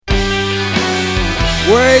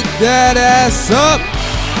Wake that ass up.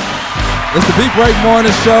 It's the Beat Break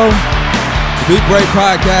Morning Show, the Beat Break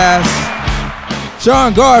Podcast.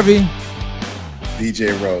 Sean Garvey.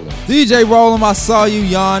 DJ Rollum. DJ Rollum, I saw you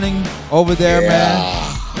yawning over there, man.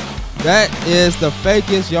 That is the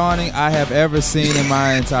fakest yawning I have ever seen in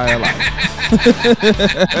my entire life.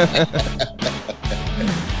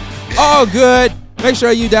 All good. Make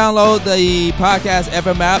sure you download the Podcast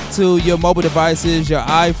FM app to your mobile devices, your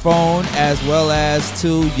iPhone, as well as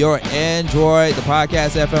to your Android. The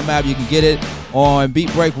Podcast FM app, you can get it on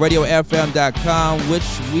BeatBreakRadioFM.com, which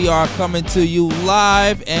we are coming to you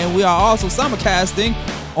live, and we are also simulcasting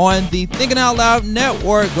on the Thinking Out Loud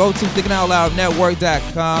Network. Go to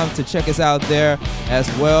thinkingoutloudnetwork.com to check us out there as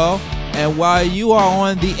well. And while you are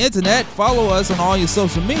on the internet, follow us on all your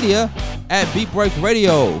social media at Beat Break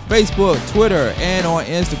Radio, Facebook, Twitter, and on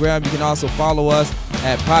Instagram. You can also follow us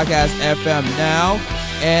at Podcast FM Now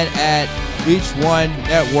and at Reach One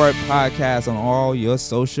Network Podcast on all your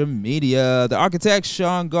social media. The architect,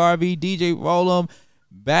 Sean Garvey, DJ Rollum,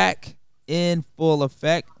 back in full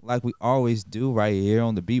effect like we always do right here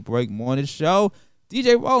on the Beat Break Morning Show.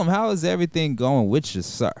 DJ Rollum, how is everything going with you,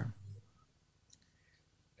 sir?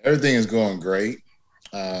 Everything is going great.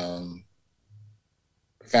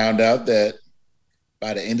 Found out that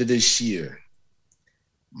by the end of this year,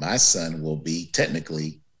 my son will be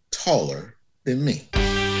technically taller than me.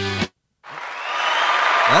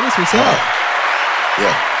 That is what's up.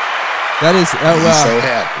 Yeah. That is well, so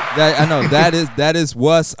happy. That is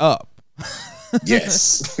what's up.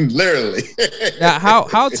 Yes, literally. Now,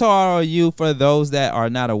 how tall are you for those that are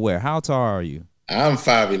not aware? How tall are you? I'm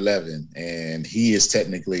 5'11", and he is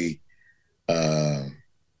technically 5'10"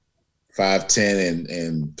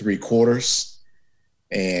 and 3/4.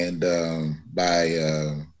 And by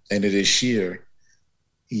end of this year,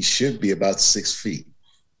 he should be about 6 feet.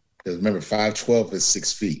 Because remember, 5'12" is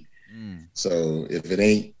 6 feet. So if it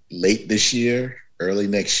ain't late this year, early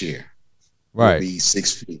next year, right, will be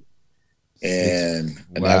 6 feet. And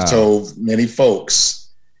wow. I've told many folks,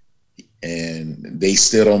 and they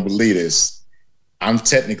still don't believe this, I'm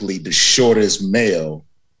technically the shortest male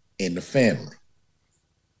in the family.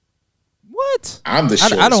 What? I'm the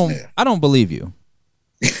shortest male. I don't believe you.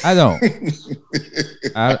 I don't.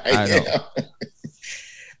 I don't.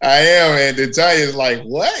 I am, and Natalia's like,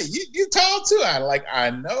 what? You tall too?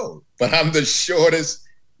 I know, but I'm the shortest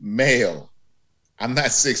male. I'm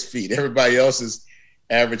not 6 feet. Everybody else is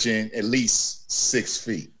averaging at least 6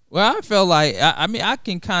 feet. Well, I feel like, I mean, I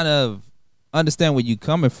can kind of understand where you're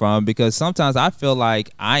coming from, because sometimes I feel like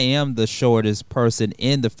I am the shortest person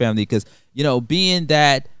in the family, because, you know, being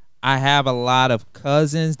that I have a lot of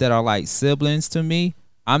cousins that are like siblings to me.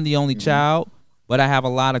 I'm the only child, but I have a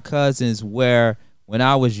lot of cousins where when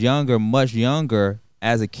I was younger, much younger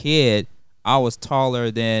as a kid, I was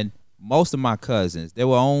taller than most of my cousins. There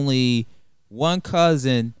were only one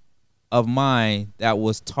cousin of mine that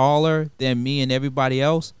was taller than me and everybody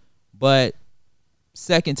else, but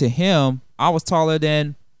second to him, I was taller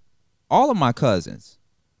than all of my cousins.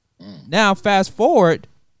 Now, fast forward,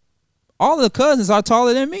 all of the cousins are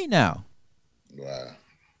taller than me now. Wow.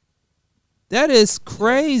 That is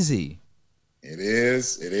crazy. It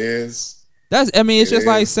is. It's just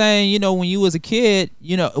like saying, you know, when you was a kid,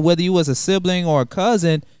 you know, whether you was a sibling or a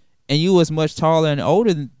cousin and you was much taller and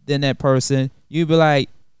older than that person, you'd be like,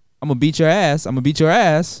 I'm going to beat your ass. I'm going to beat your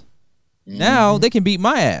ass. Now they can beat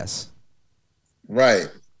my ass. Right.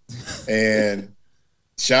 And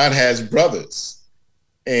Sean has brothers,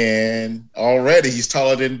 and already he's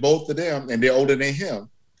taller than both of them, and they're older than him.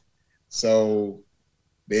 So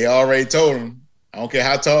they already told him, I don't care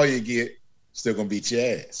how tall you get, still gonna beat your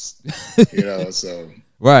ass. You know, so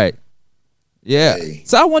right. Yeah. Hey,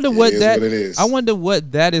 so I wonder what it is. I wonder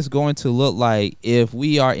what that is going to look like if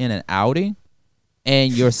we are in an outing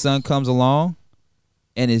and your son comes along.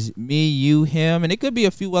 And it's me, you, him, and it could be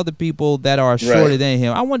a few other people that are shorter than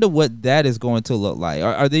him. I wonder what that is going to look like.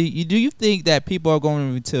 Do you think that people are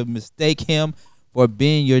going to mistake him for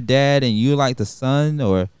being your dad and you like the son,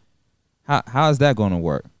 or how is that going to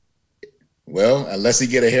work? Well, unless he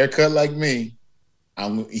get a haircut like me,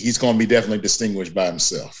 he's going to be definitely distinguished by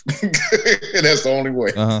himself. That's the only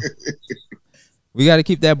way. We got to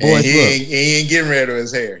keep that boyish look. He ain't getting rid of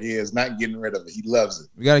his hair. He is not getting rid of it. He loves it.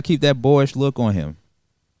 We got to keep that boyish look on him.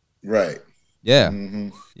 Right. Yeah.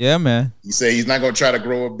 Yeah, man. You say he's not going to try to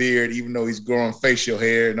grow a beard, even though he's growing facial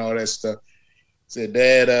hair and all that stuff. He said,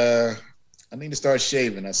 Dad, I need to start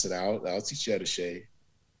shaving. I said, I'll teach you how to shave.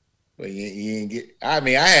 But he ain't get. I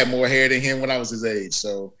mean, I had more hair than him when I was his age,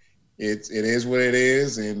 so it is what it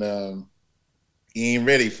is, and he ain't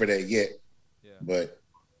ready for that yet. Yeah. But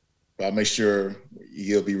I'll make sure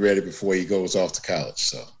he'll be ready before he goes off to college.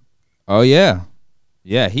 So. Oh yeah,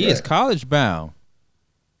 he is Right. college bound.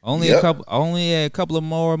 Only Yep. a couple of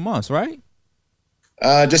more months, right?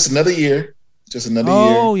 Just another year. Just another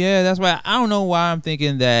Oh year. yeah, that's why. I don't know why I'm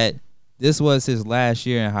thinking that this was his last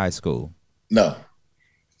year in high school. No,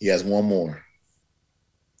 he has one more.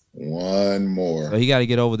 One more. So he got to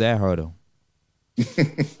get over that hurdle.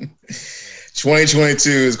 2022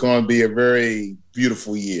 is going to be a very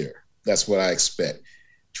beautiful year. That's what I expect.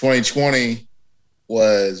 2020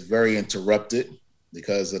 was very interrupted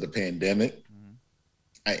because of the pandemic. Mm-hmm.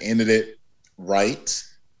 I ended it right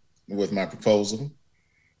with my proposal.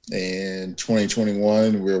 And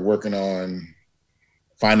 2021, we're working on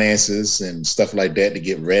finances and stuff like that to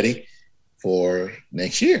get ready for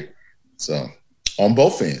next year. So on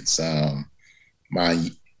both ends, my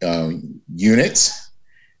unit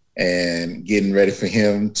and getting ready for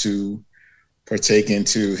him to partake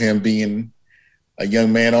into him being a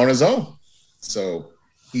young man on his own. So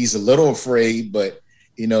he's a little afraid, but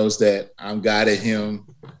he knows that I'm guiding him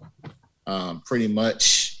pretty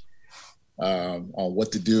much on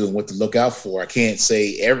what to do and what to look out for. I can't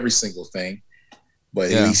say every single thing,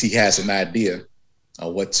 but at least he has an idea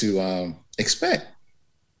of what to expect.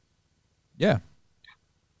 Yeah.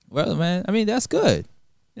 Well, man, I mean, that's good.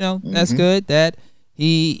 You know, that's good that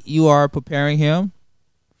you are preparing him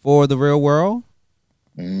for the real world.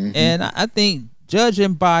 Mm-hmm. And I think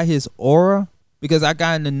judging by his aura, because I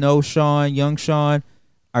got to know Sean, young Sean,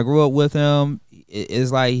 I grew up with him.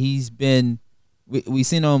 It's like he's been, we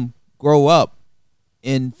seen him grow up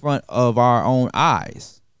in front of our own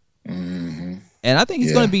eyes. Mm-hmm. And I think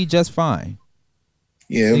he's going to be just fine.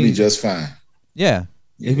 Yeah, he'll be just fine. Yeah.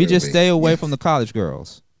 If he just stay away from the college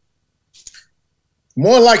girls.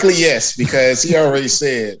 More likely, yes, because he already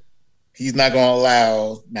said he's not going to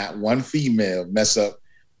allow not one female mess up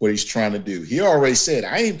what he's trying to do. He already said,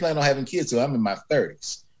 I ain't planning on having kids till I'm in my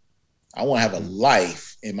 30s. I want to have a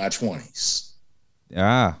life in my 20s.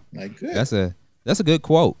 Ah, like good. That's a good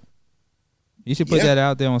quote. You should put that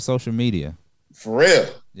out there on social media. For real.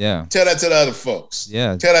 Yeah. Tell that to the other folks.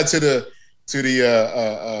 Yeah. Tell that to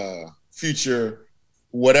the future,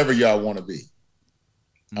 whatever y'all want to be.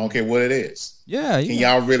 I don't care what it is. Yeah. Can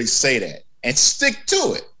y'all really say that and stick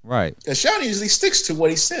to it? Right. Because Sean usually sticks to what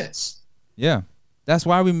he says. Yeah. That's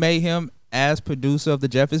why we made him as producer of the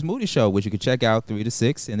Jeff is Moody Show, which you can check out 3 to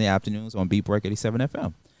 6 in the afternoons on Beat Break 87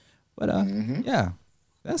 FM. But yeah,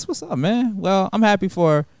 that's what's up, man. Well, I'm happy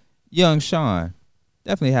for young Sean.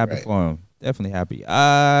 Definitely happy for him. Definitely happy.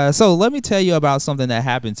 So let me tell you about something that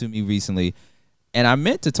happened to me recently. And I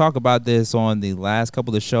meant to talk about this on the last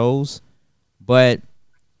couple of shows, but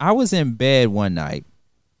I was in bed one night.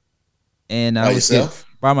 And I was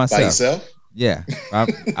by myself. By yourself? Yeah.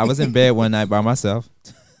 I was in bed one night by myself.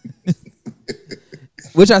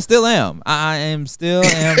 Which I still am. I am.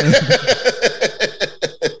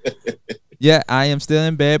 Yeah, I am still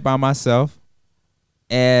in bed by myself.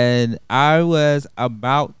 And I was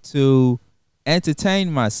about to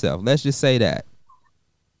entertain myself. Let's just say that.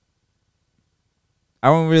 I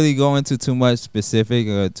won't really go into too much specific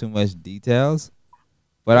or too much details.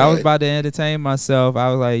 But I was about to entertain myself.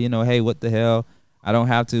 I was like, hey, what the hell? I don't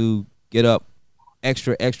have to get up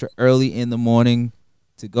extra early in the morning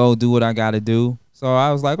to go do what I got to do. So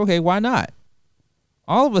I was like, okay, why not?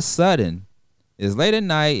 All of a sudden, it's late at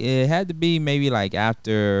night. It had to be maybe like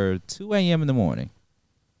after 2 a.m. in the morning.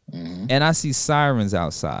 Mm-hmm. And I see sirens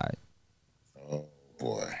outside. Oh,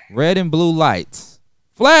 boy. Red and blue lights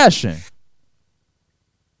flashing.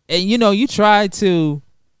 And, you try to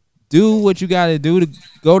do what you got to do to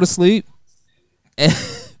go to sleep.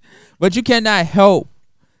 But you cannot help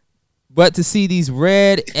but to see these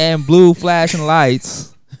red and blue flashing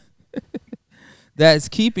lights that's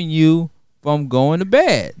keeping you from going to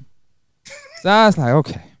bed. So I was like,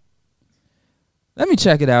 okay, let me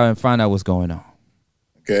check it out and find out what's going on.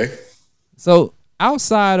 Okay. So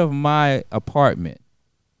outside of my apartment,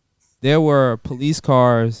 there were police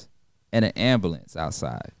cars and an ambulance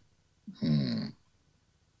outside. And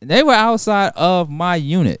they were outside of my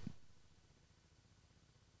unit.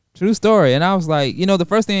 True story. And I was like,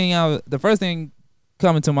 the first thing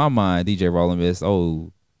coming to my mind, DJ Roland, is,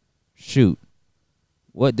 oh, shoot,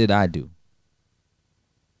 what did I do?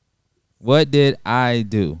 What did I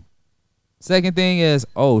do? Second thing is,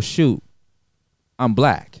 oh, shoot, I'm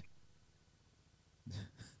black.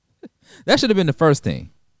 That should have been the first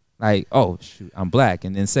thing. Like, oh, shoot, I'm black.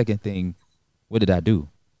 And then second thing, what did I do?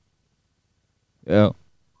 Well,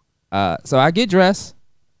 so I get dressed.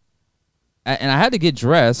 And I had to get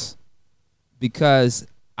dressed because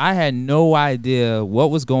I had no idea what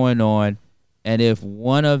was going on and if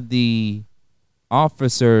one of the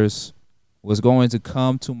officers was going to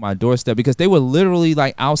come to my doorstep because they were literally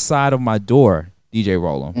like outside of my door, DJ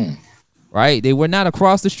Roland. Right? They were not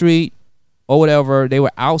across the street or whatever. They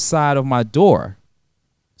were outside of my door.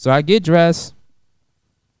 So I get dressed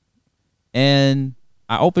and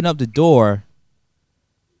I open up the door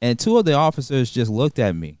and two of the officers just looked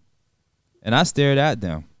at me and I stared at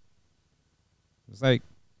them. It's like,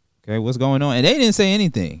 okay, what's going on? And they didn't say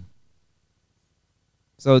anything.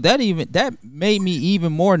 So that made me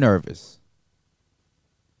even more nervous.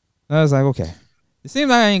 I was like, okay. It seems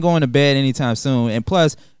like I ain't going to bed anytime soon. And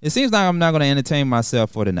plus, it seems like I'm not going to entertain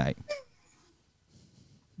myself for the night.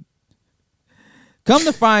 Come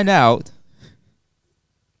to find out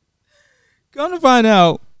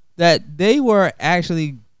that they were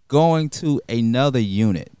actually going to another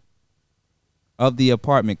unit of the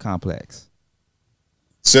apartment complex.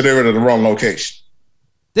 So they were in the wrong location.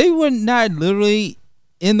 They were not literally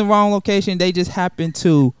in the wrong location. They just happened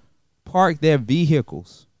to park their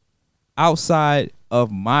vehicles outside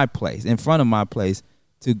of my place, in front of my place,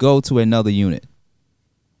 to go to another unit.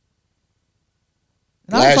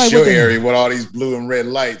 Last your area with all these blue and red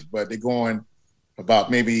lights, but they're going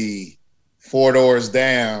about maybe 4 doors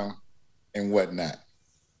down and whatnot.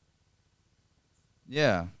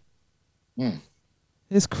 Yeah.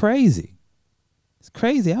 It's crazy. It's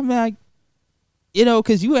crazy. I'm like,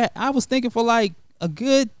 because I was thinking for like a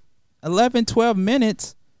good 11, 12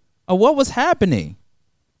 minutes of what was happening.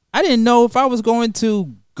 I didn't know if I was going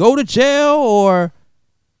to go to jail or,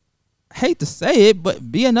 I hate to say it,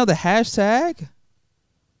 but be another hashtag.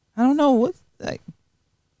 I don't know what's like.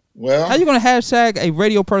 Well, how you going to hashtag a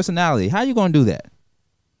radio personality? How you going to do that?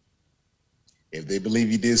 If they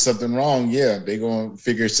believe you did something wrong, yeah, they're going to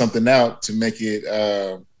figure something out to make it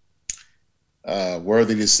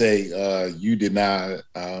worthy to say you did not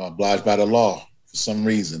oblige by the law for some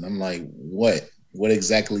reason. I'm like, what? What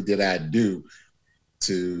exactly did I do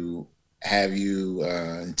to have you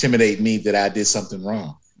intimidate me that I did something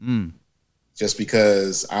wrong? Just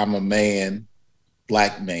because I'm a man,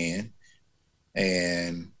 Black man,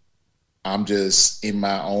 and I'm just in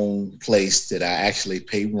my own place that I actually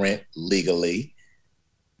pay rent legally.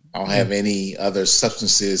 I don't have any other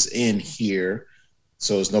substances in here,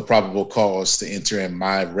 so there's no probable cause to enter in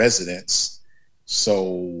my residence. So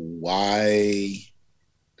why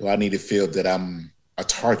do I need to feel that I'm a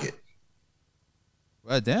target?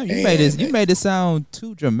 Well, damn, you made it sound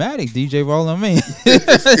too dramatic, DJ Roland. I mean,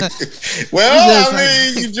 well, I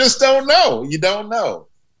mean, you just don't know. You don't know.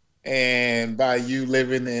 And by you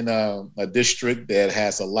living in a district that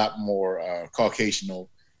has a lot more Caucasian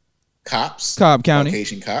cops, Cobb County,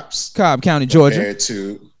 Caucasian cops, Cobb County, Georgia,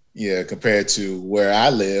 compared to where I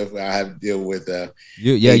live, I have to deal with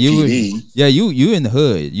you in the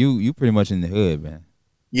hood. You pretty much in the hood, man.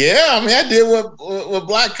 Yeah, I mean, I deal with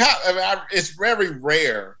black cops. I mean, it's very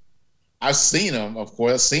rare. I've seen them, of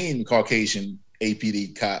course. I've seen Caucasian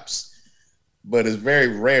APD cops, but it's very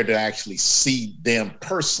rare to actually see them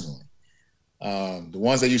personally. The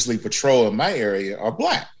ones that usually patrol in my area are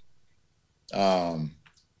black.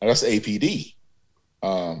 That's APD.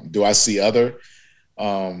 Do I see other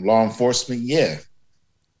law enforcement? Yeah,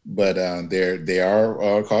 but they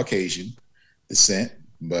are Caucasian descent,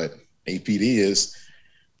 but APD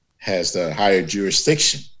has the higher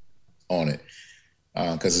jurisdiction on it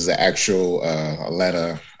because it's an actual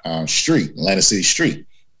Atlanta City street.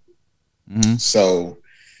 Mm-hmm. So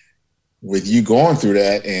with you going through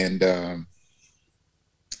that, and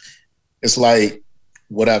it's like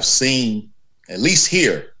what I've seen, at least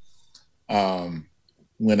here, when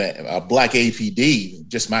a black APD,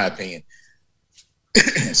 just my opinion,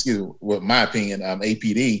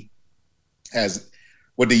 APD has,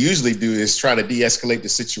 what they usually do is try to de-escalate the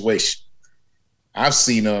situation. I've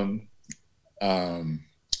seen them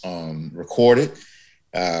record it,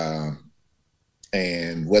 and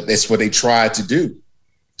that's what they try to do,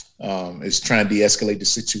 is try to de-escalate the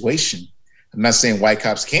situation. I'm not saying white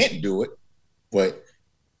cops can't do it, but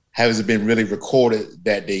has it been really recorded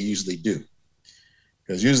that they usually do?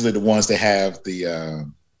 Because usually the ones that have the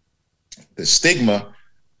stigma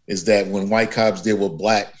is that when white cops deal with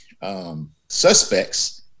black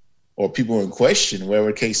suspects or people in question, whatever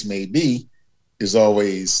the case may be, is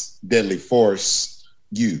always deadly force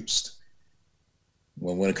used.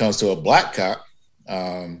 When it comes to a black cop,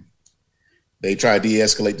 they try to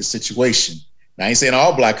de-escalate the situation. Now, I ain't saying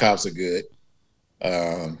all black cops are good,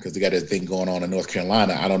 because they got that thing going on in North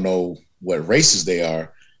Carolina. I don't know what races they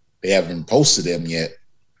are. They haven't posted them yet,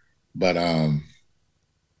 but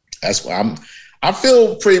that's why I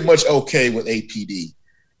feel pretty much okay with APD,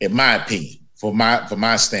 in my opinion, for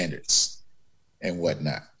my standards and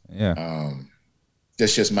whatnot. Yeah.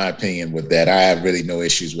 that's just my opinion with that. I have really no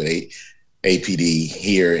issues with APD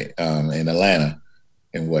here in Atlanta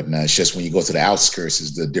and whatnot. It's just when you go to the outskirts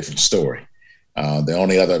is the different story. The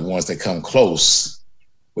only other ones that come close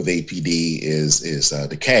with APD is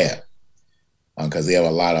DeKalb, because they have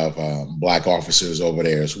a lot of Black officers over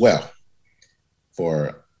there as well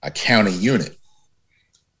for a county unit.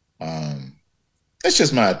 That's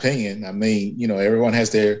just my opinion. I mean, everyone has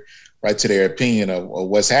their right to their opinion of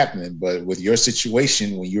what's happening, but with your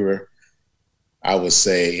situation, when you're, I would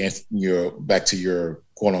say, you're back to your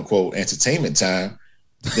quote unquote entertainment time,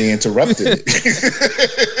 they interrupted it.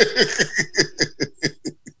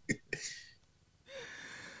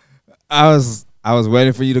 I was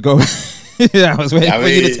waiting for you to go. I was waiting for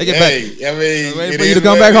you to take it back. I was waiting for you to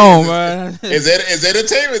come back home. It's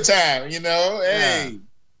entertainment time, Hey.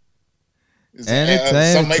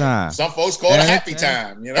 Entertainment time. Some folks call it happy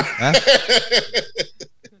time,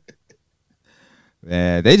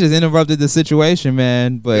 Man, they just interrupted the situation,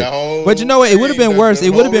 man. But you know what? It would have been worse.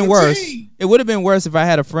 It would have been worse. It would have been worse if I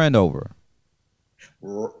had a friend over.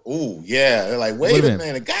 Ooh, yeah. They're like, wait a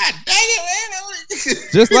minute. God dang it, man.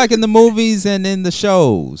 Just like in the movies and in the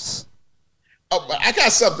shows. Oh, but I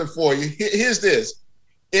got something for you. Here's this.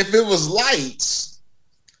 If it was lights,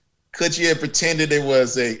 could you have pretended it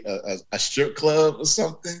was a strip club or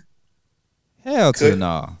something? Hell to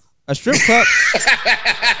no. A strip club.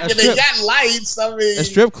 They got lights. I mean, a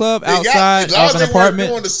strip club outside of an apartment.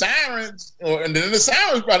 Doing the sirens, and then the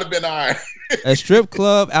sirens probably been all right. A strip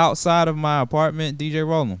club outside of my apartment, DJ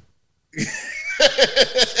Roland.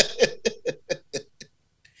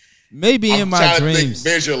 Maybe in my dreams.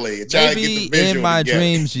 Visually. Maybe in my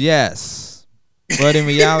dreams, yes. But in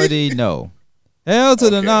reality, no. Hell to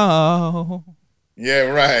the no. Yeah,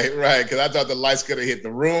 right. Because I thought the lights could have hit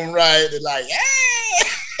the room right. They're like, hey.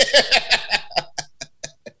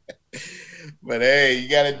 But hey, you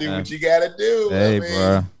got to do what you got to do. Hey,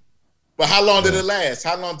 bro. But how long did it last?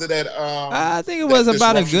 How long did that? I think it was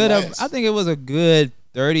about a good. I think it was a good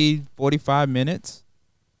 30, 45 minutes.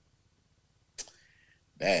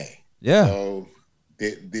 Dang. Yeah. So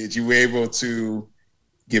did you were able to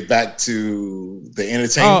get back to the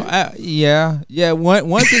entertainment? Oh, yeah.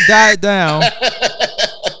 Once it died down,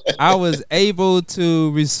 I was able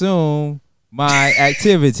to resume my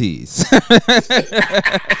activities.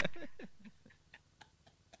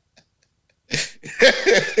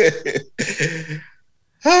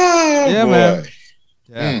 Oh, yeah, boy.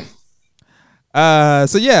 man. Yeah.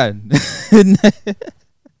 So yeah.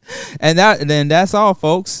 And then that's all,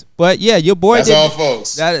 folks. But yeah, your boy. That's all,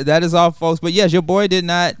 folks. That is all, folks. But yes, your boy did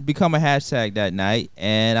not become a hashtag that night,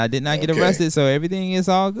 and I did not get arrested, so everything is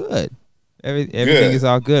all good. Everything is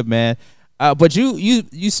all good, man. But you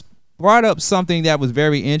brought up something that was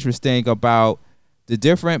very interesting about the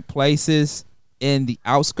different places in the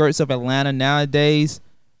outskirts of Atlanta nowadays,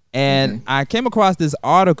 and I came across this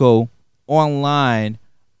article online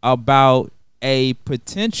about a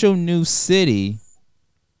potential new city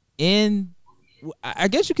in, I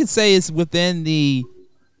guess you could say it's within the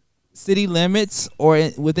city limits or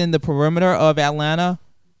within the perimeter of Atlanta.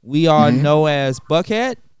 We all know as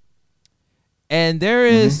Buckhead. And there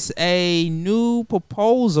is a new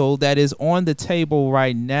proposal that is on the table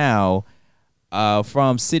right now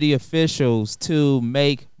from city officials to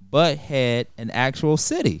make Buckhead an actual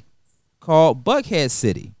city called Buckhead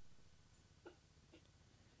City.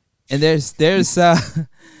 And there's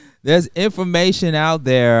information out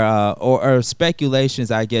there or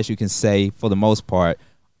speculations, I guess you can say, for the most part,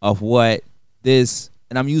 of what this,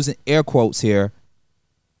 and I'm using air quotes here,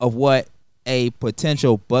 of what a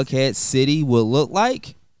potential Buckhead City will look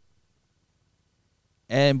like.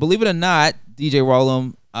 And believe it or not, DJ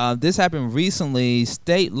Rollum, this happened recently.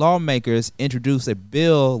 State lawmakers introduced a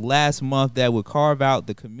bill last month that would carve out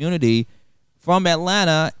the community from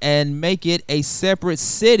Atlanta and make it a separate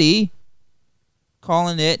city,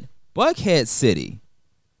 calling it Buckhead City.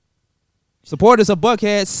 Supporters of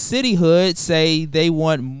Buckhead cityhood say they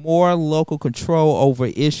want more local control over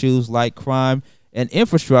issues like crime and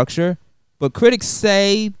infrastructure, but critics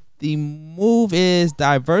say the move is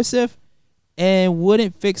divisive and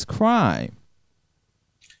wouldn't fix crime.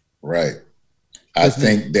 Right. I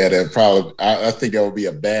think that I think that would be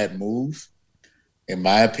a bad move, in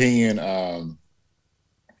my opinion,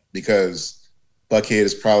 because Buckhead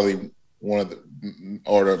is probably one of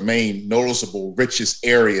the main noticeable richest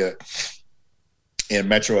area in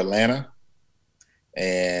Metro Atlanta,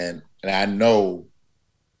 and I know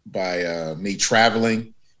by me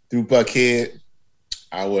traveling through Buckhead,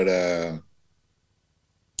 I would,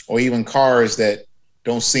 or even cars that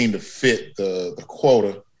don't seem to fit the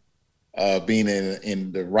quota, being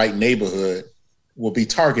in the right neighborhood, will be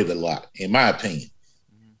targeted a lot, in my opinion.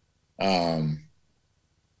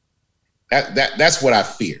 That's what I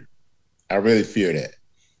fear. I really fear that.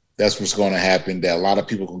 That's what's going to happen, that a lot of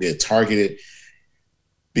people can get targeted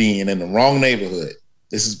being in the wrong neighborhood.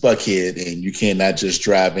 This is Buckhead, and you cannot just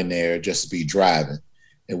drive in there just to be driving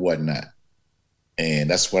and whatnot. And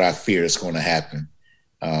that's what I fear is going to happen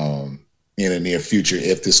in the near future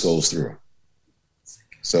if this goes through.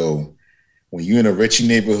 So when you're in a rich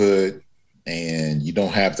neighborhood and you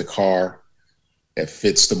don't have the car that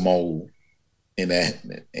fits the mold, and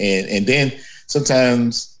then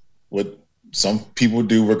sometimes what some people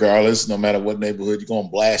do, regardless, no matter what neighborhood, you're going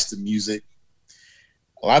to blast the music.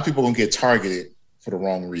 A lot of people are going to get targeted for the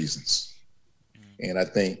wrong reasons. And I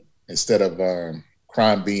think instead of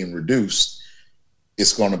crime being reduced,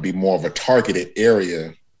 it's going to be more of a targeted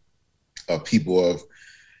area of people of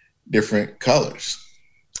different colors.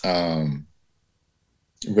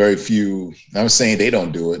 Very few, I'm saying they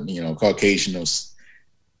don't do it, Caucasians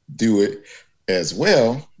do it as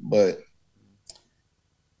well, but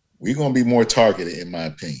we're going to be more targeted, in my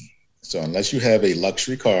opinion. So unless you have a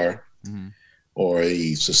luxury car or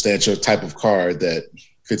a substantial type of car that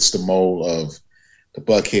fits the mold of the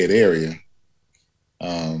Buckhead area,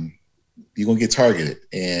 you're going to get targeted.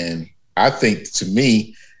 And I think, to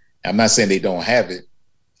me, I'm not saying they don't have it.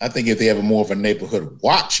 I think if they have more of a neighborhood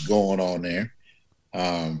watch going on there,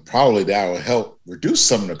 probably that will help reduce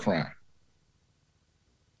some of the crime.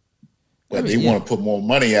 But they want to put more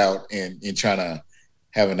money out in trying to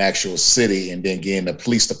have an actual city and then getting the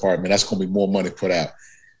police department. That's going to be more money put out.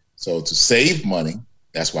 So to save money,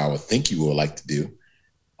 that's what I would think you would like to do,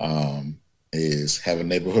 is have a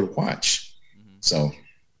neighborhood watch. So,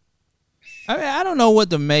 I mean, I don't know what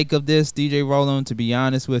to make of this, DJ Roland, to be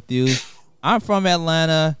honest with you. I'm from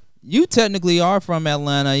Atlanta. You technically are from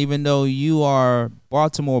Atlanta, even though you are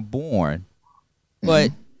Baltimore born.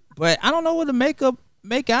 But I don't know what to make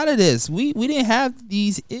out of this. We didn't have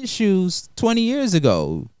these issues 20 years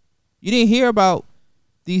ago. You didn't hear about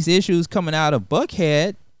these issues coming out of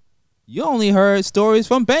Buckhead. You only heard stories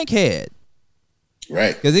from Bankhead.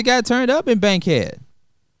 Right. Because it got turned up in Bankhead.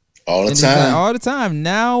 All the time. All the time.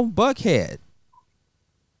 Now Buckhead.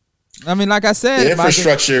 I mean, like I said. The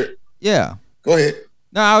infrastructure. Yeah. Go ahead.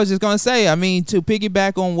 No, I was just going to say, I mean, to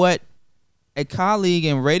piggyback on what a colleague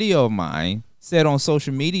in radio of mine said on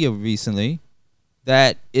social media recently,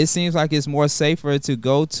 that it seems like it's more safer to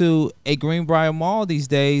go to a Greenbrier Mall these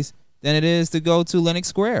days than it is to go to Lenox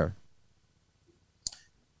Square.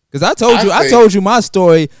 Because I told you my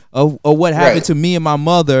story of what happened to me and my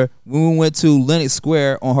mother when we went to Lenox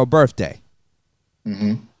Square on her birthday.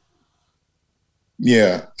 Mm-hmm.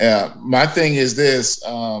 Yeah. My thing is this.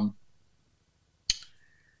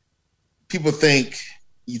 People think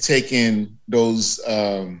you take in those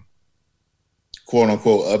quote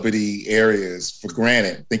unquote uppity areas for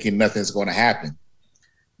granted, thinking nothing's going to happen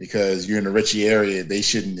because you're in a richy area. You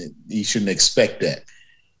shouldn't expect that.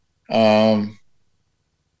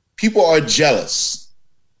 People are jealous.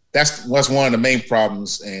 That's one of the main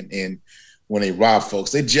problems. And when they rob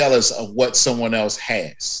folks, they're jealous of what someone else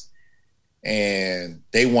has, and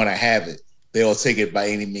they want to have it. They'll take it by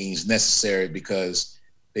any means necessary because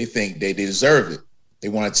they think they deserve it. They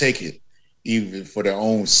want to take it, either for their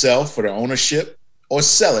own self, for their ownership, or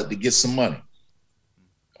sell it to get some money.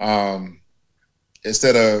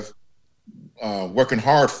 Instead of working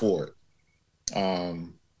hard for it.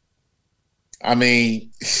 I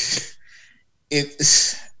mean,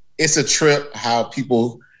 it's a trip how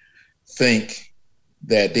people think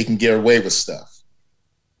that they can get away with stuff.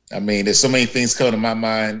 I mean, there's so many things coming to my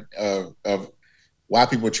mind of why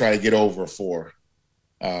people try to get over for.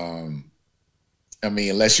 I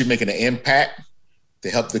mean, unless you're making an impact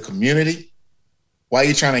to help the community, why are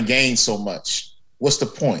you trying to gain so much? What's the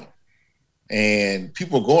point? And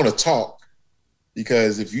people are going to talk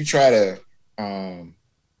because if you try to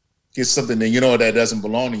get something that doesn't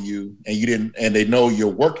belong to you, and they know your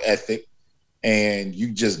work ethic, and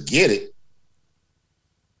you just get it,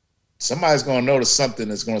 somebody's going to notice something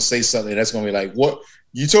that's going to say something that's going to be like, "What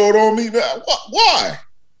you told on me? Why?"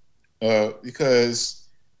 Because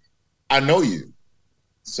I know you.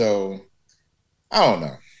 So I don't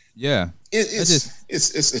know. Yeah,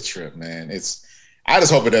 it's a trip, man. I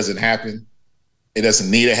just hope it doesn't happen. It doesn't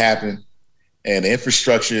need to happen, and the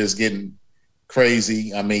infrastructure is getting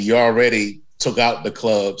crazy. I mean, you already took out the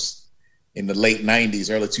clubs in the late 90s,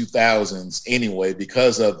 early 2000s anyway,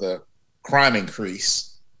 because of the crime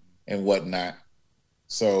increase and whatnot.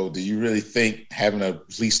 So do you really think having a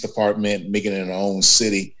police department, making it in our own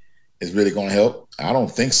city is really going to help? I don't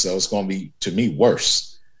think so. It's going to be, to me,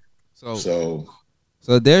 worse. So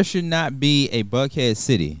So there should not be a Buckhead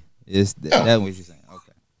City. Is that what you're saying?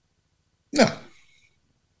 Okay. No.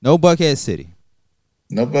 No Buckhead City.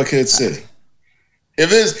 No Buckhead City.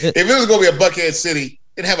 If it was gonna be a Buckhead City,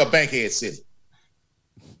 it'd have a Bankhead City.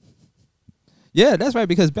 Yeah, that's right,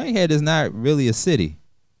 because Bankhead is not really a city.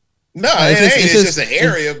 No, it's just an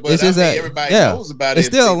area, but everybody knows about it. It's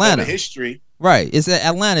still Atlanta. History. Right. It's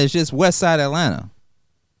Atlanta. It's just west side Atlanta.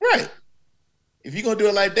 Right. If you're going to do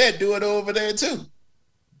it like that, do it over there too.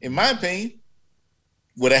 In my opinion.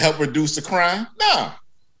 Would it help reduce the crime? No.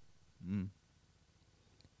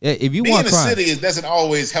 Yeah, if you being want in crime, a city doesn't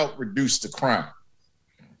always help reduce the crime.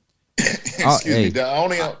 Excuse me. The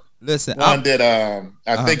only one that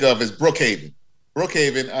I think of is Brookhaven.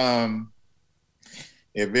 Brookhaven,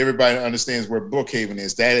 if everybody understands where Brookhaven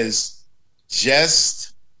is, that is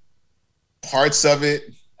just parts of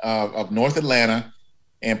it of North Atlanta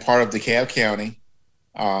and part of DeKalb County.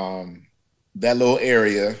 That little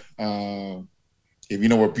area, if you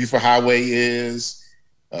know where Buford Highway is,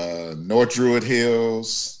 North Druid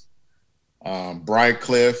Hills,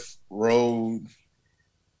 Briarcliff Road,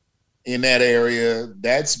 in that area,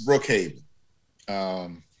 that's Brookhaven.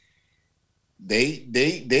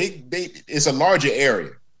 It's a larger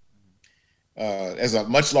area. It's a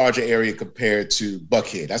much larger area compared to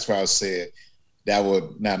Buckhead. That's why I said that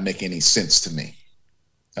would not make any sense to me.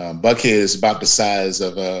 Buckhead is about the size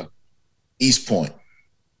of East Point,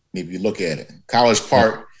 if you look at it. College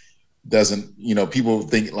Park doesn't, people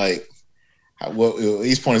think like, well,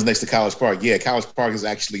 East Point is next to College Park. Yeah, College Park is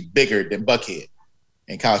actually bigger than Buckhead,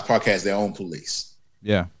 and College Park has their own police.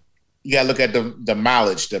 Yeah. You got to look at the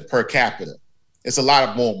mileage, the per capita. It's a lot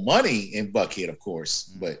of more money in Buckhead, of course,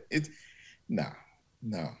 but no.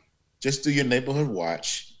 Just do your neighborhood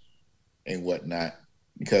watch and whatnot,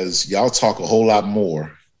 because y'all talk a whole lot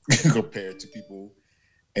more compared to people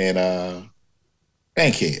in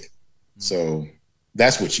Bankhead. So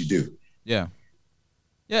that's what you do. Yeah.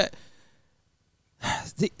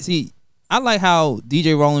 See, I like how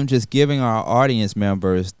DJ Roland just giving our audience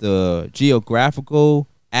members the geographical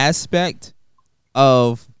aspect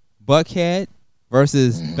of Buckhead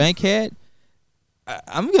versus Bankhead.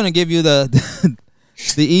 I'm gonna give you the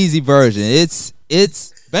easy version. It's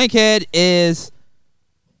Bankhead is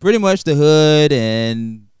pretty much the hood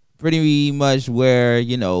and pretty much where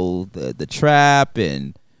the trap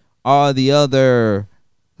and all the other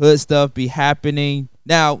hood stuff be happening.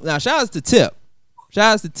 Now shout out to Tip.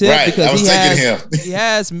 Right, because he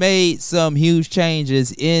has made some huge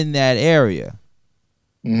changes in that area.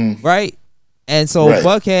 Right? And so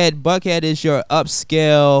Buckhead is your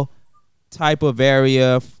upscale type of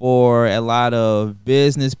area for a lot of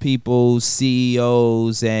business people,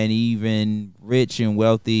 CEOs, and even rich and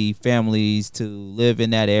wealthy families to live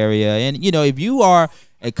in that area. And if you are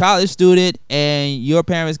a college student and your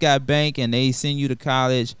parents got bank and they send you to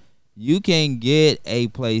college, you can get a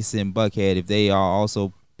place in Buckhead if they are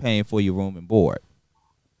also paying for your room and board.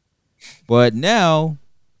 But now,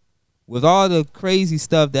 with all the crazy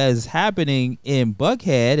stuff that is happening in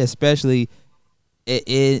Buckhead, especially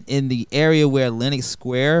in the area where Lenox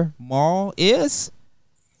Square Mall is,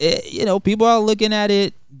 people are looking at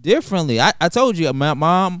it differently. I told you, my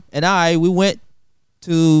mom and we went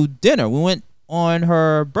to dinner. We went on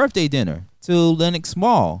her birthday dinner to Lenox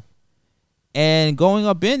Mall. And going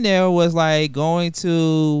up in there was like going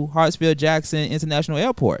to Hartsfield-Jackson International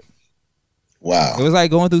Airport. Wow. It was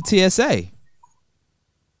like going through TSA.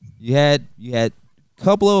 You had a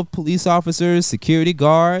couple of police officers, security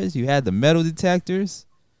guards. You had the metal detectors.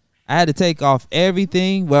 I had to take off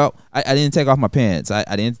everything. Well, I didn't take off my pants. I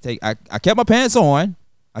kept my pants on.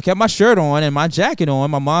 I kept my shirt on and my jacket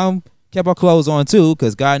on. My mom kept her clothes on too,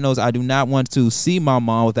 because God knows I do not want to see my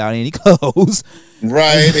mom without any clothes.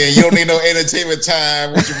 Right, and you don't need no entertainment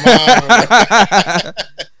time with your mom.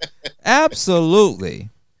 Absolutely.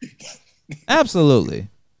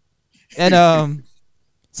 And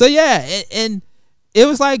so yeah, and it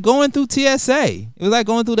was like going through TSA. It was like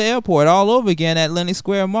going through the airport all over again at Lenox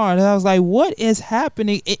Square Mall. And I was like, what is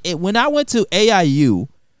happening? When I went to AIU,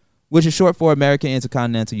 which is short for American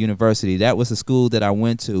Intercontinental University, that was the school that I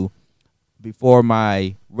went to before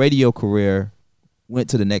my radio career went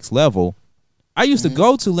to the next level. I used to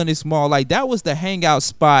go to Lenox Mall. Like, that was the hangout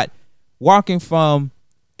spot, walking from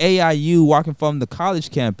AIU, walking from the college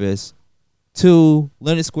campus to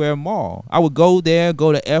Lenox Square Mall. I would go there,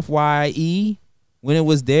 go to FYE when it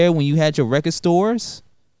was there, when you had your record stores.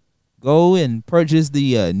 Go and purchase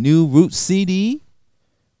the new Roots CD,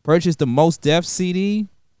 purchase the Mos Def CD.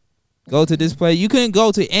 Go to this place. You couldn't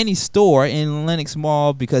go to any store in Lenox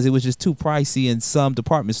Mall because it was just too pricey in some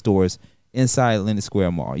department stores inside Lenox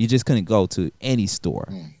Square Mall. You just couldn't go to any store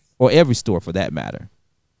or every store for that matter.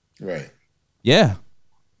 Right. Yeah.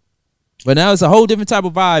 But now it's a whole different type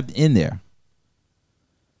of vibe in there.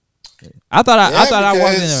 I thought I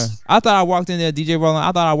walked in there. I thought I walked in there, DJ Roland.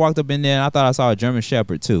 I thought I walked up in there and I thought I saw a German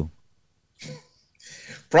Shepherd too.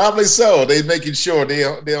 Probably so. They're making sure they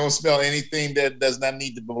don't smell anything that does not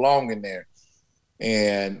need to belong in there.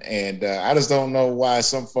 And I just don't know why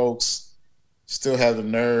some folks still have the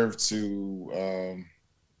nerve to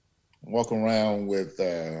walk around with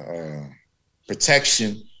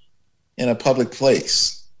protection in a public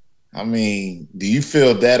place. I mean, do you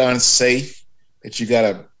feel that unsafe that you got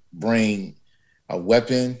to bring a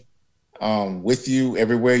weapon with you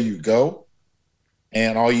everywhere you go?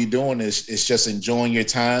 And all you're doing is just enjoying your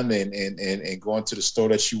time and going to the store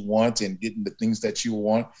that you want and getting the things that you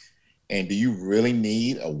want. And do you really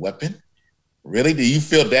need a weapon? Really? Do you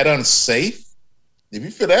feel that unsafe? If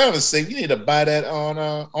you feel that unsafe, you need to buy that on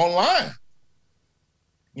online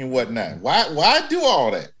and whatnot. Why do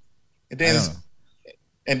all that?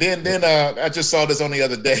 And then I just saw this on the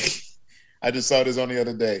other day. And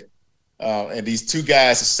these two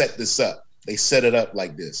guys set this up. They set it up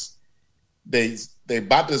like this. They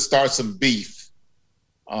about to start some beef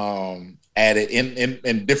at it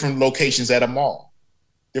in different locations at a mall.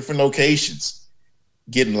 Different locations.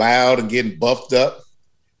 Getting loud and getting buffed up.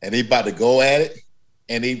 And they about to go at it.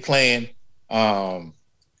 And they playing what's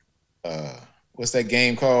that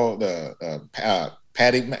game called?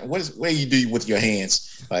 Patty, what do you do with your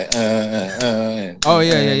hands? Like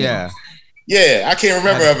yeah. Yeah, I can't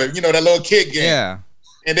remember of it. You know, that little kid game. Yeah.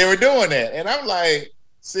 And they were doing that. And I'm like,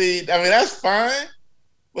 see, I mean, that's fine.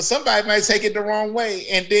 But somebody might take it the wrong way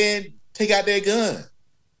and then take out their gun.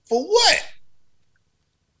 For what?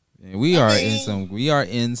 We are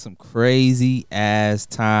in some crazy ass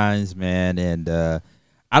times, man. And I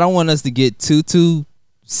don't want us to get too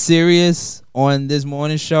serious on this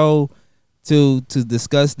morning show to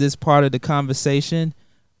discuss this part of the conversation,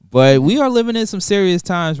 but we are living in some serious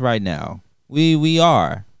times right now. We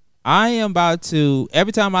are. I am about to,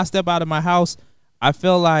 every time I step out of my house, I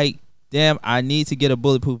feel like, damn, I need to get a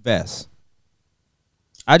bulletproof vest.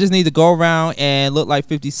 I just need to go around and look like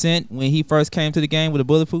 50 Cent when he first came to the game with a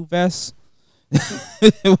bulletproof vest.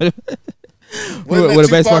 with a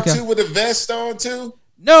baseball cap with a vest on too.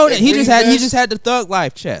 No, he just had the Thug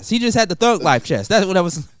Life chest. He just had the Thug Life chest. That's what I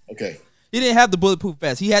was. Okay. He didn't have the bulletproof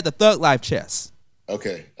vest. He had the Thug Life chest.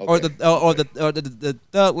 Okay. Or the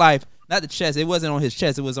Thug Life, not the chest. It wasn't on his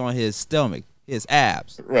chest. It was on his stomach, his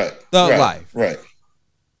abs. Right. Thug Life.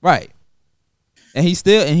 Right. And he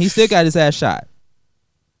still got his ass shot.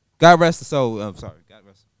 God rest the soul. I'm sorry. God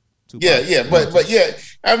rest. But yeah.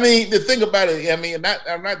 I mean, the thing about it. I mean,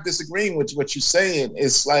 I'm not disagreeing with what you're saying.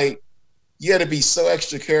 It's like you got to be so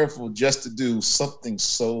extra careful just to do something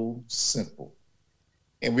so simple.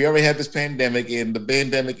 And we already have this pandemic, and the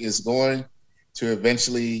pandemic is going to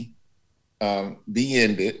eventually be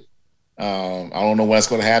ended. I don't know when it's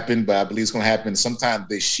going to happen, but I believe it's going to happen sometime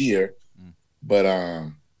this year. But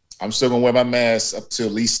I'm still going to wear my mask up to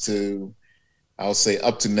at least I'll say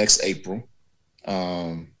up to next April.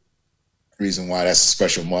 Reason why that's a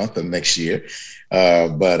special month of next year.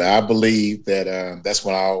 But I believe that that's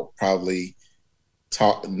when I'll probably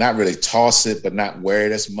not really toss it, but not wear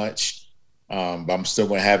it as much. But I'm still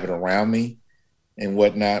going to have it around me and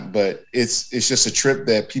whatnot. But it's just a trip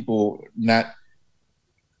that people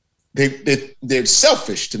they're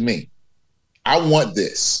selfish to me. I want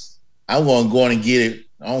this. I want to go in and get it.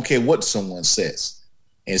 I don't care what someone says.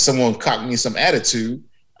 And if someone cock me some attitude,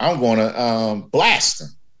 I'm going to blast them.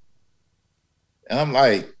 And I'm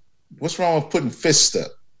like, what's wrong with putting fists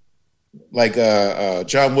up? Like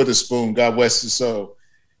John Witherspoon, God bless his soul,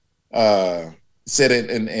 said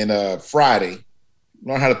it in Friday,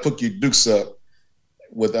 learn how to put your dukes up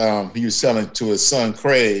with he was selling to his son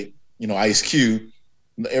Craig, Ice Cube.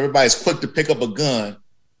 Everybody's quick to pick up a gun,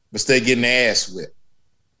 but stay getting their ass whipped.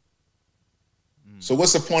 So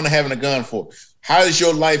what's the point of having a gun for? How does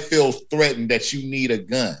your life feel threatened that you need a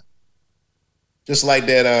gun? Just like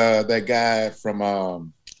that guy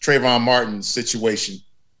from Trayvon Martin's situation,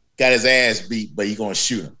 got his ass beat, but he's gonna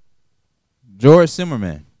shoot him. George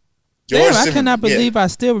Zimmerman. I cannot believe I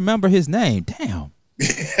still remember his name. Damn.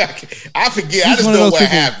 I forget. I just know what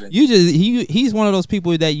happened. He's one of those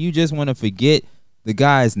people that you just want to forget the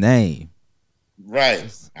guy's name. Right.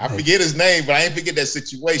 I forget his name, but I ain't forget that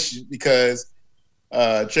situation because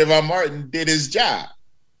Trayvon Martin did his job.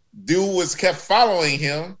 Dude kept following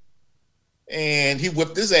him, and he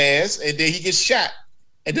whipped his ass, and then he gets shot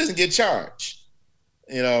and doesn't get charged.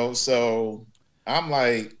 So I'm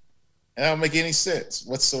like, it don't make any sense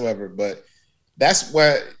whatsoever. But that's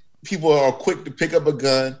why people are quick to pick up a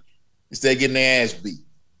gun instead of getting their ass beat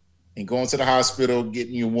and going to the hospital,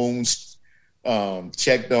 getting your wounds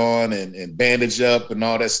checked on and bandaged up and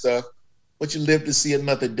all that stuff. But you live to see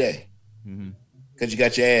another day because you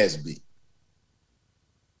got your ass beat.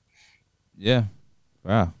 Yeah.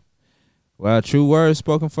 Wow. Well, true words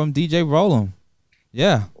spoken from DJ Rollem.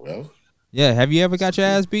 Yeah. Well. Yeah. Have you ever got your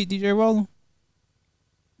ass beat, DJ Rollem?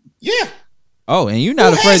 Yeah. Oh, and you're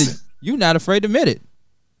not afraid to admit it.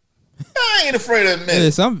 I ain't afraid to admit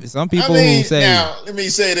it. Some people who say. Now, let me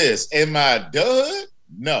say this. In my adulthood,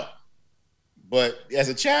 no. But as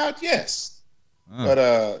a child, yes.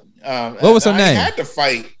 But what was her name? I had to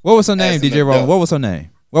fight. What was her name, DJ Rollem? What was her name?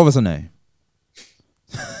 What was her name?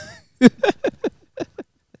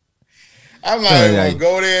 I'm not even gonna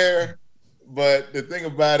go there, but the thing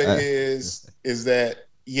about it is that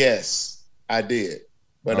yes, I did.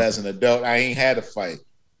 But as an adult, I ain't had a fight.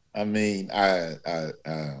 I mean, I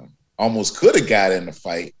almost could have got in a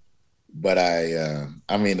fight, but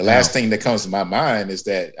I mean, the last thing that comes to my mind is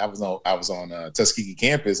that I was on Tuskegee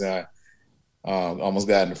campus and I almost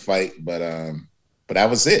got in a fight, but that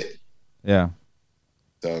was it. Yeah.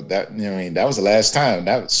 So that that was the last time.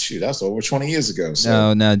 That was over 20 years ago.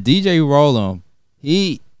 So now DJ Rollem,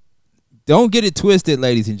 he don't get it twisted,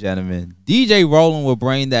 ladies and gentlemen. DJ Rollem will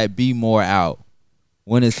bring that be more out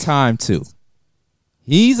when it's time to.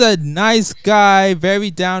 He's a nice guy,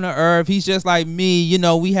 very down to earth. He's just like me. You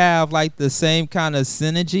know, we have like the same kind of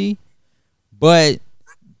synergy, but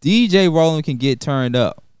DJ Rollem can get turned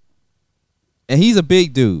up, and he's a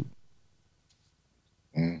big dude.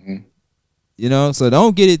 Mm-hmm. You know, so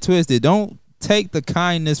don't get it twisted. Don't take the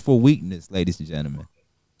kindness for weakness, ladies and gentlemen.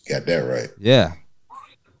 Got that right. Yeah.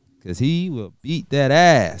 Because he will beat that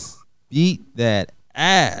ass. Beat that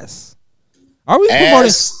ass. Are we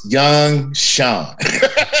promoting young Sean?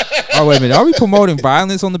 Oh, wait a minute. Are we promoting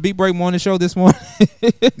violence on the Beat Break Morning Show this morning?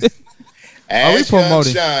 Are we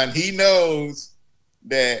promoting young Sean? He knows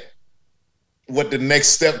that what the next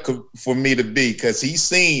step for me to be, because he's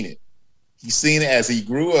seen it. He's seen it as he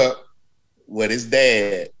grew up. What his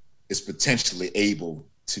dad is potentially able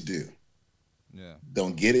to do. Yeah.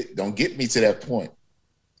 Don't get me to that point.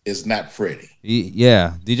 It's not pretty.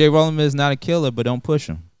 Yeah. DJ Rollem is not a killer, but don't push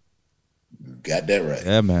him. Got that right.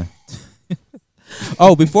 Yeah, man.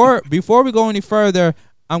 Oh, before we go any further,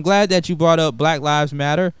 I'm glad that you brought up Black Lives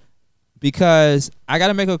Matter, because I got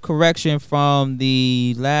to make a correction from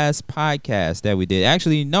the last podcast that we did.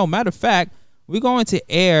 Actually, no, matter of fact, we're going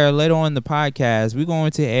to air later on in the podcast. We're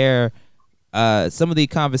going to air some of the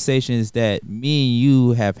conversations that me and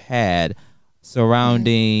you have had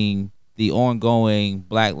surrounding the ongoing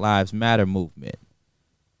Black Lives Matter movement.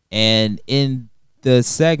 And in the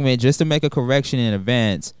segment, just to make a correction in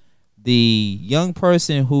advance, the young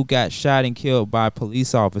person who got shot and killed by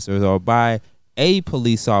police officers or by a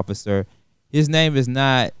police officer, his name is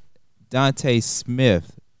not Dante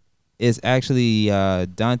Smith. It's actually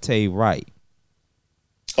Dante Wright.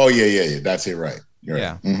 Oh, yeah. Dante Wright. You're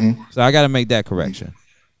yeah. Right. Mm-hmm. So I got to make that correction.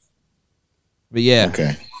 But yeah.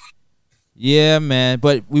 Okay. Yeah, man.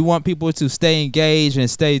 But we want people to stay engaged and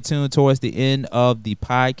stay tuned towards the end of the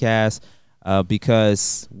podcast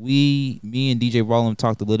because me and DJ Rollem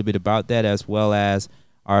talked a little bit about that, as well as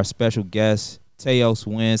our special guest, Teos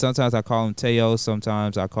Wynn. Sometimes I call him Teos.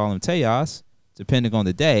 Sometimes I call him Teos, depending on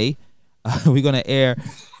the day. We're going to air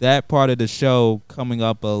that part of the show coming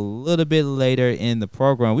up a little bit later in the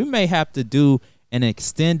program. We may have to do an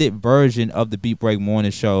extended version of the Beat Break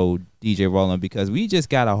Morning Show, DJ Rollem, because we just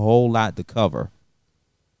got a whole lot to cover.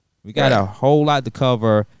 We got a whole lot to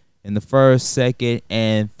cover in the first, second,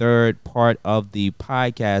 and third part of the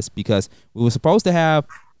podcast, because we were supposed to have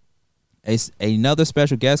another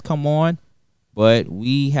special guest come on, but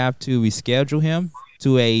we have to reschedule him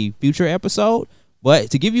to a future episode.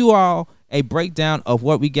 But to give you all a breakdown of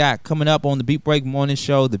what we got coming up on the Beat Break Morning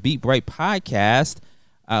Show, the Beat Break podcast,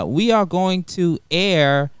 we are going to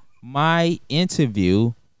air my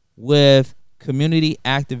interview with community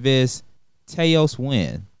activist Teos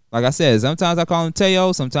Wynn. Like I said, sometimes I call him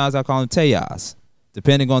Teos, sometimes I call him Teos,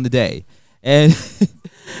 depending on the day. And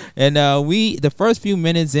the first few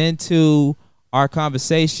minutes into our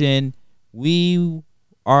conversation, we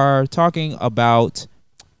are talking about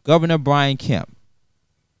Governor Brian Kemp.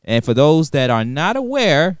 And for those that are not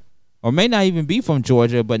aware, or may not even be from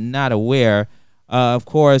Georgia, but not aware, of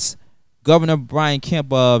course, Governor Brian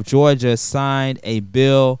Kemp of Georgia signed a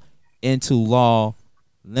bill into law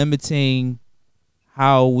limiting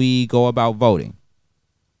how we go about voting.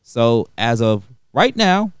 So as of right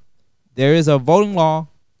now, there is a voting law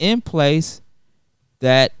in place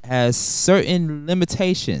that has certain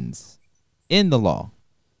limitations in the law.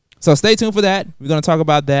 So stay tuned for that. We're going to talk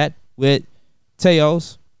about that with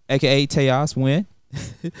Teos, a.k.a. Teos Win.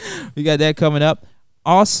 We got that coming up.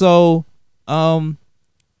 Also,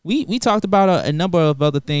 we talked about a number of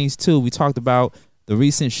other things, too. We talked about the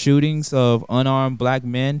recent shootings of unarmed black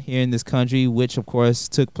men here in this country, which, of course,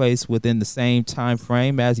 took place within the same time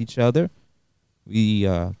frame as each other. We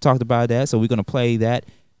talked about that, so we're going to play that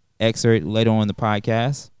excerpt later on in the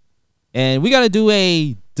podcast. And we got to do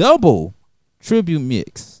a double tribute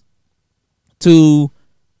mix to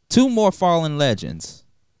two more fallen legends.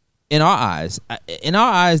 In our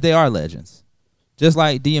eyes, they are legends, just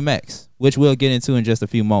like DMX, which we'll get into in just a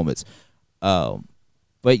few moments.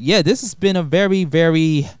 But yeah, this has been a very,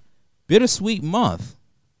 very bittersweet month.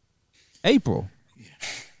 April.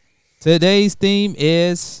 Today's theme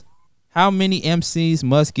is how many MCs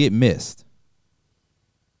must get missed?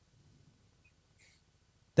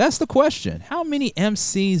 That's the question. How many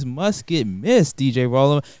MCs must get missed, DJ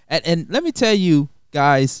Roland? And let me tell you,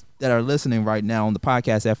 guys that are listening right now on the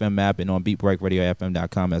Podcast FM app and on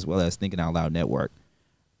BeatBreakRadioFM.com, as well as Thinking Out Loud Network,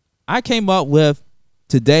 I came up with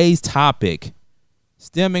today's topic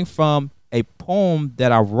stemming from a poem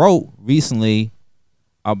that I wrote recently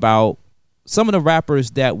about some of the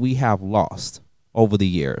rappers that we have lost over the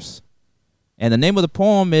years. And the name of the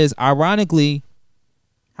poem is, ironically,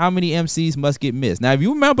 How Many MCs Must Get Missed. Now, if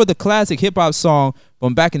you remember the classic hip-hop song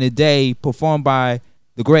from back in the day performed by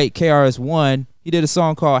the great KRS-One, he did a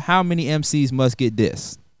song called How Many MCs Must Get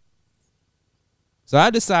Dissed. So I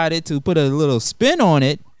decided to put a little spin on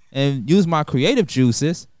it and use my creative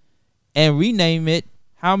juices and rename it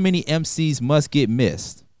How Many MCs Must Get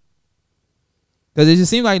Missed. Because it just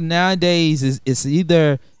seems like nowadays it's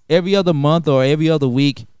either every other month or every other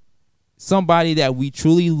week, somebody that we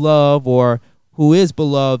truly love or who is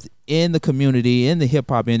beloved in the community, in the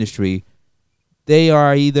hip-hop industry, they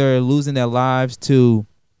are either losing their lives to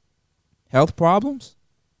health problems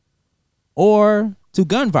or to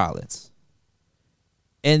gun violence.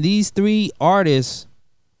 And these three artists,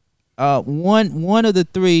 one of the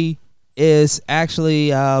three is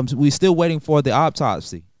actually, we're still waiting for the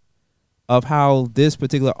autopsy of how this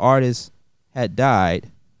particular artist had died.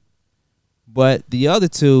 But the other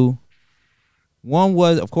two, one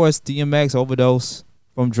was, of course, DMX overdose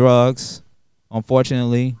from drugs,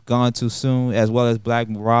 unfortunately, gone too soon, as well as Black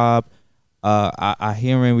Rob. I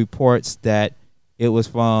hearing reports that it was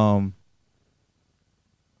from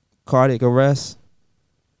cardiac arrest.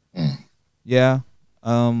 Yeah.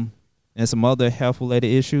 And some other health-related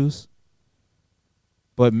issues.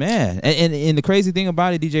 But, man, and the crazy thing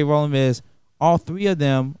about it, DJ Roland, is all three of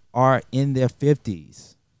them are in their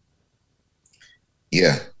 50s.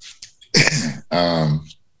 Yeah.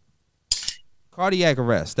 Cardiac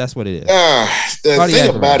arrest, that's what it is. The Cardiac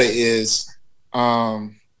thing about arrest. it is,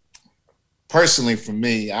 personally for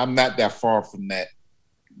me, I'm not that far from that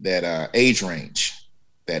age range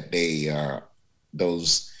that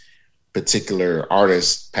those particular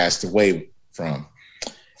artists passed away from.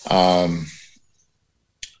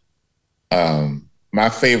 My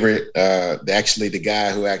favorite, actually the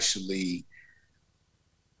guy who actually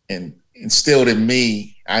instilled in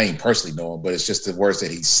me, I ain't personally know him, but it's just the words that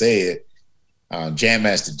he said. Jam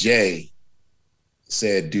Master Jay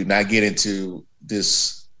said, do not get into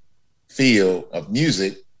this field of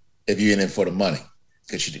music if you're in it for the money.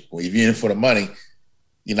 Because if you're in it for the money,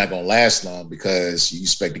 you're not going to last long because you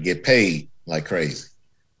expect to get paid like crazy.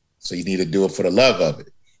 So you need to do it for the love of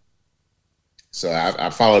it. So I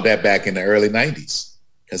followed that back in the early 90s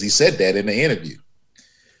because he said that in the interview.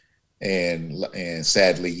 And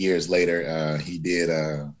sadly, years later, he did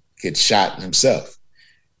get shot himself.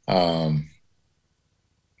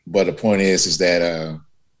 But the point is that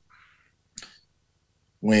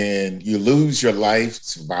when you lose your life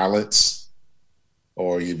to violence,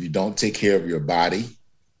 or if you don't take care of your body,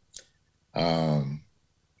 I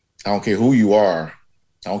don't care who you are,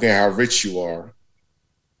 I don't care how rich you are,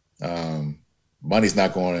 money's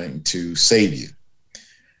not going to save you.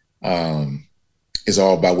 It's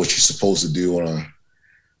all about what you're supposed to do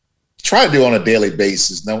try to do on a daily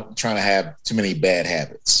basis. Not trying to have too many bad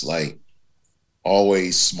habits, like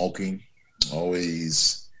always smoking,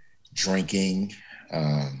 always drinking,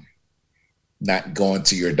 not going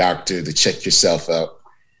to your doctor to check yourself up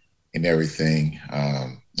and everything.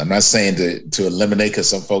 I'm not saying to eliminate, because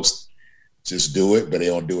some folks just do it, but they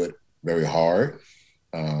don't do it very hard.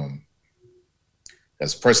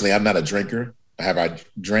 Because personally, I'm not a drinker. Have I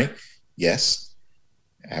drank? Yes.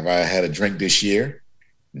 Have I had a drink this year?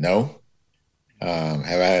 No. Have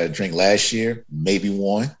I had a drink last year? Maybe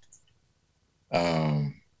one.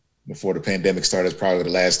 Before the pandemic started, it's probably the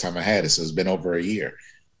last time I had it. So it's been over a year.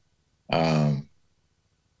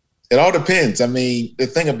 It all depends. I mean, the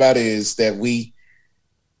thing about it is that we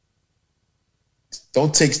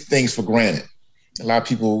don't take things for granted. A lot of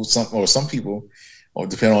people, some people, or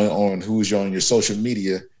depending on who's on your social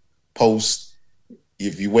media post,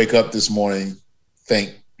 if you wake up this morning,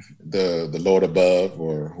 thank the Lord above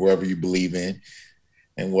or whoever you believe in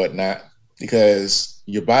and whatnot, because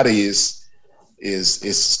your body is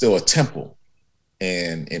still a temple,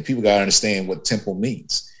 and people got to understand what temple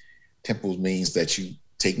means. Temple means that you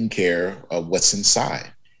taking care of what's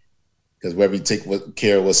inside, because wherever you take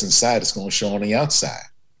care of what's inside, it's going to show on the outside.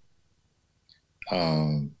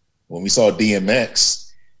 When we saw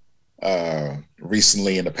DMX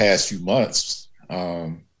recently in the past few months,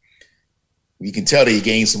 you can tell that he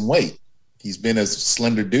gained some weight. He's been a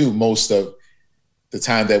slender dude most of the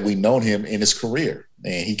time that we've known him in his career,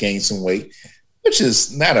 and he gained some weight, which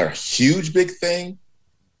is not a huge big thing,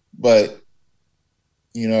 but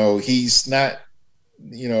he's not.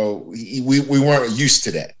 We weren't used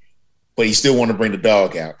to that, but he still wanted to bring the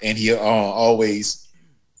dog out, and he always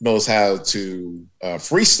knows how to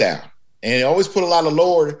freestyle, and he always put a lot of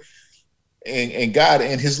Lord and God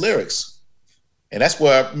in his lyrics, and that's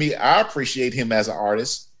where I appreciate him as an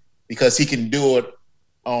artist, because he can do it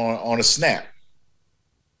on a snap,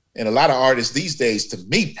 and a lot of artists these days, to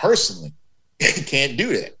me personally, can't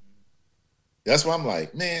do that. That's why I'm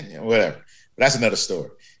like, man, whatever. But that's another story.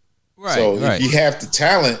 Right. So if you have the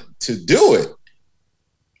talent to do it,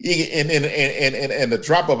 and the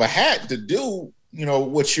drop of a hat to do,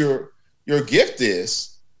 what your gift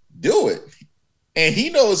is, do it. And he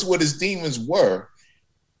knows what his demons were.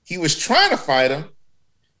 He was trying to fight them,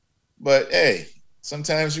 but hey,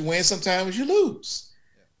 sometimes you win, sometimes you lose.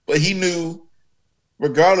 But he knew,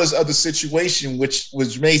 regardless of the situation,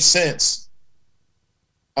 which made sense,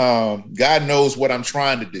 God knows what I'm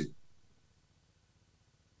trying to do.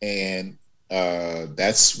 And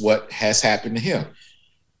that's what has happened to him.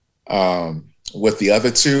 With the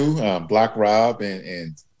other two, Black Rob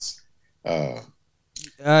and Well,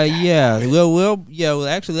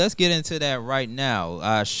 actually, let's get into that right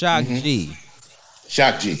now. Shock G.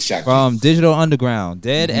 Shock G from Digital Underground,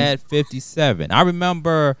 dead at 57. I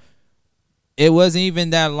remember it wasn't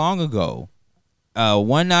even that long ago.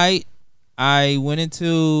 One night, I went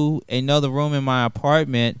into another room in my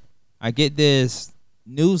apartment. I get this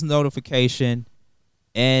news notification,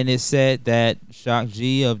 and it said that Shock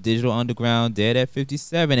G of Digital Underground dead at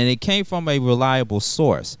 57, and it came from a reliable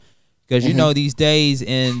source, because these days,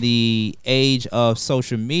 in the age of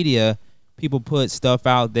social media, people put stuff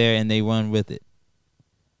out there and they run with it.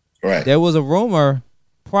 Right. There was a rumor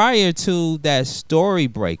prior to that story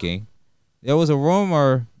breaking. There was a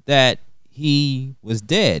rumor that he was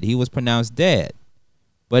dead. He was pronounced dead,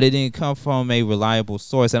 but it didn't come from a reliable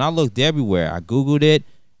source. And I looked everywhere. I Googled it,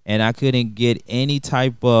 and I couldn't get any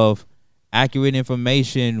type of accurate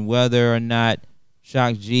information whether or not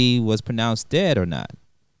Shock G was pronounced dead or not.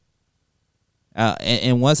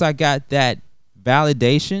 And once I got that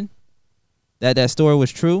validation that that story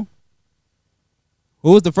was true,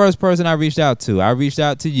 who was the first person I reached out to? I reached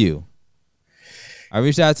out to you. And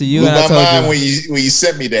I told you when you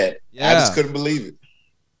sent me that. Yeah. I just couldn't believe it.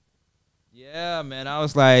 Yeah, man. I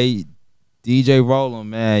was like, DJ Roland,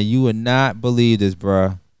 man, you would not believe this,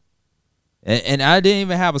 bro. And I didn't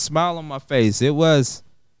even have a smile on my face. I was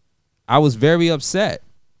very upset.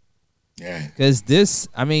 Yeah. Because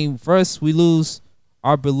first we lose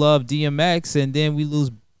our beloved DMX, and then we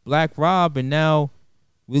lose Black Rob, and now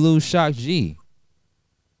we lose Shock G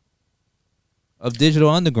of Digital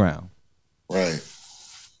Underground. Right.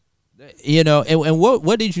 And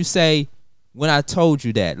what did you say when I told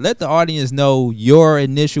you that? Let the audience know your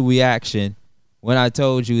initial reaction when I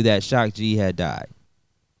told you that Shock G had died.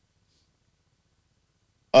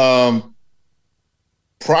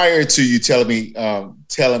 Prior to you telling me,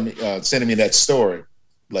 sending me that story,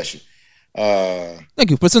 bless you. Thank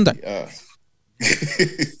you.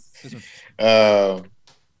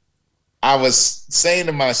 I was saying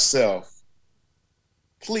to myself,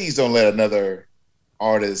 please don't let another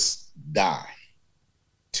artist die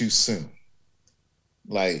too soon.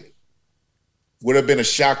 Like, would have been a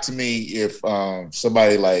shock to me if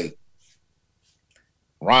somebody like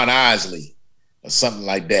Ron Isley or something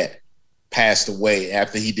like that passed away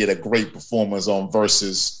after he did a great performance on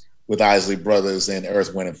Versus with Isley Brothers and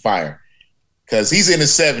Earth, Wind, and Fire. Because he's in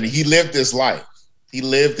his 70s. He lived his life. He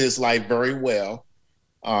lived his life very well,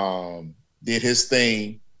 did his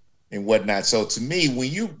thing and whatnot. So to me, when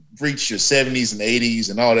you reach your 70s and 80s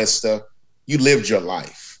and all that stuff, you lived your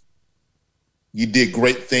life. You did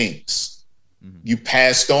great things. You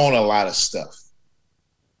passed on a lot of stuff.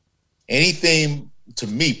 Anything to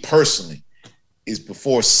me personally, is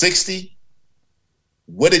before 60,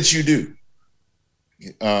 what did you do?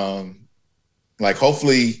 Like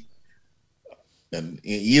hopefully in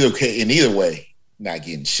either way, not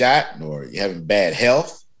getting shot or you having bad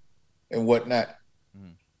health and whatnot.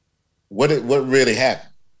 What really happened?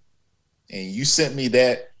 And you sent me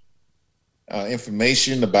that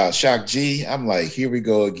information about Shock G. I'm like, here we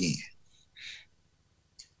go again.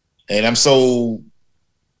 And I'm so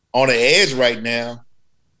on the edge right now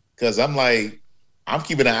because I'm like, I'm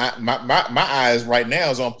keeping an eye. My eyes right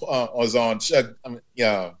now is on Chuck.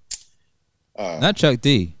 Not Chuck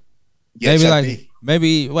D. Yeah, maybe Chuck like D.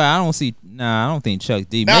 maybe. Well, I don't think Chuck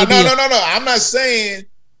D. No. Maybe I'm not saying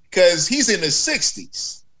because he's in his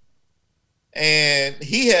 60s and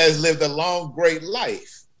he has lived a long, great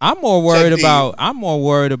life. I'm more worried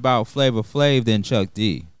about Flavor Flav than Chuck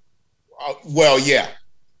D. Well, yeah,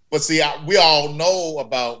 but see, we all know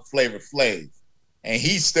about Flavor Flav, and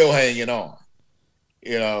he's still hanging on.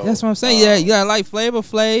 You know, that's what I'm saying. Yeah, you got like Flavor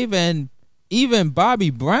Flav and even Bobby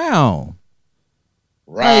Brown.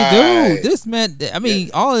 Right, like, dude, this man. I mean,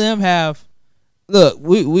 all of them have. Look,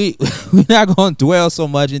 we're not going to dwell so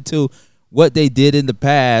much into what they did in the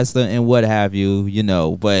past and what have you, you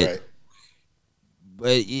know. But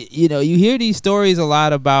you know, you hear these stories a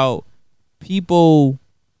lot about people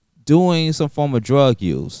doing some form of drug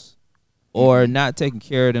use or not taking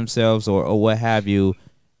care of themselves or what have you,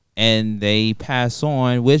 and they pass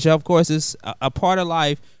on, which of course is a part of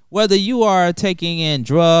life. Whether you are taking in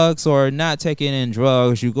drugs or not taking in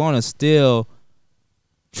drugs, you're going to still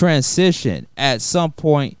transition at some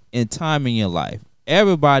point in time in your life.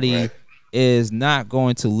 Everybody is not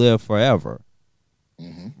going to live forever.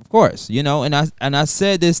 Of course, you know, and I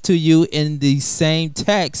said this to you in the same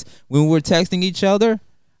text when we were texting each other.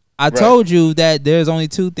 I told you that there's only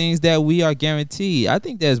two things that we are guaranteed. I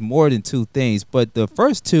think there's more than two things, but the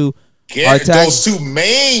first two are those two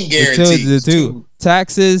main guarantees. The two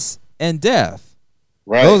taxes and death.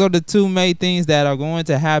 Right. Those are the two main things that are going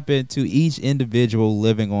to happen to each individual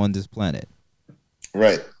living on this planet.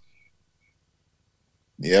 Right.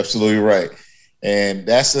 You're absolutely right. And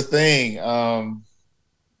that's the thing.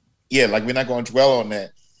 Yeah, like we're not going to dwell on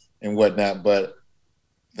that and whatnot, but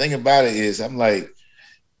the thing about it is I'm like,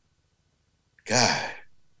 God,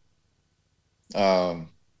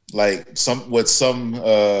 like some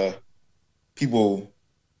people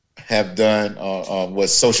have done on what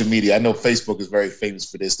social media. I know Facebook is very famous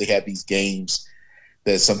for this. They have these games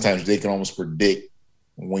that sometimes they can almost predict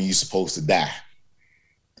when you're supposed to die.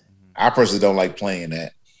 I personally don't like playing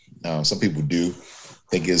that. Some people do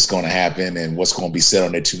think it's going to happen and what's going to be said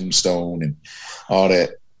on their tombstone and all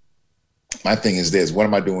that. My thing is this: what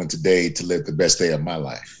am I doing today to live the best day of my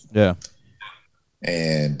life? Yeah.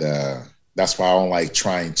 And that's why I don't like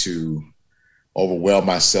trying to overwhelm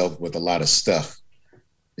myself with a lot of stuff,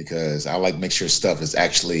 because I like to make sure stuff is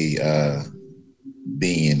actually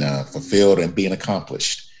being fulfilled and being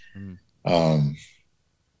accomplished.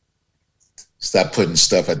 Stop putting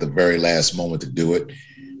stuff at the very last moment to do it.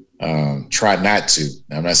 Try not to.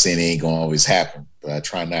 I'm not saying it ain't gonna always happen, but I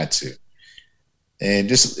try not to. And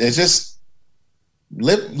just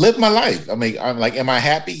live my life. I mean, I'm like, am I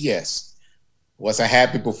happy? Yes. Was I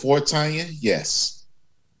happy before Tanya? Yes.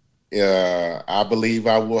 I believe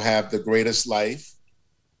I will have the greatest life.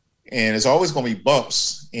 And it's always going to be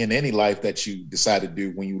bumps in any life that you decide to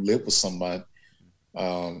do when you live with someone,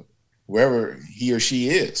 wherever he or she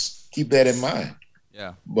is. Keep that in mind.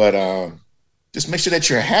 Yeah. But just make sure that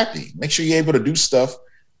you're happy. Make sure you're able to do stuff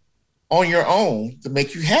on your own to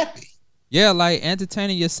make you happy. Yeah, like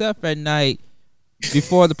entertaining yourself at night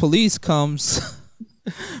before the police comes.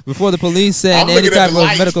 Before the police said any type of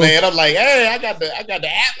lights, medical. Man, I'm like, hey, I got the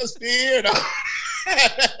atmosphere.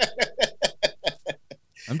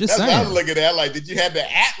 I'm just saying. I'm looking at. Like, did you have the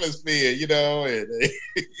atmosphere? You know, and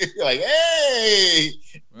you're like, hey,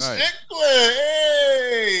 Strickland,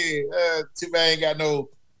 hey. Too bad I ain't got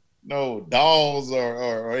no dolls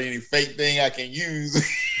or any fake thing I can use.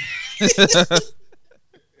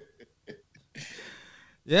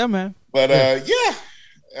 Yeah, man. But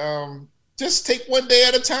just take one day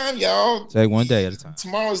at a time, y'all. Take one day at a time.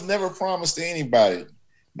 Tomorrow's never promised to anybody.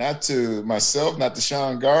 Not to myself, not to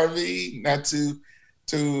Sean Garvey, not to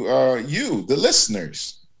you, the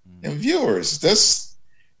listeners and viewers.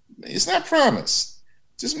 It's not promised.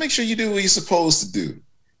 Just make sure you do what you're supposed to do.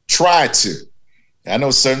 Try to. I know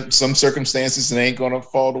some circumstances it ain't gonna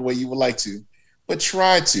fall the way you would like to, but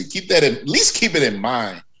try to keep that at least keep it in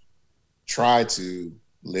mind. Try to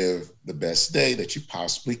live the best day that you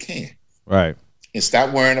possibly can. Right. And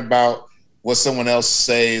stop worrying about what someone else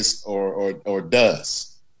says or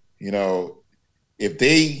does. You know, if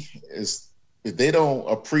they don't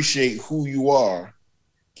appreciate who you are,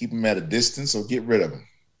 keep them at a distance or get rid of them.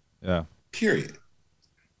 Yeah. Period.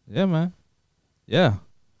 Yeah, man. Yeah.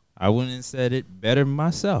 I wouldn't have said it better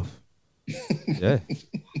myself. Yeah.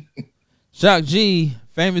 Shock G,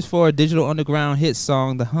 famous for a Digital Underground hit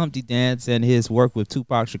song, The Humpty Dance, and his work with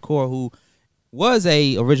Tupac Shakur, who was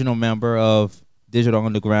a original member of Digital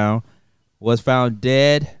Underground, was found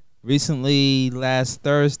dead recently last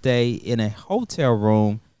Thursday in a hotel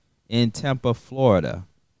room in Tampa, Florida,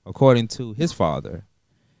 according to his father.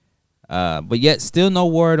 But yet still no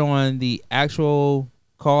word on the actual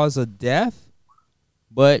cause of death.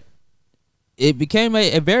 But it became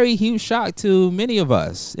a very huge shock to many of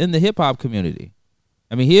us in the hip-hop community.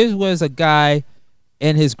 I mean, here was a guy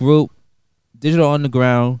and his group, Digital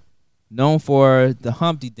Underground, known for the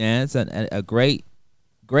Humpty Dance, and a great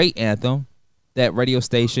anthem that radio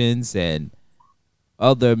stations and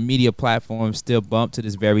other media platforms still bump to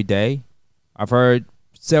this very day. I've heard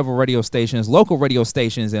several radio stations, local radio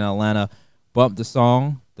stations in Atlanta, bump the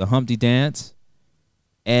song, the Humpty Dance.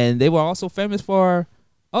 And they were also famous for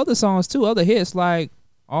other songs too, other hits like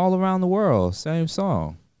All Around the World, same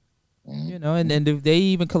song. You know, and they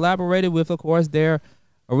even collaborated with, of course, their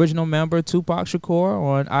original member, Tupac Shakur,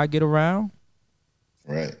 on I Get Around.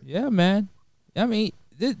 Right. Yeah, man. I mean,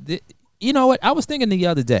 you know what? I was thinking the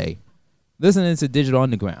other day, listening to Digital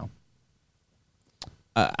Underground.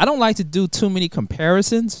 I don't like to do too many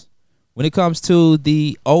comparisons when it comes to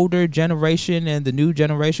the older generation and the new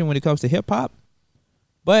generation when it comes to hip-hop.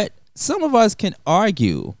 But some of us can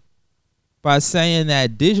argue by saying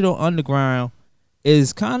that Digital Underground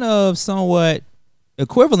is kind of somewhat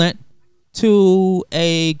equivalent to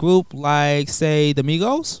a group like, say, the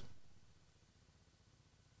Migos.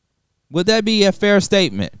 Would that be a fair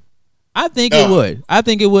statement? I think it would. I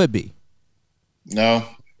think it would be. No.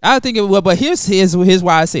 I think it would, but here's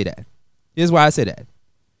why I say that. Here's why I say that.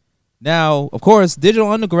 Now, of course,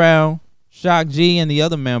 Digital Underground, Shock G, and the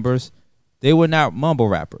other members, they were not mumble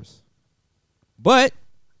rappers. But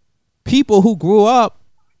people who grew up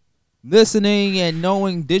listening and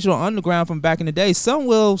knowing Digital Underground from back in the day, some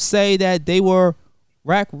will say that they were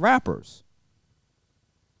rap rappers.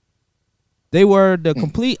 They were the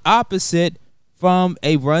complete opposite from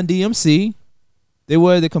a Run DMC. They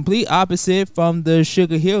were the complete opposite from the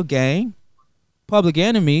Sugar Hill Gang, Public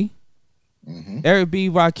Enemy, Eric B.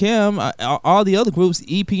 Rakim, all the other groups,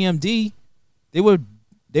 EPMD. They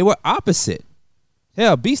were opposite.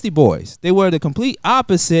 Hell, Beastie Boys. They were the complete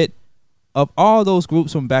opposite of all those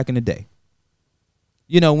groups from back in the day.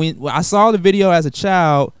 You know, when I saw the video as a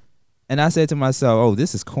child, and I said to myself, "Oh,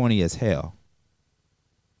 this is corny as hell.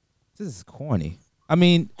 This is corny." I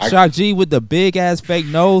mean, Shock G with the big ass fake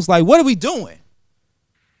nose. Like, what are we doing?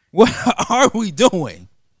 What are we doing?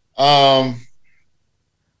 Right,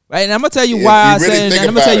 and I'm gonna tell you why I said, and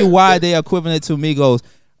I'm gonna tell you why they're equivalent to Migos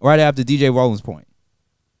right after DJ Rollins' point.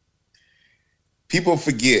 People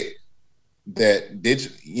forget that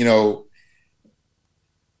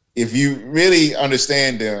if you really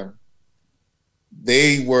understand them,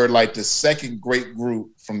 they were like the second great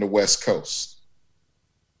group from the West Coast.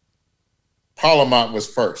 Parliament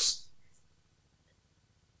was first.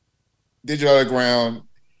 Digital Underground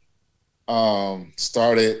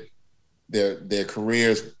started their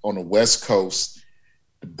careers on the West Coast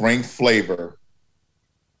to bring flavor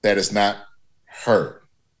that is not heard.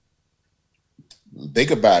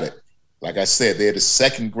 Think about it. Like I said, they're the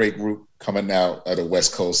second great group coming out of the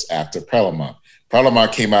West Coast after Parliament.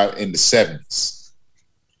 Parliament came out in the 70s.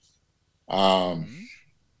 And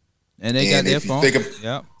they got their phone.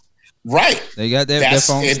 Yep. Right. They got their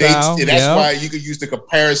phone style. And that's why you could use the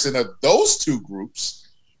comparison of those two groups,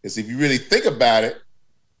 is if you really think about it,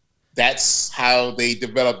 that's how they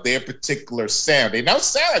developed their particular sound. They don't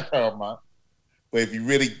sound like Paramount, but if you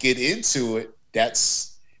really get into it,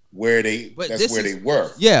 that's where they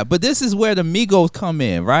were. Yeah, but this is where the Migos come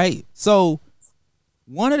in, right? So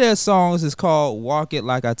one of their songs is called "Walk It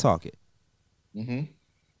Like I Talk It."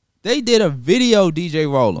 They did a video, DJ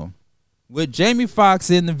Roll'em, with Jamie Foxx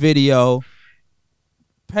in the video,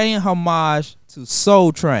 paying homage to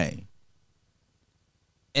Soul Train,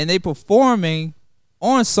 and they performing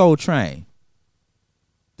on Soul Train.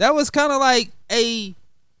 That was kind of like a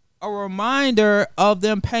reminder of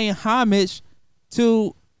them paying homage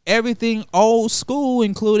to everything old school,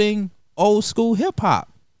 including old school hip hop,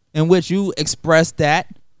 in which you expressed that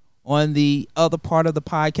on the other part of the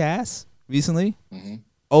podcast recently.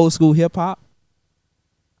 Old school hip hop.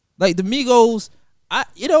 Like the Migos,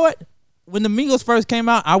 you know what? When the Migos first came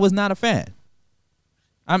out, I was not a fan.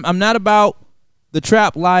 I'm not about the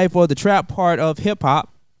trap life or the trap part of hip hop.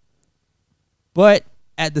 But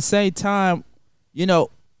at the same time, you know,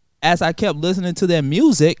 as I kept listening to their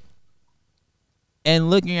music and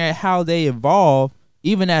looking at how they evolve,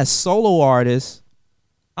 even as solo artists,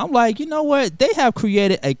 I'm like, you know what? They have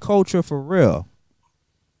created a culture for real.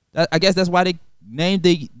 I guess that's why they named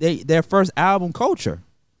their first album Culture.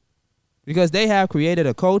 Because they have created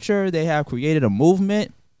a culture, they have created a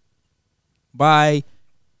movement by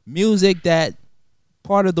music that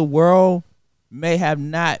part of the world may have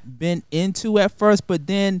not been into at first, but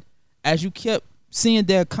then as you kept seeing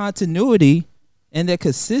their continuity and their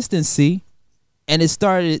consistency, and it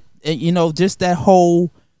started, you know, just that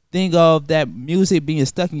whole thing of that music being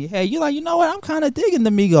stuck in your head, you're like, you know what, I'm kind of digging the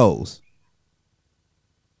Migos.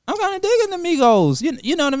 I'm kind of digging the Migos.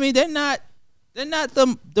 You know what I mean? They're not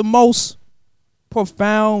the most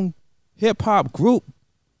profound hip hop group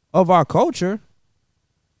of our culture,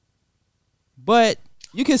 but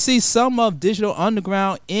you can see some of Digital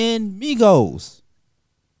Underground in Migos.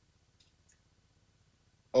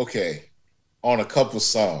 Okay, on a couple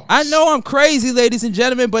songs. I know I'm crazy, ladies and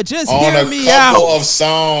gentlemen, but just on hear me out. On a couple of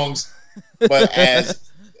songs, but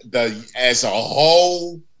as a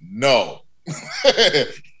whole, no.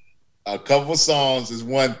 A couple songs is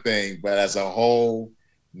one thing, but as a whole,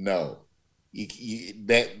 no.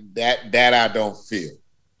 That I don't feel.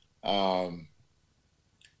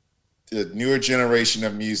 The newer generation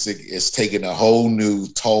of music is taking a whole new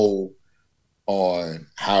toll on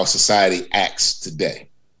how society acts today.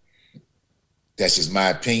 That's just my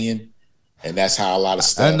opinion, and that's how a lot of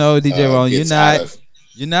stuff. I know, DJ Ron,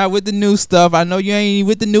 you're not with the new stuff. I know you ain't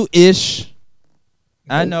with the new ish. Nope.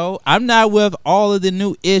 I know I'm not with all of the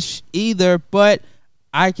new ish either, but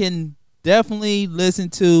I can definitely listen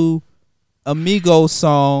to a Migos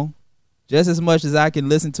song just as much as I can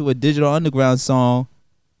listen to a Digital Underground song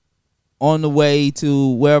on the way to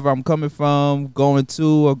wherever I'm coming from, going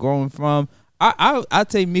to or going from. I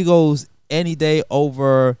take Migos any day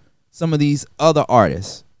over some of these other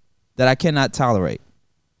artists that I cannot tolerate.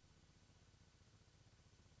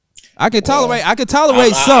 I can tolerate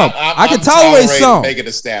some. I can tolerate some. Megan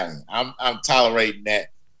Thee Stallion. I'm tolerating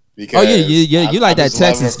that because you like that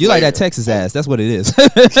Texas. You like that Texas ass. That's what it is. You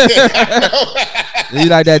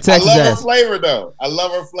like that Texas ass. I love her flavor though. I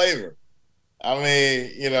love her flavor. I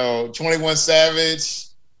mean, 21 Savage.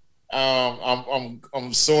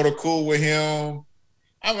 I'm sort of cool with him.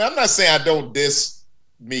 I mean, I'm not saying I don't diss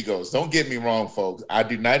Migos. Don't get me wrong, folks. I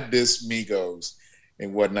do not diss Migos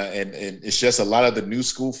and whatnot. And it's just a lot of the new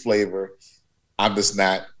school flavor. I'm just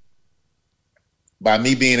not. By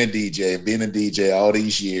me being a DJ all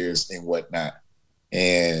these years and whatnot,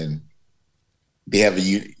 and they have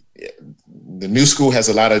the new school has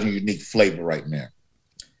a lot of unique flavor right now.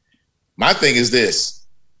 My thing is this: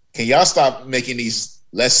 can y'all stop making these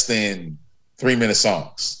less than 3-minute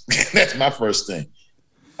songs? That's my first thing.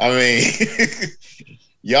 I mean,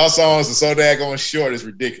 y'all songs are so daggone short, it's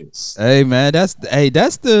ridiculous. Hey man, that's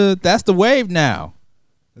the wave now.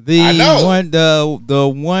 I know. The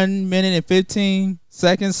 1 minute and 15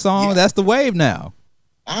 second song, yeah. That's the wave now.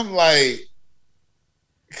 I'm like,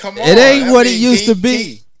 come on. It ain't what it used to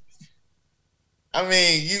be. I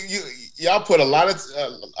mean, y'all put a lot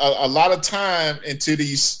of time into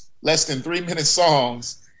these less than 3-minute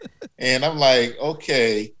songs, and I'm like,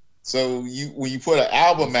 okay, so when you put an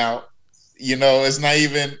album out, it's not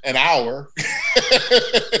even an hour.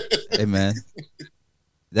 Hey man,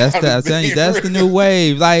 I'm telling you, that's the new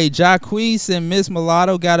wave. Like Jacquees and Miss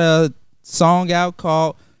Mulatto got a song out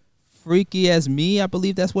called "Freaky as Me." I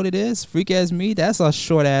believe that's what it is. "Freaky as Me." That's a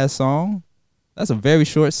short ass song. That's a very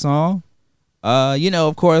short song.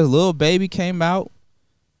 Of course, Lil Baby came out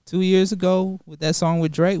 2 years ago with that song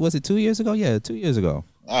with Drake. Was it 2 years ago? Yeah, 2 years ago.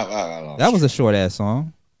 That was a short ass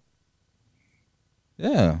song.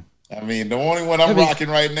 Yeah. I mean, the only one I'm rocking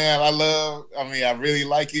right now, I really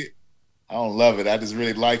like it. I don't love it. I just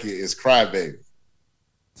really like it. It's Crybaby.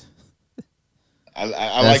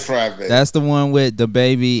 I like Crybaby. That's the one with the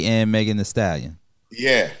baby and Megan Thee Stallion.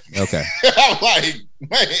 Yeah. Okay. I'm like,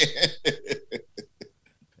 man.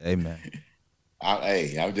 Amen.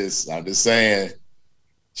 I'm just saying.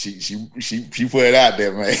 She put it out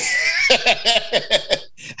there, man.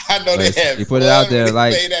 I know they have. He put it out there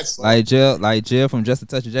like Jill from Just a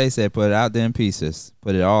Touch of J said, put it out there in pieces.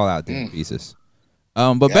 Put it all out there in pieces.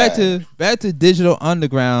 But back to Digital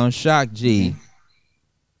Underground, Shock G.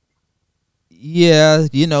 Yeah,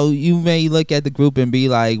 you may look at the group and be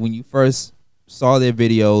like, when you first saw their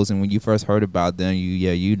videos and when you first heard about them,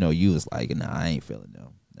 you was like, nah, I ain't feeling them.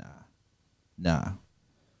 Nah.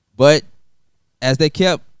 But as they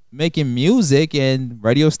kept making music and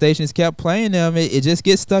radio stations kept playing them, it just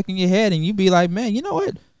gets stuck in your head, and you be like, man, you know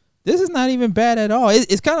what? this is not even bad at all.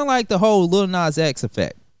 It's kind of like the whole Lil Nas X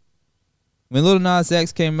effect. When Lil Nas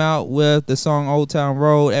X came out with the song Old Town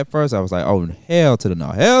Road, at first I was like, oh, hell to the no.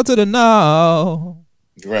 Hell to the no.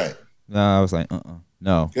 Right. No, I was like,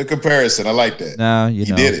 no. Good comparison. I like that. Nah, you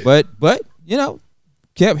know. Did it. But, you know,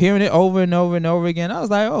 kept hearing it over and over and over again. I was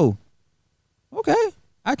like, oh, okay.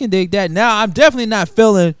 I can dig that. Now, I'm definitely not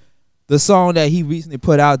feeling the song that he recently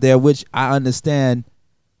put out there, which I understand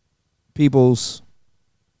people's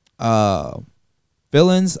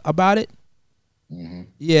feelings about it. Mm-hmm.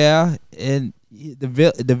 Yeah, and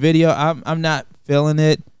the video, I'm not feeling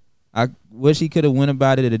it. I wish he could have went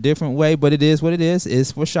about it a different way, but it is what it is.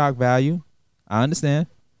 It's for shock value. I understand.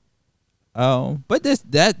 But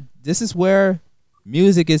this is where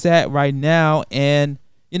music is at right now, and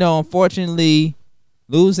you know, unfortunately,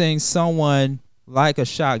 losing someone like a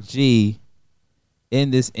Shock G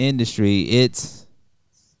in this industry, it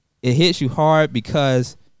hits you hard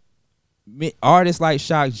because artists like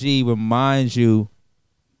Shock G reminds you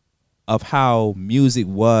of how music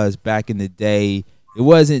was back in the day. It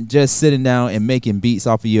wasn't just sitting down and making beats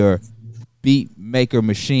off of your beat maker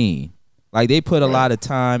machine. Like, they put a lot of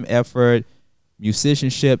time, effort,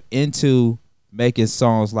 musicianship into making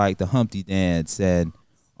songs like the Humpty Dance and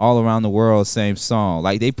All Around the World, same song.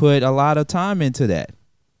 Like, they put a lot of time into that,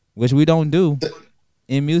 which we don't do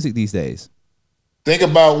in music these days. Think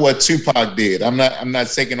about what Tupac did. I'm not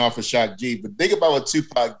taking off of Shock G, but think about what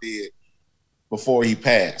Tupac did before he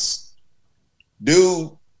passed.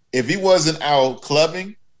 Dude, if he wasn't out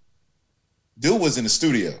clubbing, dude was in the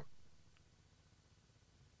studio.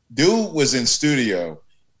 Dude was in studio,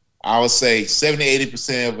 I would say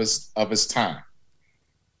 70-80% of his time.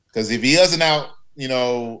 Because if he wasn't out, you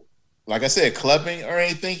know, like I said, clubbing or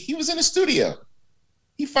anything, he was in the studio.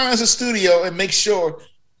 He finds a studio and makes sure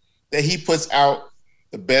that he puts out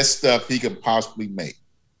the best stuff he can possibly make.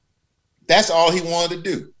 That's all he wanted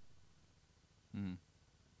to do. Mm.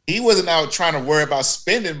 He wasn't out trying to worry about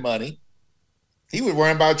spending money. He was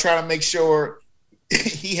worrying about trying to make sure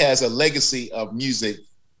he has a legacy of music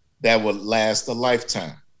that would last a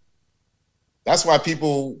lifetime. That's why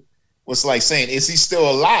people was like saying, is he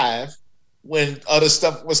still alive when other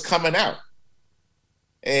stuff was coming out?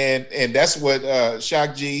 And that's what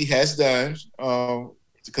Shock G has done.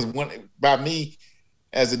 Because by me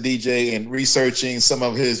as a DJ and researching some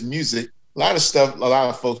of his music, a lot of stuff, a lot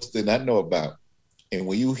of folks did not know about. And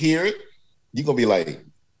when you hear it, you're going to be like,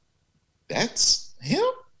 that's him?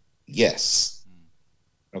 Yes.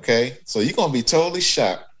 Okay? So you're going to be totally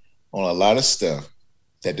shocked on a lot of stuff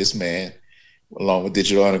that this man, along with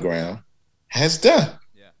Digital Underground, has done.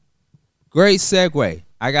 Yeah. Great segue.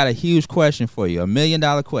 I got a huge question for you, $1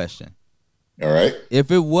 million question. All right. If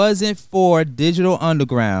it wasn't for Digital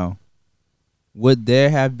Underground, would there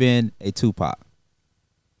have been a Tupac?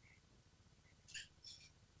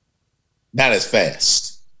 Not as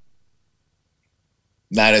fast.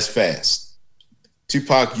 Not as fast.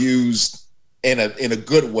 Tupac used, in a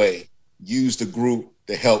good way, used the group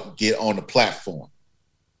to help get on the platform.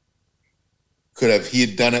 Could have he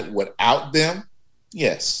done it without them?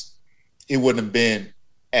 Yes. It wouldn't have been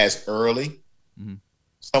as early. Mm-hmm.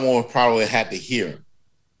 Someone would probably had to hear him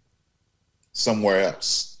somewhere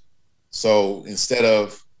else. So instead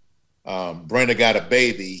of Brenda Got a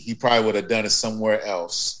Baby, he probably would have done it somewhere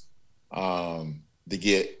else to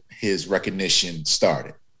get his recognition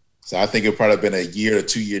started. So I think it probably been a year or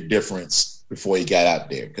 2 year difference before he got out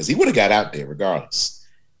there, because he would have got out there regardless,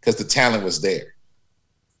 because the talent was there.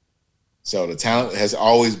 So the talent has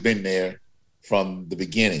always been there from the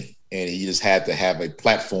beginning, and he just had to have a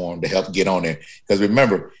platform to help get on there. Because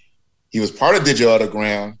remember, he was part of Digital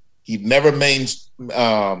Underground. He never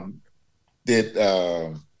did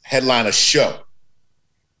headline a show,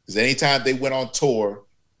 because anytime they went on tour,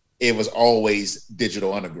 it was always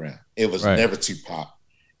Digital Underground. It was never Tupac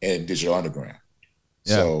and Digital Underground.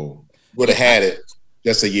 Yeah. So would have had it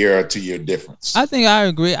just a year or 2 year difference. I think I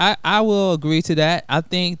agree. I will agree to that. I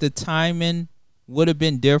think the timing would have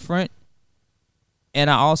been different. And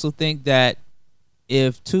I also think that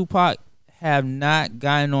if Tupac have not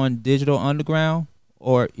gotten on Digital Underground,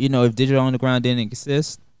 or, you know, if Digital Underground didn't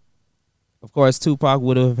exist, of course, Tupac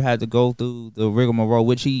would have had to go through the rigmarole,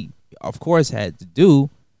 which he, of course, had to do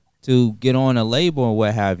to get on a label or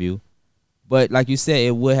what have you. But like you said,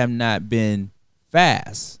 it would have not been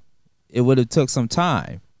fast. It would have took some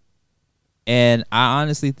time. And I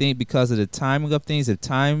honestly think because of the timing of things, if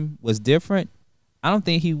time was different, I don't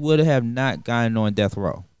think he would have not gotten on Death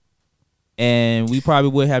Row. And we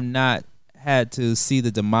probably would have not had to see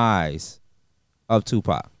the demise of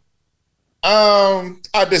Tupac.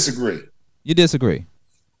 I disagree. You disagree?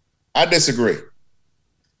 I disagree.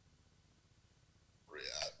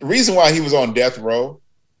 The reason why he was on death row.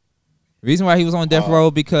 Reason why he was on death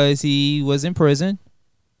row because he was in prison.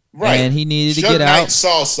 Right. And he needed to Suge get Knight out.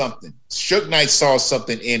 saw something. Suge Knight saw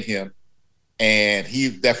something in him, and he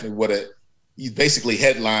definitely would have. He basically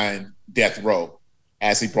headlined death row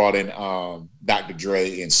as he brought in Dr.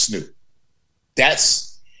 Dre and Snoop.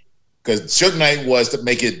 That's because Suge Knight was to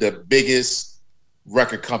make it the biggest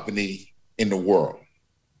record company in the world,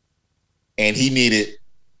 and he needed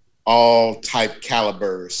all type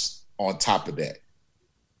calibers on top of that.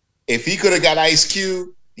 If he could have got Ice Cube,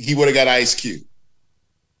 he would have got Ice Cube.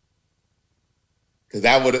 Because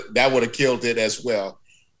that would have killed it as well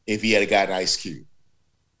if he had gotten Ice Cube.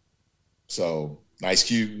 So Ice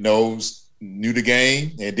Cube knew the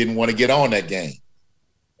game and didn't want to get on that game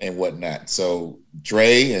and whatnot. So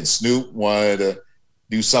Dre and Snoop wanted to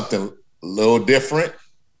do something a little different,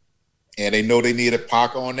 and they know they needed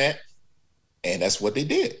Pac on that, and that's what they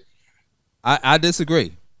did. I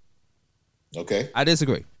disagree. Okay. I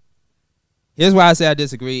disagree. Here's why I say I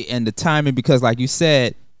disagree, and the timing, because like you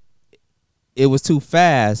said, it was too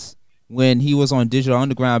fast when he was on Digital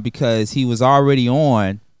Underground because he was already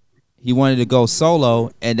on. He wanted to go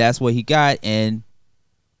solo, and that's what he got, and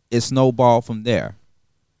it snowballed from there.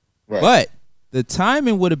 Right. But the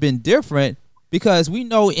timing would have been different because we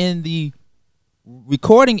know in the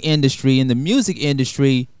recording industry, in the music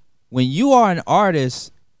industry, when you are an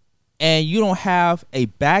artist and you don't have a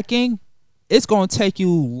backing, it's going to take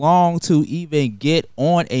you long to even get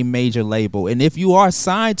on a major label. And if you are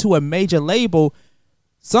signed to a major label,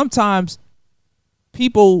 sometimes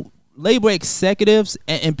people, label executives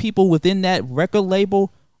and people within that record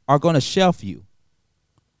label are going to shelf you.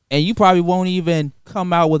 And you probably won't even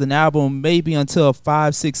come out with an album maybe until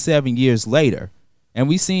 5, 6, 7 years later. And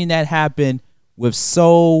we've seen that happen with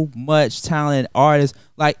so much talented artists.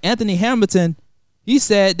 Like Anthony Hamilton, he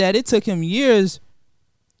said that it took him years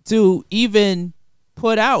to even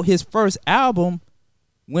put out his first album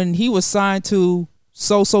when he was signed to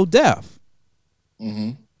So Def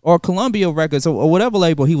or Columbia Records or whatever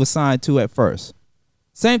label he was signed to at first.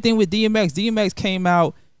 Same thing with DMX. DMX came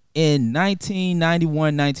out in 1991,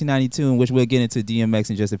 1992, in which we'll get into DMX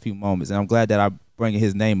in just a few moments. And I'm glad that I'm bringing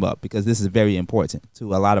his name up because this is very important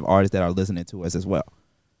to a lot of artists that are listening to us as well.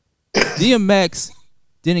 DMX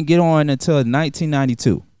didn't get on until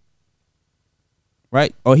 1992.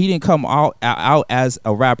 Right? Or he didn't come out as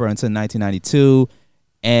a rapper until 1992.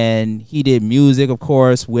 And he did music, of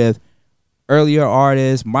course, with earlier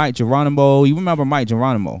artists, Mike Geronimo. You remember Mike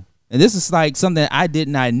Geronimo? And this is like something I did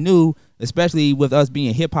not knew, especially with us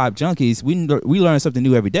being hip-hop junkies. We learn something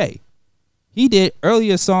new every day. He did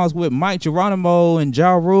earlier songs with Mike Geronimo and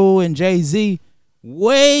Ja Rule and Jay-Z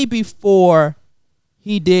way before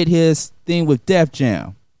he did his thing with Def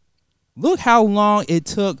Jam. Look how long it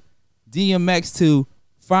took DMX to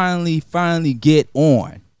finally get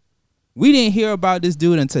on. We didn't hear about this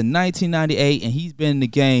dude until 1998, and he's been in the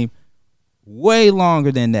game way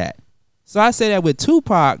longer than that. So I say that with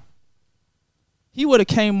Tupac, he would have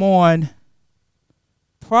came on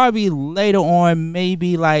probably later on,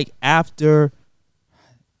 maybe like after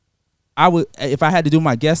if I had to do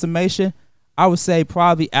my guesstimation, I would say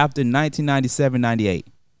probably after 1997, 98.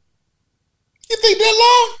 You think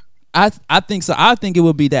that long? I think so. I think it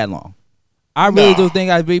would be that long. I really do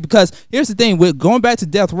think I'd be, because here's the thing, with going back to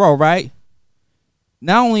Death Row, right?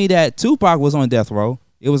 Not only that Tupac was on Death Row,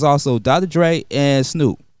 it was also Dr. Dre and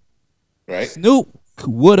Snoop. Right. Snoop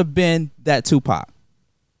would have been that Tupac.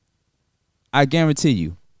 I guarantee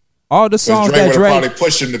you. All the songs that Dre probably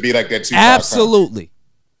pushed him to be like that Tupac. Absolutely.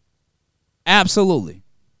 Absolutely.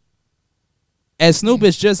 And Snoop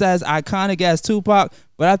is just as iconic as Tupac,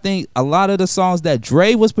 but I think a lot of the songs that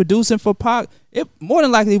Dre was producing for Pac, it more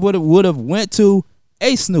than likely would have went to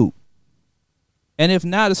a Snoop. And if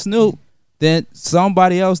not a Snoop, then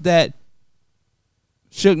somebody else that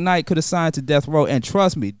Suge Knight could have signed to Death Row. And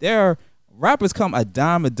trust me, their rappers come a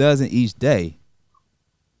dime a dozen each day.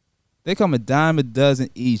 They come a dime a dozen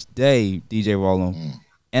each day, DJ Rollum.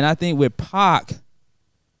 And I think with Pac,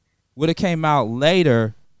 would have came out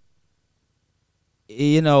later,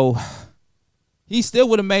 you know, he still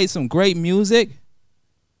would have made some great music.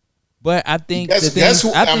 But I think I hear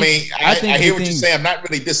what you're saying. I'm not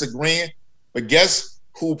really disagreeing, but guess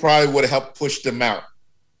who probably would have helped push them out?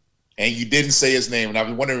 And you didn't say his name, and I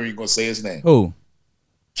was wondering if you were going to say his name. Who?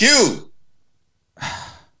 Q.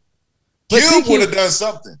 Q would have done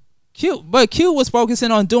something. Q was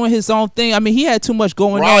focusing on doing his own thing. I mean, he had too much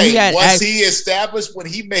going on. He had he established when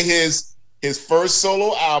he made his first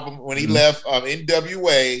solo album, when he left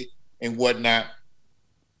NWA and whatnot,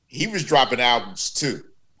 he was dropping albums too.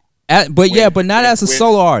 but not as a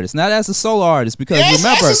solo artist. Not as a solo artist, because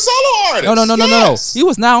remember, as a solo artist. No. He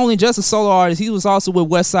was not only just a solo artist. He was also with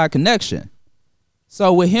West Side Connection.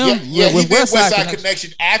 So with him, with he West Side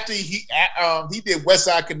Connection after he did West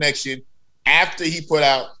Side Connection after he put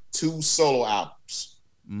out 2 solo albums,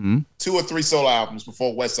 2 or 3 solo albums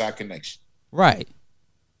before West Side Connection. Right,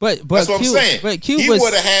 but that's what I'm saying. But he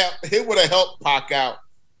would have helped Pac out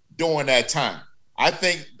during that time. I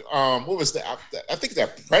think what was that? I think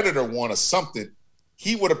that Predator one or something.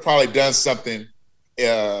 He would have probably done something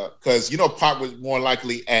because Pac was more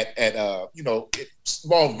likely at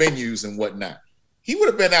small venues and whatnot. He would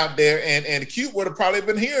have been out there, and Cube would have probably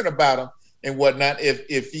been hearing about him and whatnot if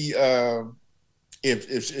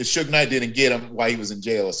Suge Knight didn't get him while he was in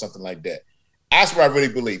jail or something like that. That's what I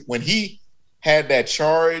really believe. When he had that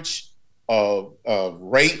charge of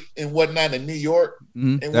rape and whatnot in New York,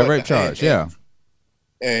 that rape charge,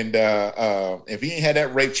 and if he ain't had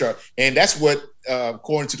that rape charge, and that's what,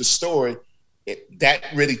 according to the story, that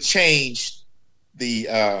really changed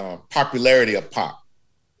the popularity of Pac.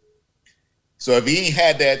 So if he ain't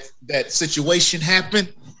had that situation happen,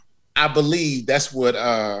 I believe that's what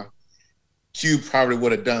Cube probably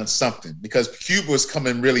would have done something, because Cube was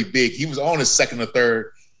coming really big. He was on his 2nd or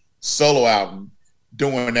 3rd solo album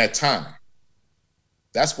during that time.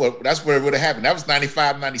 That's where it would have happened. That was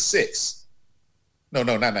 95, 96. No,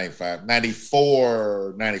 not 95.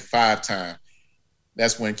 94, 95 time.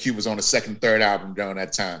 That's when Cube was on the 2nd, 3rd album during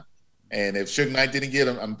that time. And if Suge Knight didn't get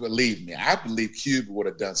him, believe me, I believe Cube would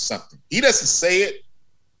have done something. He doesn't say it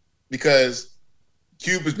because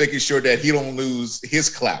Cube is making sure that he don't lose his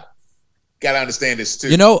clout. Got to understand this too.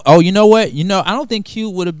 You know what? I don't think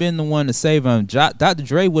Cube would have been the one to save him. Dr.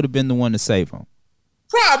 Dre would have been the one to save him.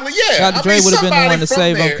 Probably, yeah. Dr. Dre would have been the one to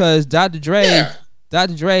save him, because Dr.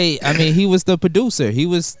 Dre, I mean, he was the producer. He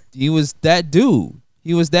was that dude.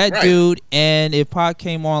 He was that dude. And if Pac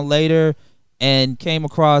came on later and came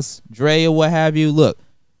across Dre or what have you, look,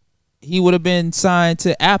 he would have been signed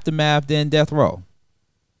to Aftermath, then Death Row.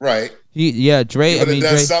 Right. Dre. He would have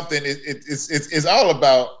done something. It's all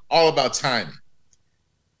about timing.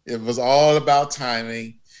 It was all about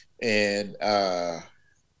timing, and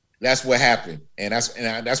that's what happened. And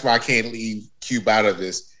that's why I can't leave Cube out of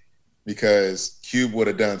this, because Cube would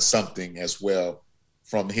have done something as well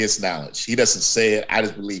from his knowledge. He doesn't say it. I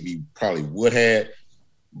just believe he probably would have.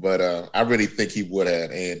 But I really think he would have,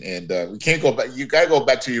 and we can't go back. You got to go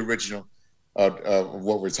back to the original of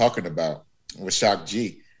what we're talking about with Shock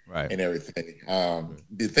G, right, and everything.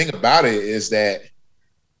 The thing about it is that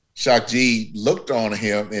Shock G looked on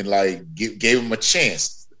him and gave him a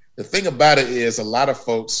chance. The thing about it is a lot of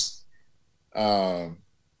folks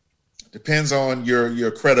depends on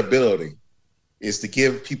your credibility, is to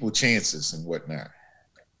give people chances and whatnot.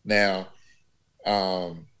 Now,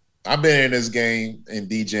 I've been in this game and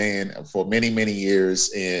DJing for many, many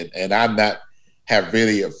years, and I'm not have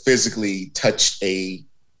really physically touched a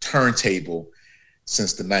turntable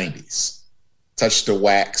since the 90s, touched the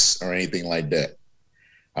wax or anything like that.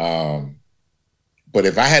 But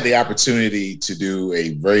if I had the opportunity to do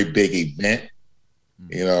a very big event,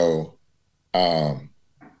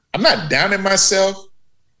 I'm not downing myself.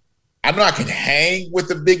 I know I can hang with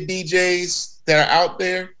the big DJs that are out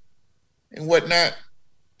there and whatnot.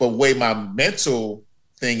 But way my mental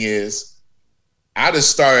thing is, I just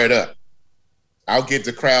start it up. I'll get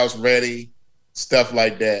the crowds ready, stuff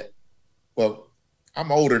like that. But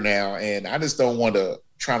I'm older now, and I just don't want to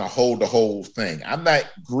try to hold the whole thing. I'm not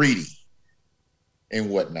greedy and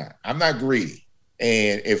whatnot. I'm not greedy.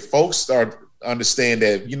 And if folks start understand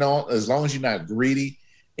that, as long as you're not greedy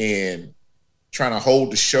and trying to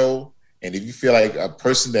hold the show, and if you feel like a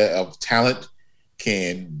person that of talent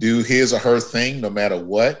can do his or her thing no matter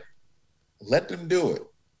what, let them do it.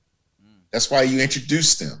 That's why you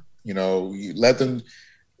introduce them. You let them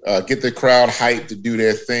get the crowd hyped to do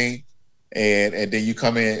their thing, and then you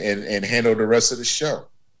come in and handle the rest of the show.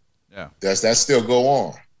 Yeah. Does that still go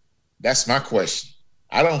on? That's my question.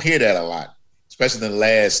 I don't hear that a lot, especially in the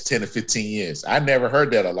last 10 to 15 years. I never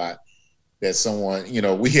heard that a lot, that someone,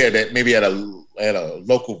 we hear that maybe at a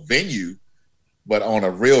local venue, but on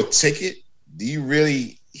a real ticket, do you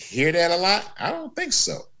really hear that a lot? I don't think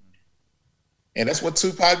so. And that's what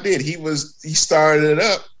Tupac did. He started it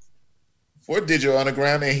up for Digital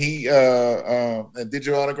Underground, and and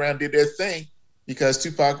Digital Underground did their thing because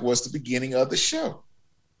Tupac was the beginning of the show.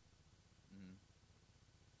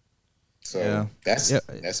 So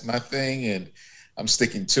that's my thing, and I'm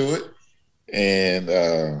sticking to it. And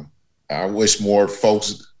I wish more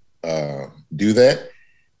folks do that.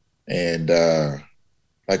 And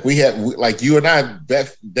like you and I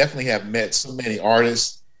definitely have met so many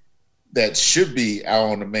artists that should be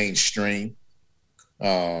out on the mainstream,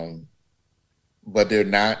 but they're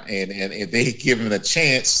not. And if they give them a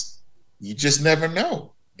chance, you just never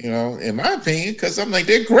know. In my opinion, because I'm like,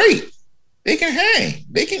 they're great. They can hang.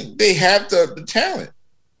 They have the talent.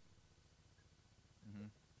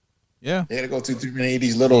 Yeah. They had to go through too many of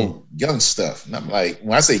these little young stuff. And I'm like,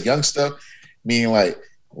 when I say young stuff, meaning like,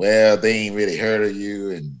 well, they ain't really heard of you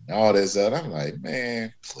and all this other. I'm like,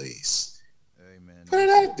 man, please. Amen. Put it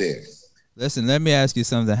out there. Listen, let me ask you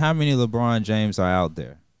something. How many LeBron James are out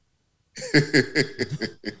there?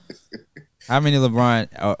 How many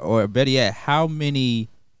LeBron, or better yet, how many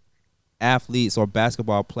athletes or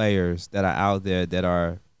basketball players that are out there that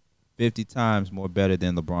are 50 times more better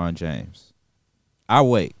than LeBron James? I'll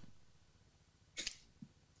wait.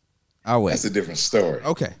 That's a different story.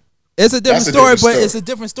 Okay. It's a different story, but it's a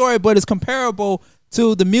different story, but it's comparable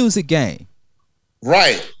to the music game.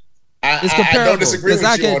 Right. It's comparable. I don't disagree with you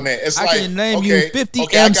on that. It's I like, can name you 50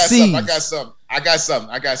 MCs. I got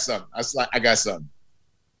something.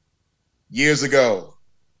 Years ago,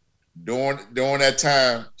 during that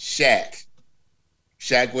time, Shaq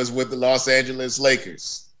was with the Los Angeles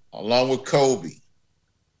Lakers, along with Kobe.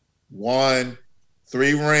 Won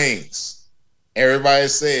 3 rings. Everybody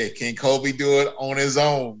said, can Kobe do it on his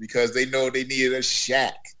own? Because they know they needed a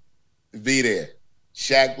Shaq to be there.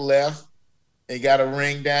 Shaq left and got a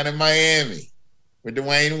ring down in Miami with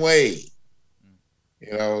Dwayne Wade.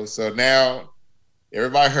 So now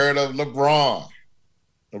everybody heard of LeBron.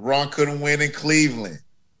 LeBron couldn't win in Cleveland.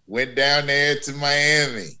 Went down there to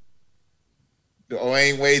Miami.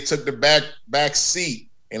 Dwayne Wade took the back seat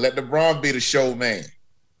and let LeBron be the showman.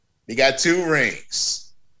 He got 2 rings.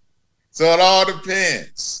 So it all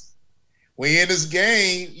depends. When you're in this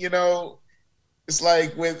game, it's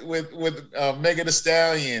like with Megan Thee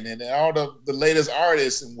Stallion and all the latest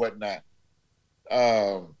artists and whatnot.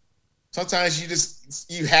 Sometimes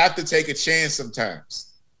you have to take a chance.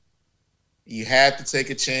 Sometimes you have to take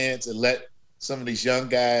a chance and let some of these young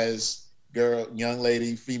guys, young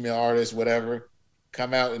lady, female artists, whatever,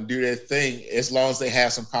 come out and do their thing. As long as they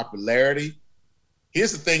have some popularity.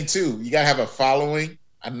 Here's the thing too: you gotta have a following.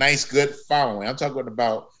 A nice, good following. I'm talking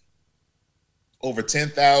about over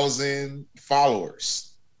 10,000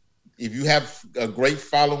 followers. If you have a great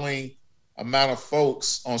following amount of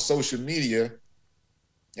folks on social media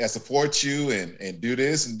that support you and do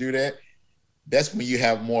this and do that, that's when you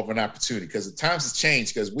have more of an opportunity, because the times have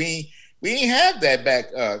changed, because we ain't have that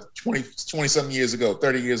back 20 something years ago,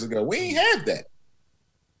 30 years ago. We ain't have that.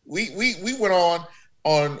 We went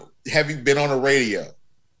on have you been on the radio?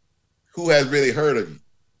 Who has really heard of you?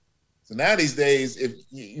 So now these days, if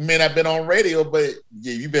you may not have been on radio, but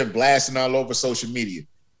you've been blasting all over social media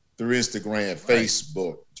through Instagram, right,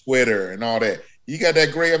 Facebook, Twitter, and all that. You got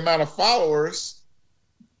that great amount of followers.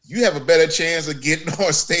 You have a better chance of getting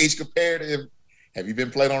on stage compared to have you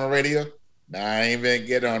been played on the radio? Nah, I ain't been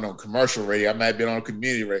getting on no commercial radio. I might have been on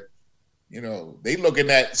community radio. They looking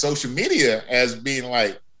at social media as being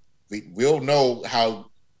like, we'll know how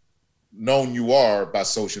known you are by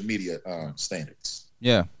social media standards.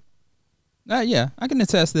 Yeah. Yeah, I can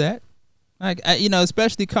attest to that.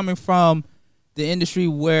 Especially coming from the industry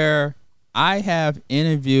where I have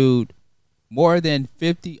interviewed more than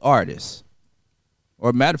 50 artists.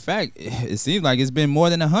 Or matter of fact, it seems like it's been more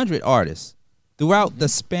than 100 artists throughout the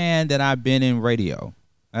span that I've been in radio.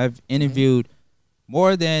 I've interviewed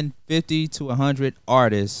more than 50 to 100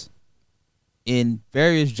 artists in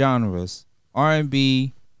various genres: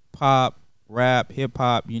 R&B, pop, rap, hip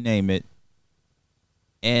hop, you name it.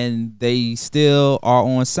 And they still are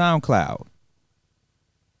on SoundCloud.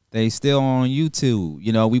 They still on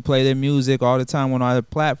YouTube. We play their music all the time on our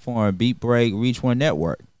platform, Beat Break, Reach One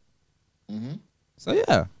Network. Mm-hmm. So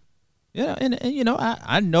yeah, and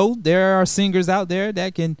I know there are singers out there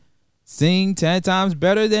that can sing 10 times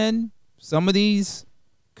better than some of these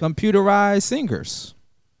computerized singers.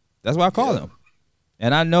 That's what I call them.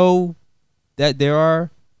 And I know that there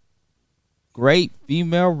are great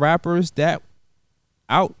female rappers that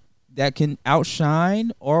can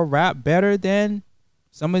outshine or rap better than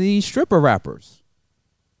some of these stripper rappers.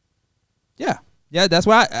 Yeah, that's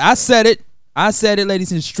why I said it. I said it,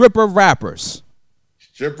 ladies and stripper rappers.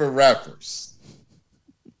 Stripper rappers.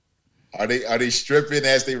 Are they stripping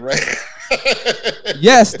as they rap?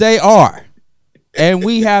 Yes, they are. And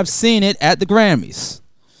we have seen it at the Grammys.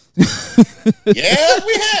 Yeah,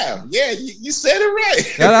 we have. Yeah, you said it right.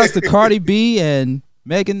 Shout outs to Cardi B and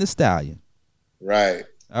Megan Thee Stallion. Right.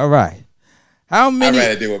 All right. How many? I'd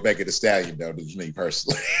rather deal with Megan Thee Stallion though, than me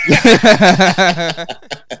personally.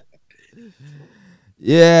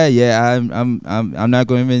 Yeah. I'm not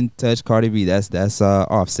going to even touch Cardi B. That's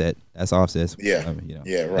Offset. as Offset. Yeah.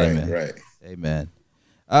 Yeah. Right. Amen. Right. Amen.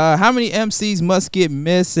 How many MCs must get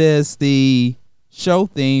missed as the show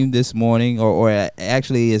theme this morning, or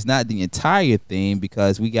actually it's not the entire theme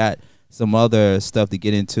because we got some other stuff to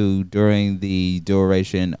get into during the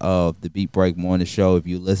duration of the Beat Break Morning Show. If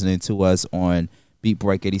you're listening to us on Beat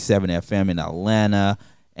Break 87 FM in Atlanta,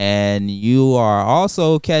 and you are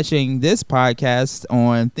also catching this podcast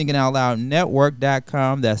on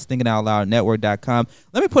thinkingoutloudnetwork.com. That's thinkingoutloudnetwork.com.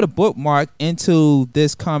 Let me put a bookmark into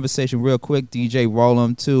this conversation real quick, DJ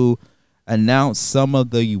Rollum, to announce some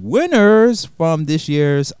of the winners from this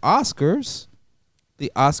year's Oscars,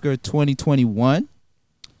 the Oscar 2021.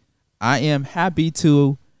 I am happy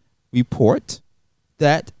to report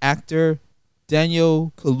that actor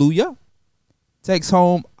Daniel Kaluuya takes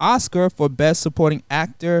home Oscar for Best Supporting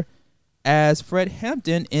Actor as Fred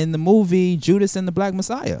Hampton in the movie Judas and the Black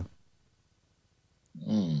Messiah.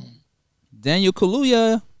 Daniel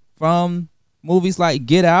Kaluuya from movies like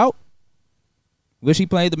Get Out, which he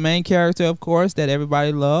played the main character, of course, that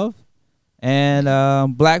everybody loved,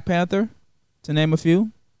 and Black Panther, to name a few.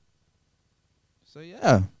 So,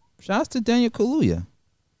 yeah, shouts to Daniel Kaluuya.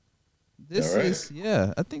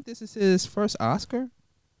 I think this is his first Oscar.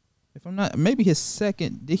 If I'm not, maybe his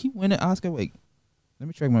second. Did he win an Oscar? Wait, let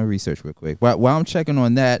me check my research real quick. While I'm checking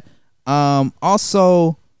on that,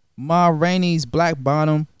 also Ma Rainey's Black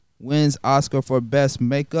Bottom wins Oscar for Best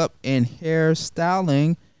Makeup and Hair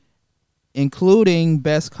Styling, including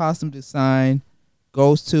Best Costume Design,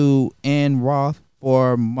 goes to Ann Roth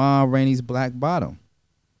for Ma Rainey's Black Bottom.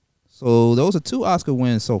 So those are 2 Oscar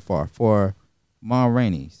wins so far for Ma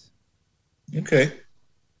Rainey's. Okay.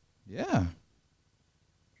 Yeah.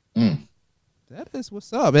 That is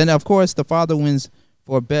what's up. And of course, The Father wins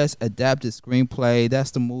for Best Adapted Screenplay.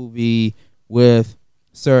 That's the movie with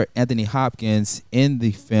Sir Anthony Hopkins in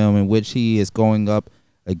the film, in which he is going up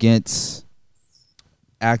against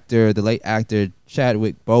the late actor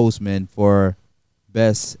Chadwick Boseman for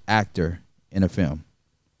Best Actor in a Film,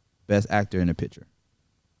 Best Actor in a Picture.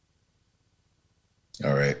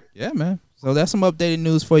 All right. Yeah, man. So that's some updated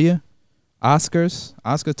news for you. Oscar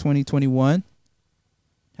 2021.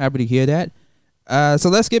 Happy to hear that. So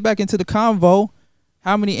let's get back into the convo.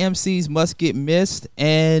 How many MCs must get missed?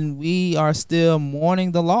 And we are still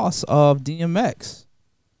mourning the loss of DMX.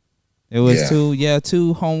 It was two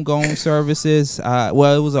homegoing services. It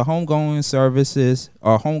was a homegoing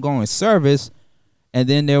service, and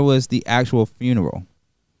then there was the actual funeral.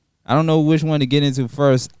 I don't know which one to get into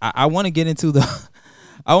first. I want to get into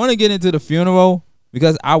the funeral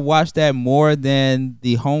because I watched that more than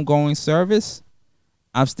the homegoing service.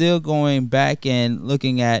 I'm still going back and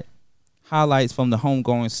looking at highlights from the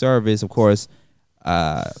homegoing service. Of course,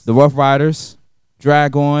 the Rough Riders,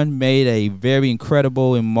 Drag-On made a very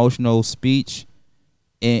incredible, emotional speech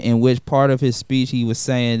in which part of his speech he was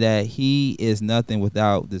saying that he is nothing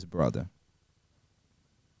without this brother.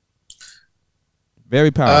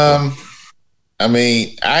 Very powerful. I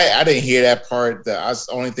mean, I didn't hear that part. The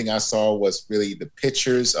only thing I saw was really the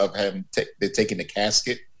pictures of him taking the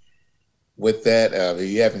casket. With that, if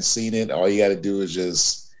you haven't seen it, all you got to do is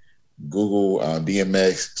just Google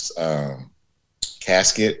DMX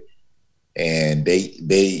casket, and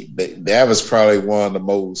that was probably one of the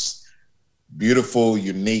most beautiful,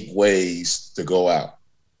 unique ways to go out.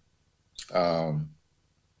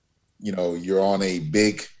 You're on a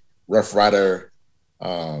big Rough Rider,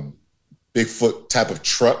 Bigfoot type of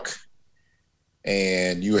truck,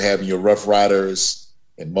 and you having your Rough Riders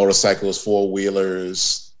and motorcycles,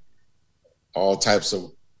 4-wheelers, all types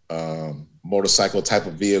of motorcycle type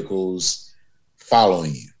of vehicles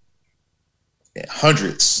following you. Yeah,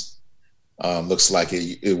 hundreds, looks like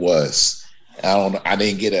it was. I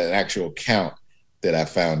didn't get an actual count that I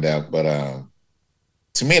found out, but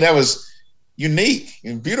to me that was unique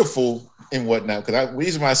and beautiful and whatnot. Because the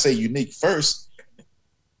reason why I say unique first,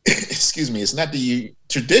 excuse me, it's not the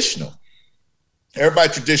traditional.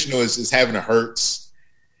 Everybody traditional is having a hearse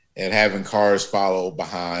and having cars follow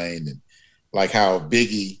behind, and like how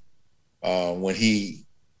Biggie, when he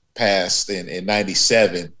passed in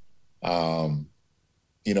 97,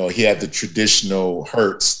 he had the traditional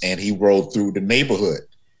hearse and he rode through the neighborhood,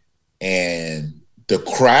 and the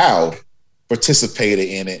crowd participated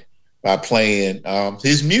in it by playing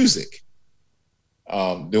his music,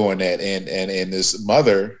 doing that. And his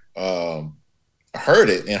mother heard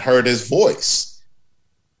it and heard his voice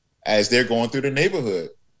as they're going through the neighborhood.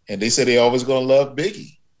 And they said they always going to love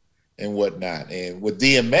Biggie and whatnot. And with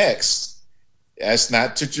DMX, that's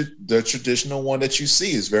not the traditional one that you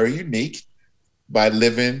see. It's very unique by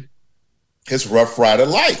living his Rough Rider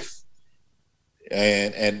life,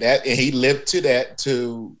 and he lived to that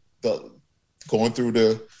to the going through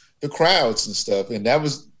the crowds and stuff, and that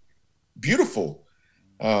was beautiful.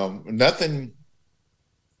 Nothing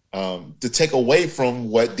to take away from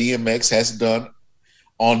what DMX has done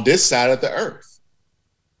on this side of the earth.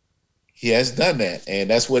 He has done that, and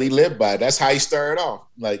that's what he lived by. That's how he started off.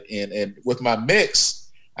 Like, and with my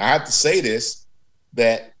mix, I have to say this,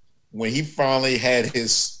 that when he finally had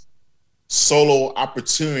his solo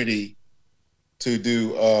opportunity to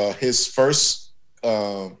do his first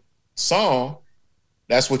song,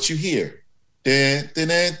 that's what you hear. Dun, dun,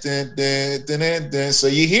 dun, dun, dun, dun, dun, dun. So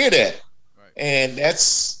you hear that, right. And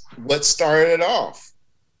that's what started it off.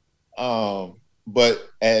 But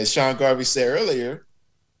as Sean Garvey said earlier,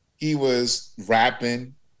 he was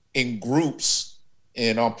rapping in groups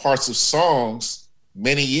and on parts of songs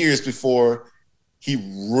many years before he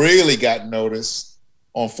really got noticed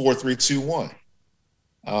on 4321.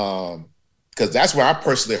 Because that's where I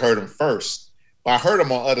personally heard him first. But I heard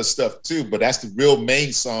him on other stuff too, but that's the real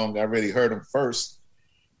main song I really heard him first.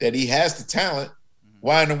 That he has the talent.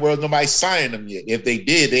 Why in the world nobody signed him yet? If they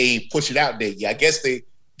did, they ain't push it out there yet. I guess they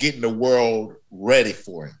getting the world ready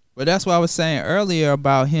for him. But that's what I was saying earlier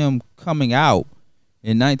about him coming out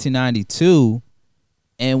in 1992,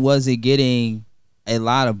 and was it getting a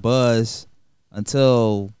lot of buzz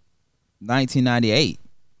until 1998,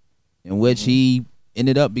 in which he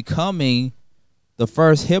ended up becoming the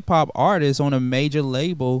first hip hop artist on a major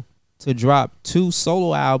label to drop 2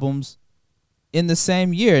 solo albums in the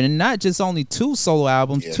same year, and not just only 2 solo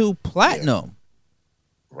albums, 2 platinum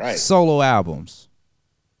solo albums.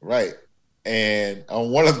 Right. And on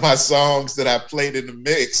one of my songs that I played in the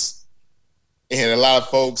mix, and a lot of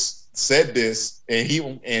folks said this, and he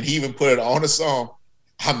even put it on the song,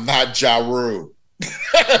 I'm not Ja Rule.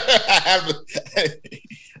 A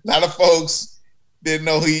lot of folks didn't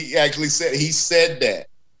know he actually said that.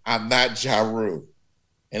 I'm not Ja Rule.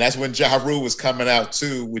 And that's when Ja Rule was coming out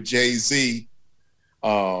too with Jay-Z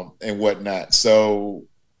and whatnot. So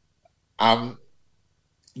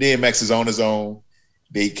DMX is on his own.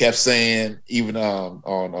 They kept saying, even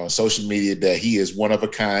on social media, that he is one of a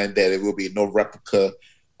kind, that it will be no replica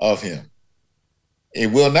of him.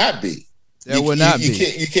 It will not be. There will not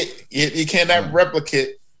be. You cannot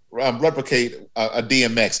replicate a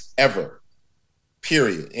DMX ever.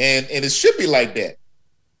 Period. And it should be like that.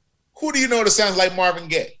 Who do you know that sounds like Marvin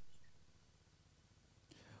Gaye?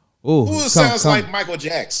 Ooh, who sounds like Michael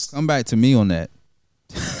Jackson? Come back to me on that.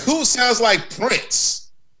 Who sounds like Prince?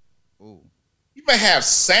 You may have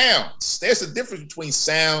sounds. There's a difference between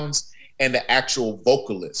sounds and the actual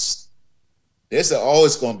vocalist. There's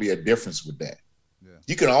always going to be a difference with that. Yeah.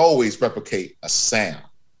 You can always replicate a sound,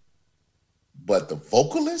 but the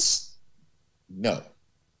vocalist, no,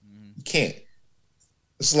 you can't.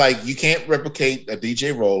 It's like you can't replicate a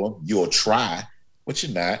DJ Roland. You'll try, but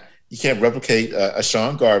you're not. You can't replicate a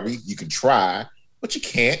Sean Garvey. You can try, but you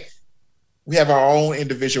can't. We have our own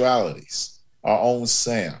individualities, our own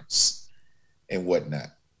sounds, and whatnot.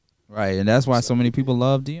 Right, and that's why so many people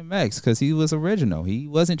love DMX, because he was original. He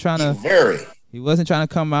wasn't trying to He wasn't trying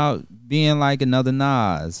to come out being like another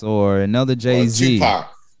Nas or another Jay-Z. Tupac.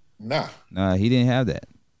 Nah, he didn't have that.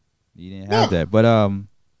 He didn't have that. But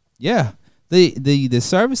yeah, the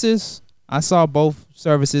services, I saw both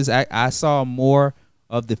services. I saw more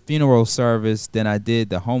of the funeral service than I did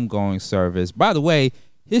the homegoing service. By the way,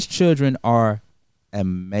 his children are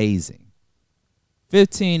amazing.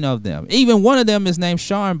 15 of them. Even one of them is named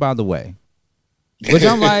Sean, by the way. Which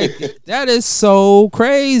I'm like, that is so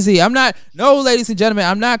crazy. Ladies and gentlemen,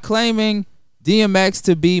 I'm not claiming DMX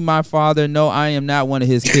to be my father. No, I am not one of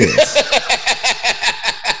his kids.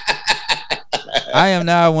 I am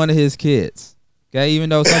not one of his kids. Okay, even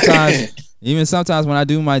though sometimes when I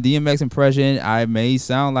do my DMX impression, I may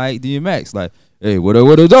sound like DMX. Like, hey, what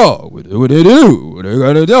a dog? What they do? What they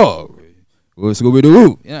got a dog? What's Scooby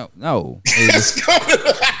Doo? No.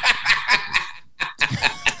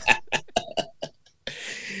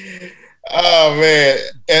 Oh man!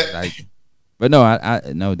 But no,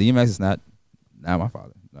 no. DMX is not my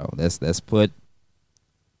father. No, let's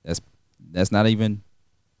not even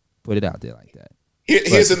put it out there like that.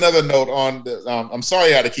 Here's another note on the. I'm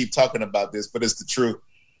sorry I had to keep talking about this, but it's the truth.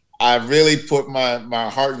 I really put my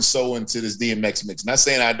heart and soul into this DMX mix. Not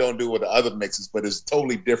saying I don't do it with the other mixes, but it's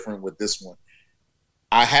totally different with this one.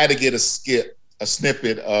 I had to get a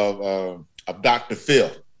snippet of Dr.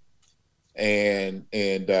 Phil, and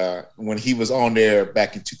when he was on there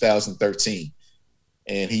back in 2013,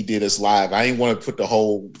 and he did his live. I didn't want to put the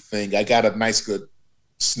whole thing. I got a nice good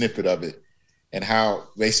snippet of it, and how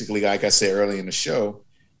basically, like I said earlier in the show,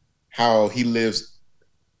 how he lives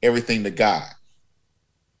everything to God.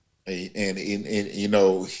 and you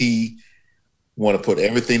know, he want to put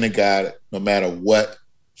everything to God, no matter what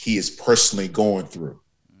he is personally going through,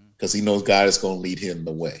 because he knows God is going to lead him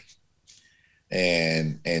the way.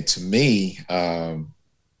 And to me,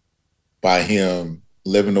 by him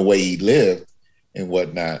living the way he lived and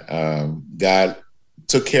whatnot, God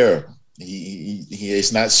took care of him.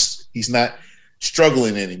 He's not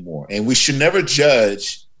struggling anymore. And we should never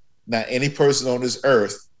judge not any person on this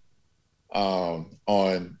earth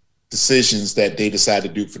on decisions that they decide to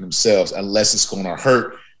do for themselves, unless it's going to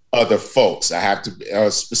hurt other folks. I have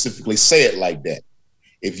to specifically say it like that.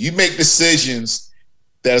 If you make decisions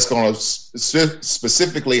that's going to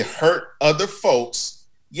specifically hurt other folks,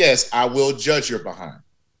 yes, I will judge your behind.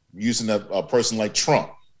 Using a person like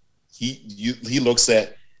Trump, he looks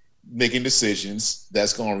at making decisions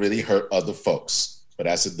that's going to really hurt other folks. But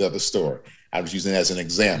that's another story. I was using it as an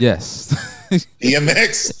example. Yes.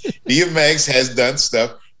 DMX has done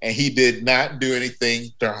stuff, and he did not do anything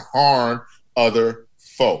to harm other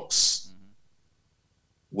folks.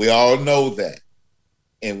 We all know that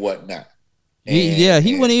and whatnot.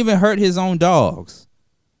 He wouldn't even hurt his own dogs.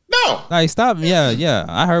 No. Like, stop. Yeah.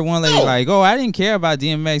 I heard one lady like, oh, I didn't care about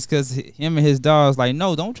DMX because him and his dogs. Like,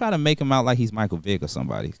 no, don't try to make him out like he's Michael Vick or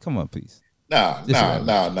somebody. Come on, please. No.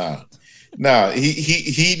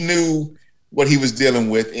 He knew what he was dealing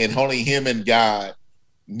with, and only him and God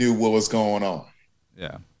knew what was going on.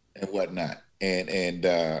 Yeah. And whatnot. And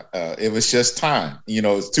it was just time. You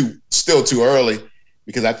know, it's still too early,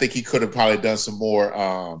 because I think he could have probably done some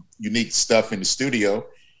more unique stuff in the studio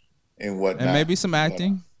and whatnot. And maybe some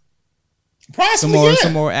acting. Possibly,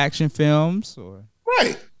 some more action films, or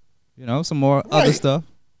some more other stuff.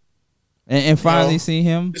 And finally see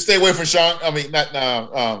him. Stay away from Sean. I mean, not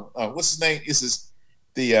what's his name? This is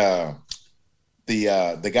the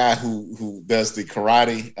guy who does the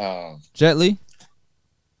karate. Jet Li.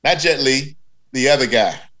 Not Jet Li. The other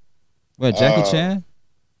guy. What, Jackie Chan?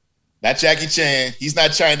 Not Jackie Chan. He's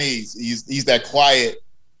not Chinese. He's that quiet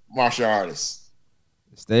martial artist.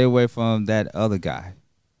 Stay away from that other guy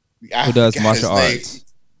who does martial arts.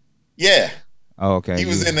 Yeah. Oh, okay. He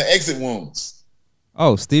was in the Exit Wounds.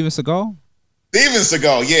 Oh, Steven Seagal? Steven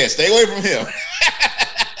Seagal, yeah. Stay away from him.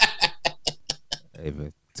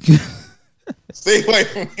 David. Stay away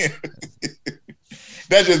from him.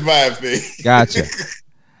 That's just my opinion.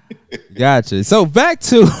 Gotcha. So back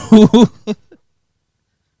to the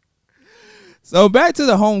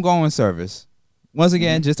homegoing service. Once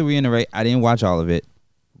again, just to reiterate, I didn't watch all of it,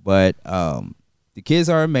 but the kids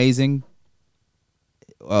are amazing.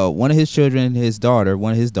 One of his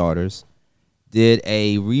daughters, did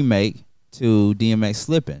a remake to DMX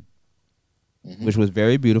Slippin', which was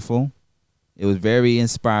very beautiful. It was very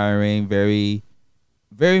inspiring, very,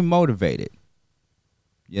 very motivated.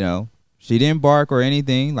 You know, she didn't bark or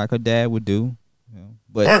anything like her dad would do,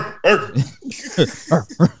 but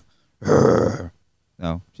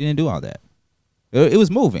no, she didn't do all that. It was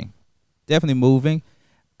moving, definitely moving.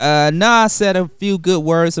 Nas said a few good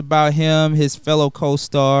words about him, his fellow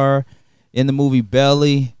co-star in the movie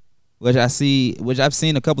Belly, which I've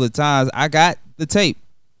seen a couple of times. I got the tape.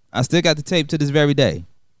 I still got the tape to this very day.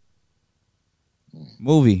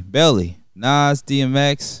 Movie Belly, Nas,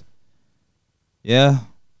 DMX. Yeah.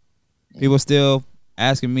 People still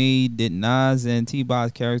asking me, did Nas and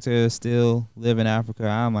T-Bot's character still live in Africa?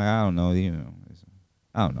 I'm like, I don't know.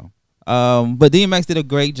 I don't know. But DMX did a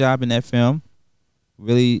great job in that film.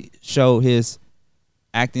 Really showed his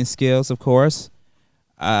acting skills, of course.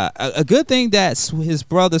 A good thing that his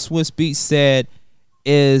brother Swizz Beatz said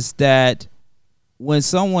is that when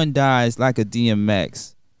someone dies like a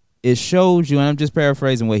DMX, it shows you, and I'm just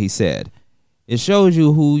paraphrasing what he said, it shows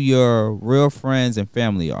you who your real friends and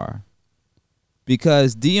family are.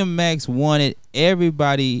 Because DMX wanted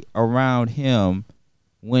everybody around him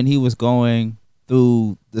when he was going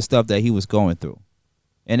through the stuff that he was going through.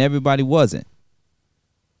 And everybody wasn't.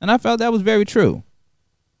 And I felt that was very true.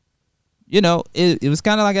 You know, it was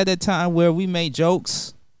kind of like at that time where we made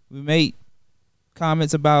jokes. We made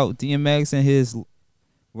comments about DMX and his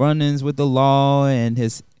run-ins with the law and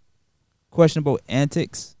his questionable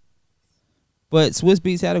antics. But Swizz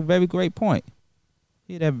Beatz had a very great point.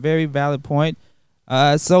 He had a very valid point.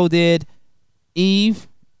 So did Eve,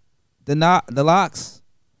 the Locks,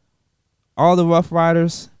 all the Rough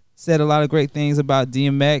Riders said a lot of great things about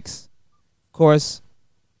DMX. Of course,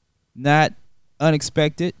 not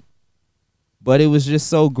unexpected, but it was just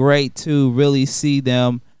so great to really see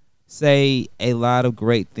them say a lot of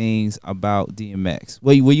great things about DMX.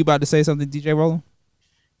 Were you about to say something, DJ Roland?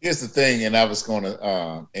 Here's the thing, and I was going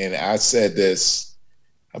to, and I said this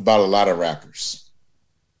about a lot of rappers.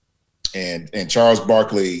 and Charles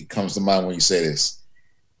Barkley comes to mind when you say this.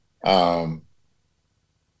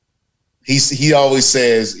 He always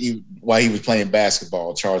says, while he was playing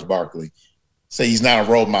basketball, Charles Barkley say he's not a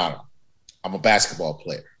role model. I'm a basketball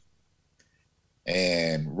player.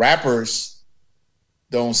 And rappers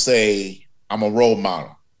don't say I'm a role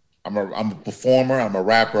model. I'm a performer. I'm a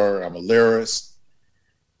rapper. I'm a lyricist.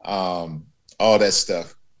 All that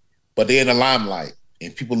stuff. But they're in the limelight,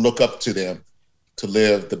 and people look up to them to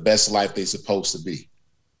live the best life they're supposed to be.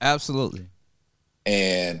 Absolutely.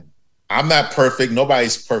 And I'm not perfect.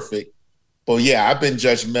 Nobody's perfect. But yeah, I've been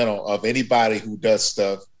judgmental of anybody who does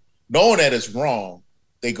stuff, knowing that it's wrong,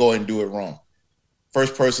 they go and do it wrong.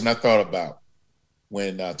 First person I thought about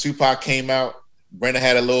when Tupac came out, Brenda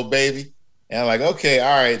had a little baby, and I'm like, okay,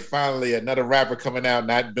 all right, finally another rapper coming out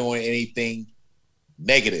not doing anything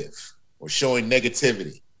negative or showing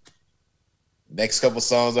negativity. Next couple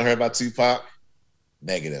songs I heard about Tupac,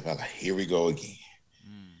 negative. I'm like, here we go again.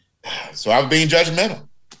 So I'm being judgmental.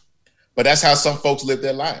 But that's how some folks live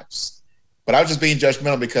their lives. But I was just being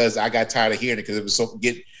judgmental because I got tired of hearing it because it was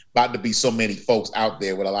about to be so many folks out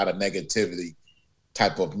there with a lot of negativity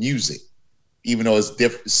type of music, even though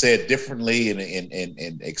it's said differently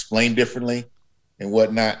and explained differently and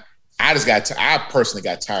whatnot. I personally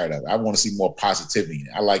got tired of it. I want to see more positivity.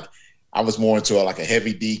 I was more into like a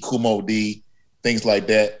Heavy D, Kumo D, things like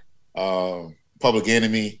that, Public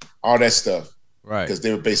Enemy, all that stuff. Right. Because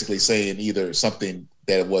they were basically saying either something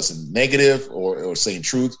that it wasn't negative or saying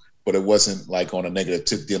truth, but it wasn't like on a negative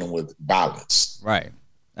tip dealing with violence. Right.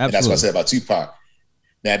 Absolutely. And that's what I said about Tupac.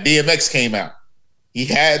 Now DMX came out. He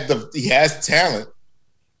has talent,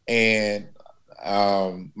 and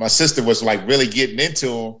my sister was like really getting into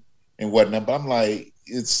him and whatnot. But I'm like,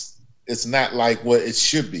 it's not like what it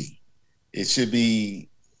should be. It should be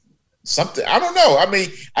something. I don't know. I mean,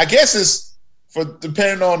 I guess it's for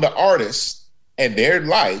depending on the artist and their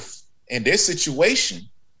life and their situation.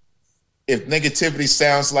 If negativity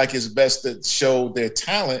sounds like it's best to show their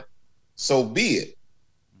talent, so be it.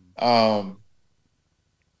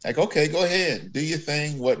 Like, okay, go ahead, do your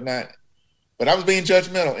thing, whatnot. But I was being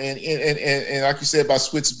judgmental, and like you said about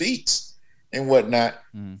Swizz Beatz and whatnot,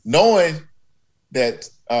 knowing that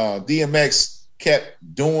DMX kept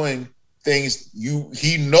doing things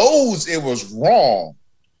he knows it was wrong.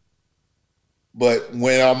 But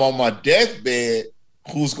when I'm on my deathbed,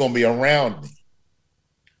 who's gonna be around me?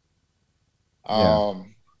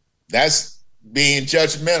 That's being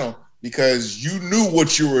judgmental because you knew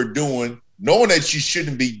what you were doing, knowing that you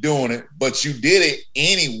shouldn't be doing it, but you did it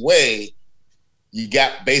anyway. You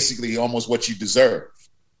got basically almost what you deserve.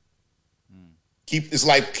 Keep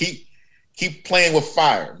playing with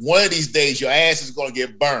fire. One of these days, your ass is gonna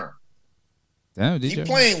get burned. Damn, keep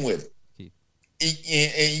playing with it.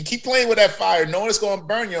 And you keep playing with that fire, knowing it's gonna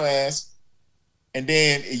burn your ass, and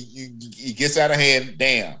then it gets out of hand.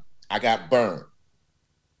 Damn, I got burned.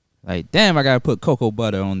 Like, damn, I gotta put cocoa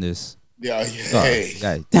butter on this. Yeah,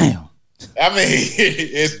 hey. Damn. I mean,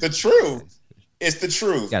 it's the truth. It's the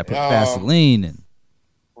truth. Gotta put Vaseline in.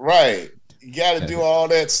 Right. You gotta do all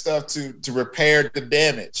that stuff to repair the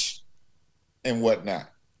damage and whatnot.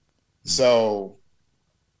 So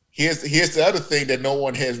here's the other thing that no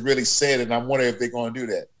one has really said, and I wonder if they're gonna do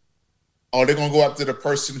that. Are they gonna go after the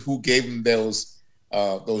person who gave them those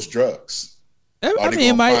drugs? I mean,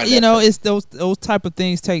 it might, it's those type of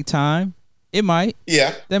things take time. It might.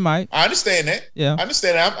 Yeah. They might. I understand that. Yeah. I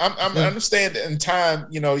understand that. I understand that in time,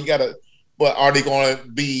 you gotta, but are they gonna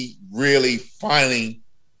be really finding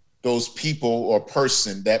those people or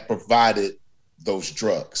person that provided those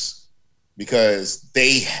drugs? Because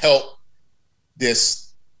they helped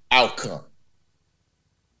this outcome.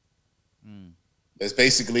 That's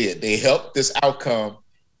basically it. They helped this outcome,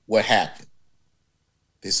 what happened.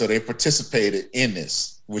 So they participated in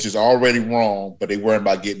this, which is already wrong, but they weren't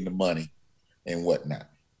about getting the money and whatnot.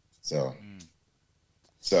 So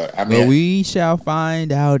I mean, well, we shall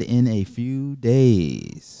find out in a few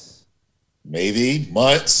days, maybe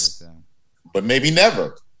months, but maybe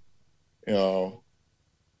never.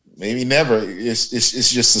 Maybe never. It's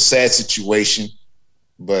just a sad situation.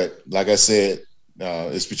 But like I said,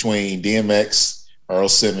 it's between DMX, Earl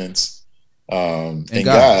Simmons, and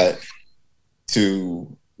God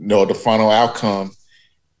to know the final outcome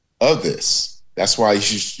of this. That's why you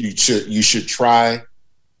should try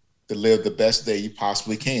to live the best day you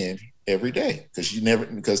possibly can every day,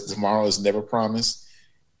 because tomorrow is never promised.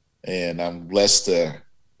 And I'm blessed to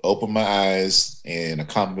open my eyes and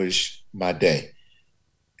accomplish my day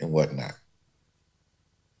and whatnot.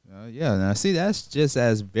 Yeah, now see, that's just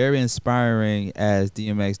as very inspiring as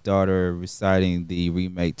DMX's daughter reciting the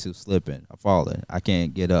remake to "Slippin' or Fallin'." I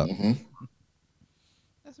can't get up. Mm-hmm.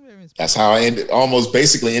 That's very inspiring. That's how I almost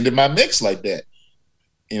basically ended my mix like that.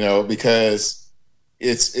 Because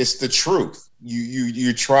it's the truth.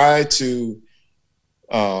 You try to,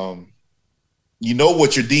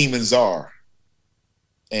 what your demons are,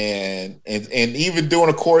 and even during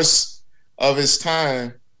the course of his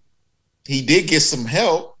time, he did get some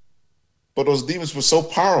help, but those demons were so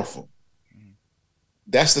powerful.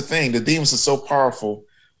 That's the thing. The demons are so powerful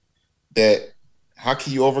that how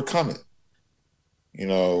can you overcome it?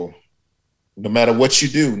 No matter what you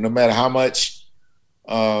do, no matter how much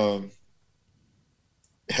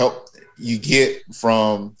help you get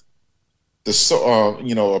from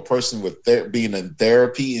a person with being in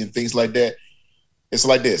therapy and things like that. It's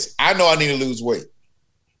like this. I know I need to lose weight.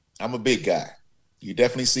 I'm a big guy. You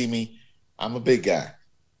definitely see me. I'm a big guy.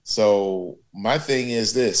 So my thing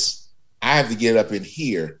is this. I have to get up in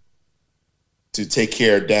here to take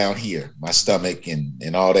care of down here, my stomach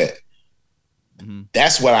and all that. Mm-hmm.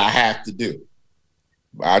 That's what I have to do.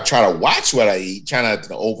 I try to watch what I eat, try not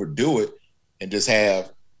to overdo it and just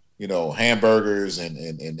have, hamburgers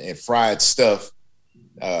and fried stuff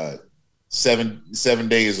 7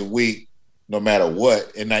 days a week, no matter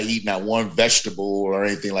what, and not eat not one vegetable or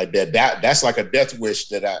anything like that. That's like a death wish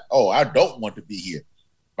that I don't want to be here.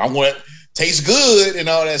 I want it taste good and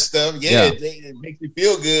all that stuff. Yeah. It makes me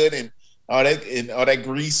feel good and all that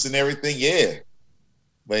grease and everything. Yeah.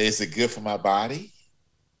 But is it good for my body?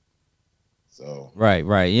 So right.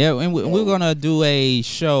 Yeah. And we're going to do a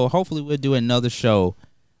show. Hopefully we'll do another show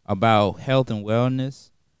about health and wellness,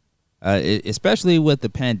 especially with the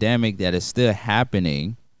pandemic that is still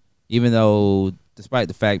happening, even though despite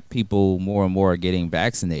the fact people more and more are getting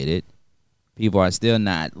vaccinated, people are still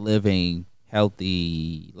not living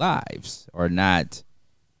healthy lives or not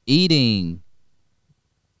eating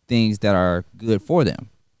things that are good for them.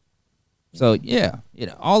 So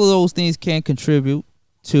all of those things can contribute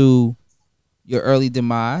to your early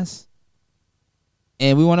demise,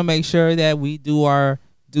 and we want to make sure that we do our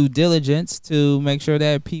due diligence to make sure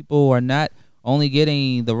that people are not only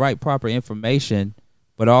getting the right proper information,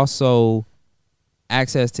 but also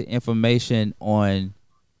access to information on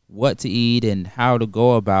what to eat and how to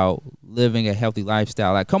go about living a healthy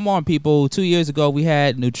lifestyle. Like, come on, people. 2 years ago, we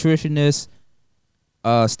had nutritionist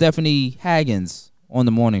Stephanie Haggins on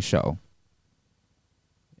the morning show.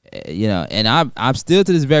 And I'm still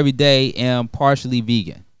to this very day am partially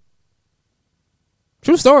vegan.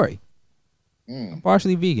 True story. I'm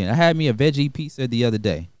partially vegan. I had me a veggie pizza the other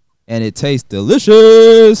day, and it tastes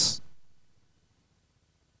delicious.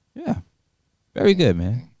 Yeah, very good,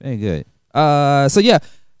 man. Very good.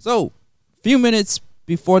 So few minutes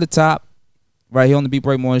before the top, right here on the Beat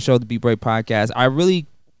Break Morning Show, the Beat Break Podcast, I really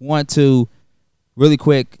want to really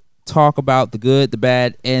quick talk about the good, the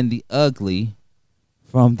bad, and the ugly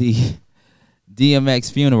from the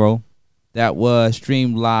DMX funeral that was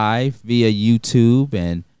streamed live via YouTube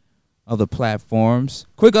and other platforms.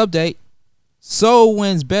 Quick update. Soul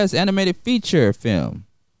wins Best Animated Feature Film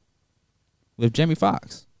with Jamie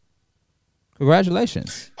Foxx.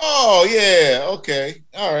 Congratulations. Oh, yeah. Okay.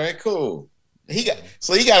 All right, cool. He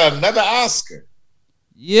got another Oscar.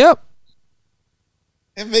 Yep.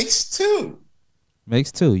 It makes two.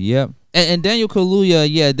 Yep. And Daniel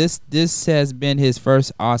Kaluuya, this has been his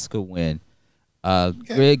first Oscar win.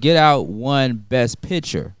 Okay. Get Out won Best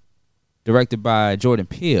Picture, directed by Jordan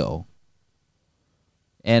Peele.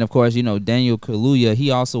 And of course, Daniel Kaluuya,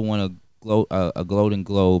 he also won a Golden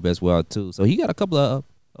Globe as well too. So he got a couple of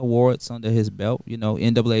awards under his belt.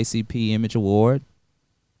 NAACP Image Award,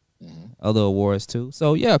 other awards too.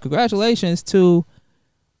 So yeah, congratulations to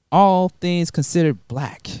All Things Considered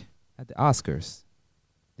Black at the Oscars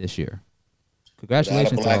this year.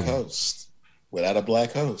 Congratulations Without a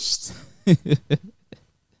black host.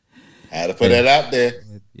 Had to put that out there.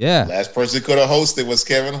 Yeah. Last person could have hosted was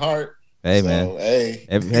Kevin Hart. Hey, so, man.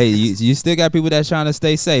 Hey, you still got people that's trying to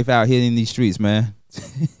stay safe out here in these streets, man.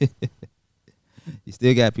 You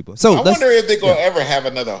still got people. So I wonder if they're going to ever have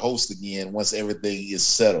another host again once everything is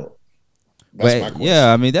settled. That's my question.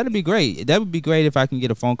 Yeah, I mean, that'd be great. That would be great if I can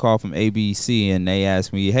get a phone call from ABC and they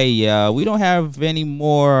ask me, hey, we don't have any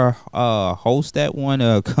more hosts that want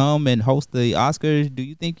to come and host the Oscars. Do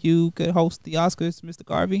you think you could host the Oscars, Mr.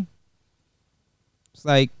 Garvey? It's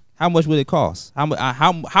like, how much would it cost?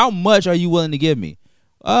 How much are you willing to give me?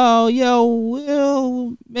 Oh,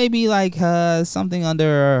 well, maybe like something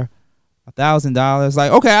under $1,000.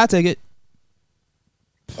 Like, okay, I'll take it.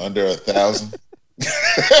 Under $1,000.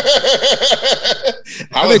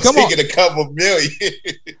 I was thinking a couple million.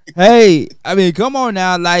 Hey, I mean, come on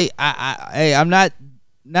now. Like, I'm not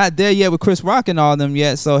there yet with Chris Rock and all them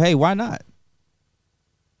yet. So, hey, why not?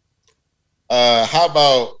 How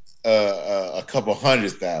about a couple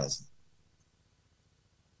 100,000?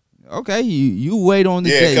 Okay, you wait on the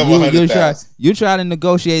day. You try to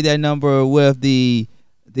negotiate that number with the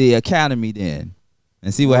Academy then,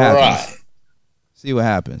 and see what happens. Right. See what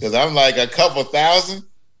happens. Because I'm like a couple thousand.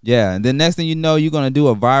 Yeah, and then next thing you know, you're gonna do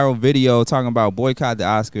a viral video talking about boycott the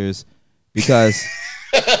Oscars because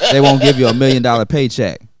they won't give you $1 million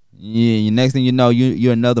paycheck. Yeah, next thing you know,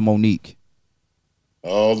 you're another Monique.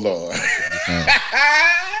 Oh Lord.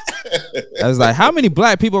 I was like, how many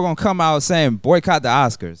black people are gonna come out saying boycott the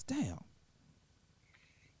Oscars? Damn.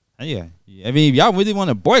 Yeah. I mean, if y'all really want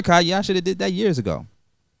to boycott, y'all should have did that years ago.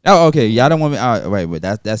 Oh, okay. Y'all don't want me. All right, wait.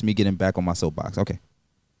 That's me getting back on my soapbox. Okay.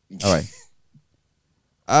 All right.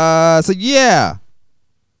 So yeah,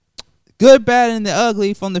 good, bad, and the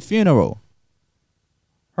ugly from the funeral.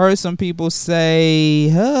 Heard some people say,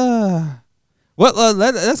 well,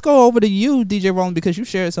 let's go over to you, DJ Roland, because you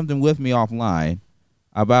shared something with me offline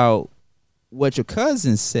about what your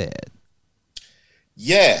cousin said.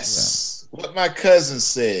 Yes, yeah. What my cousin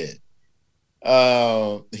said.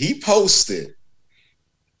 He posted.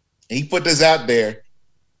 He put this out there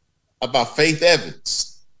about Faith Evans.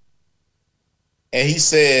 And he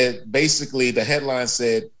said, basically, the headline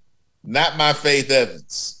said, "Not my Faith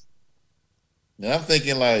Evans." And I'm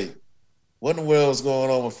thinking, like, what in the world is going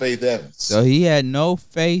on with Faith Evans? So he had no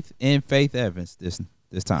faith in Faith Evans this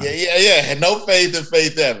time. Yeah. Had no faith in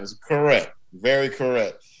Faith Evans. Correct. Very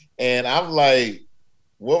correct. And I'm like,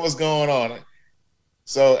 what was going on?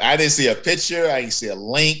 So I didn't see a picture. I didn't see a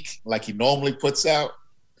link like he normally puts out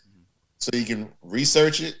so you can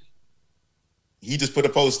research it. He just put a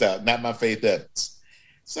post out, "Not my Faith Evans."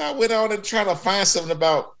 So I went on and tried to find something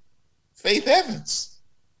about Faith Evans.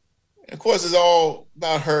 And of course, it's all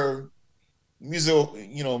about her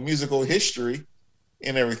musical history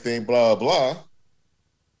and everything, blah, blah.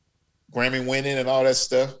 Grammy winning and all that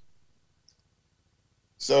stuff.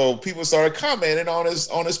 So people started commenting on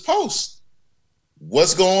his post.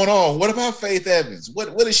 What's going on? What about Faith Evans?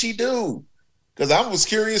 What did she do? Because I was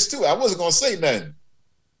curious too. I wasn't gonna say nothing.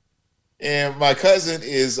 And my cousin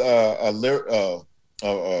is a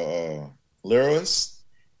lyricist.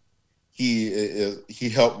 He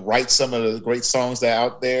helped write some of the great songs that are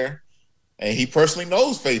out there, and he personally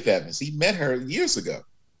knows Faith Evans. He met her years ago.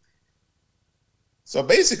 So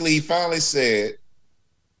basically, he finally said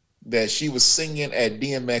that she was singing at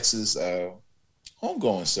DMX's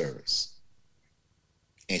homegoing service,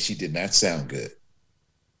 and she did not sound good.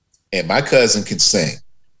 And my cousin can sing.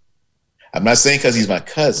 I'm not saying because he's my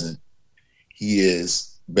cousin. He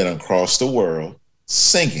has been across the world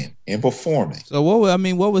singing and performing. So what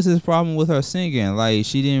was his problem with her singing? Like,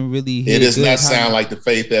 she didn't really It does not sound like the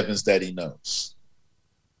Faith Evans that he knows.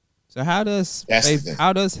 So how does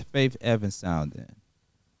Faith Evans sound then?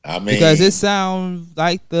 I mean, because it sounds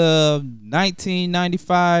like the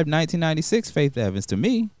 1995, 1996 Faith Evans to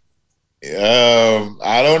me.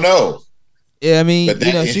 I don't know. Yeah, I mean, but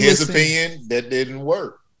that, in his opinion, that didn't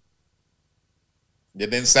work.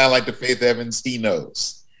 It didn't sound like the Faith Evans he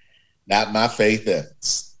knows. Not my Faith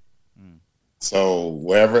Evans. So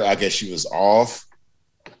wherever, I guess she was off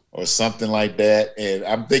or something like that. And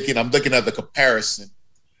I'm looking at the comparison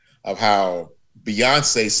of how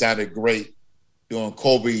Beyonce sounded great doing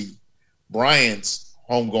Kobe Bryant's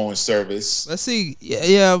homegoing service. Let's see.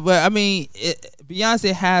 Yeah, but I mean,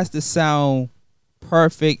 Beyonce has to sound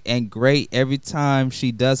perfect and great every time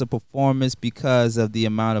she does a performance because of the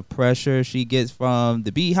amount of pressure she gets from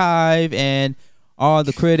the Beehive and all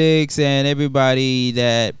the critics and everybody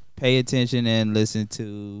that pay attention and listen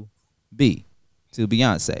to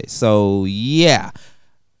Beyonce. So yeah,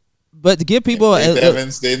 but to give people,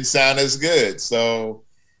 Evans didn't sound as good. So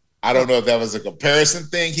I don't know if that was a comparison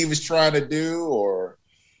thing he was trying to do or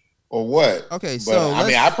what. Okay, but, so I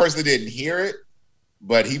mean, I personally didn't hear it,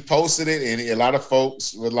 but he posted it, and a lot of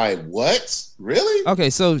folks were like, "What? Really?"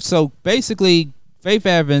 Okay, so basically, Faith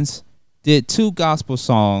Evans did 2 gospel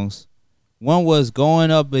songs. One was "Going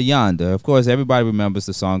Up Yonder." Of course, everybody remembers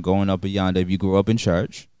the song "Going Up Yonder" if you grew up in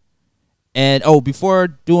church. And before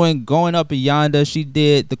doing "Going Up Yonder," she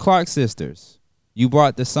did the Clark Sisters. "You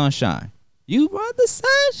Brought the Sunshine." You brought the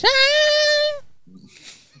sunshine.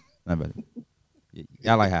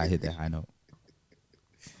 Y'all like how I hit that high note.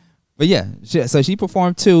 But yeah, so she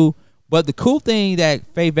performed 2. But the cool thing that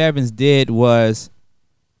Faith Evans did was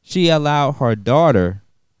she allowed her daughter,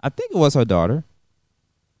 I think it was her daughter,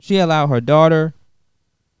 she allowed her daughter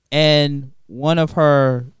and one of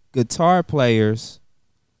her guitar players,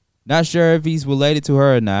 not sure if he's related to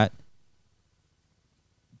her or not,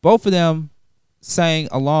 both of them sang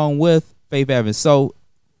along with Faith Evans. So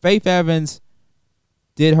Faith Evans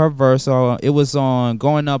did her verse on, it was on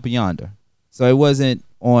Going Up Yonder. So it wasn't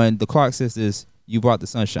on the Clark Sisters, You Brought the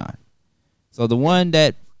Sunshine. So the one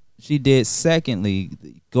that she did secondly,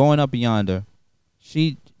 Going Up Yonder,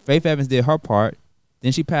 Faith Evans did her part.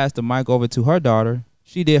 Then she passed the mic over to her daughter.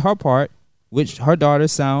 She did her part, which her daughter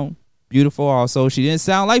sound beautiful also. She didn't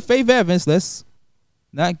sound like Faith Evans. Let's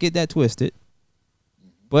not get that twisted.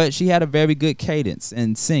 But she had a very good cadence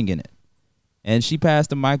in singing it. And she passed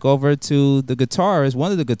the mic over to the guitarist,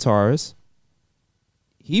 one of the guitarists.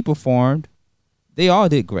 He performed. They all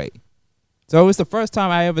did great. So it was the first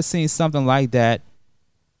time I ever seen something like that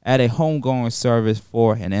at a homegoing service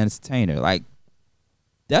for an entertainer. Like,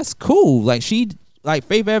 that's cool. Like, Faith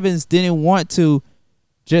Evans didn't want to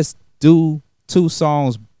just do 2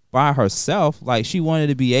 songs by herself. Like, she wanted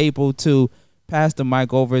to be able to pass the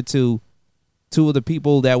mic over to 2 of the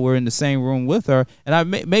people that were in the same room with her. And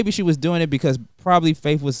maybe she was doing it because probably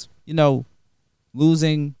Faith was,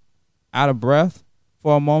 losing out of breath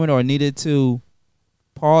for a moment or needed to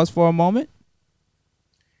pause for a moment.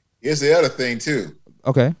 Here's the other thing, too.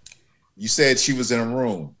 Okay. You said she was in a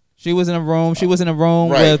room. She was in a room. She was in a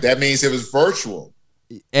room. Right. With, that means it was virtual.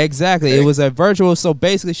 Exactly. Okay. It was a virtual. So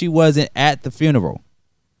basically she wasn't at the funeral.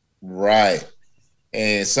 Right.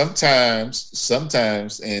 And sometimes,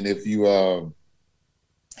 and if you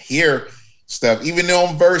hear stuff, even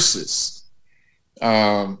on verses,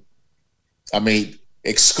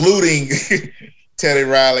 excluding Teddy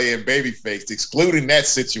Riley and Babyface, excluding that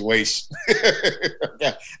situation,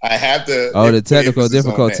 I have to. Oh, the technical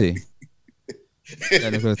difficulty.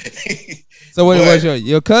 So what was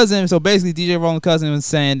your cousin? So basically, DJ Rollins' cousin was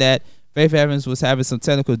saying that Faith Evans was having some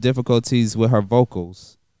technical difficulties with her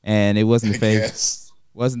vocals, and it wasn't the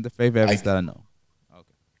Faith Evans that I know.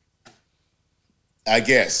 Okay, I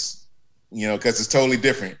guess because it's totally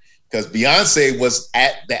different. Because Beyonce was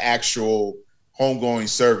at the actual homegoing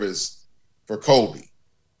service for Kobe.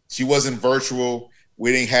 She wasn't virtual.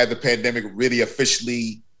 We didn't have the pandemic really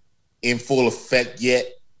officially in full effect yet,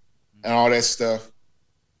 and all that stuff.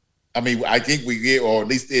 I mean, I think we did, or at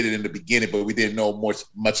least did it in the beginning, but we didn't know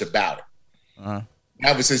much about it. Uh-huh.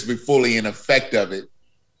 Now, since we're fully in effect of it,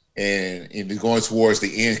 and we're going towards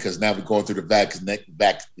the end, because now we're going through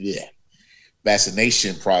the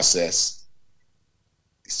vaccination process.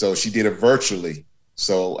 So she did it virtually.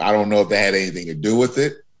 So I don't know if that had anything to do with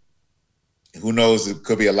it. Who knows? It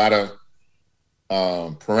could be a lot of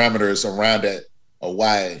parameters around that, or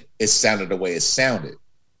why it sounded the way it sounded.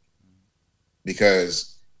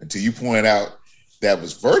 Because until you point out that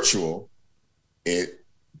was virtual,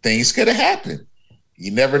 things could have happened.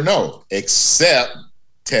 You never know, except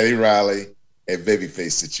Teddy Riley and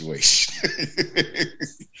Babyface situation.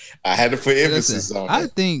 I had to put emphasis on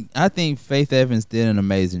that. I think Faith Evans did an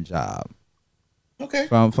amazing job. Okay.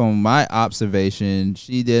 From my observation,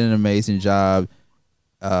 she did an amazing job.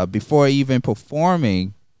 Before even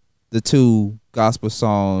performing the 2 gospel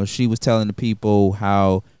songs, she was telling the people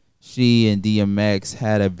how she and DMX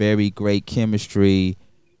had a very great chemistry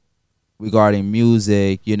regarding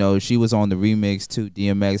music. She was on the remix to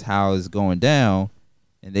DMX How It's Going Down,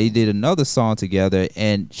 and they did another song together,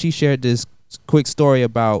 and she shared this quick story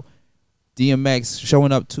about DMX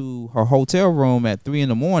showing up to her hotel room at 3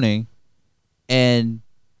 a.m. and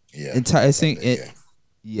enticing it.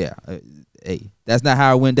 Yeah. Hey, that's not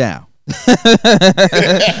how it went down. That's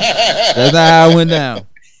not how it went down.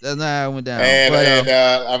 That's not how it went down.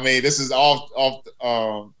 And this is off.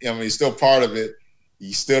 Still part of it.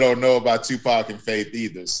 You still don't know about Tupac and Faith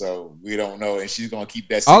either, so we don't know. And she's gonna keep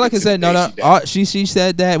that. All I can say, she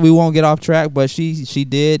said that we won't get off track, but she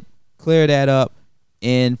did clear that up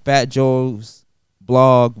in Fat Joe's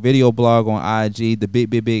video blog on IG, the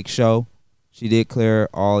Big Show. She did clear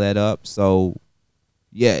all that up. So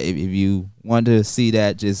yeah, if you want to see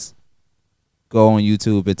that, just go on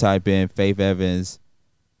YouTube and type in Faith Evans,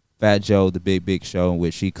 Fat Joe, the Big Show, in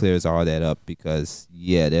which she clears all that up, because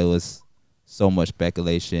there was so much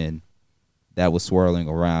speculation that was swirling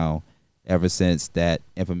around ever since that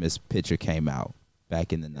infamous picture came out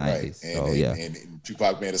back in the 90s. Right. And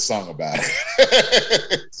Tupac made a song about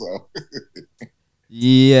it. So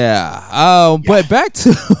but back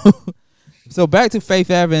to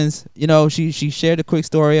Faith Evans. She shared a quick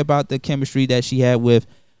story about the chemistry that she had with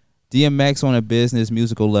DMX on a business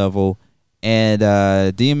musical level. And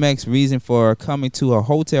DMX's reason for coming to her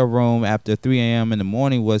hotel room after 3 a.m. in the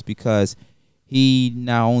morning was because he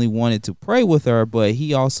not only wanted to pray with her, but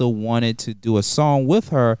he also wanted to do a song with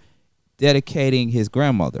her dedicating his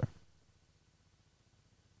grandmother.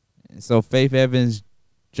 And so Faith Evans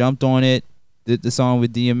jumped on it, did the song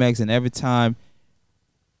with DMX, and every time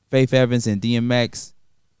Faith Evans and DMX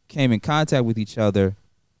came in contact with each other,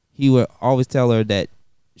 he would always tell her that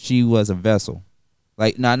she was a vessel.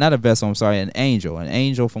 Like, not a vessel, I'm sorry, an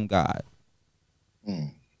angel from God.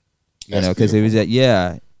 Mm. You know, because it was that,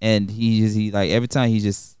 yeah. And he like every time he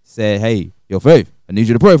just said, "Hey, yo, Faith, I need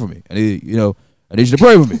you to pray for me. I need you to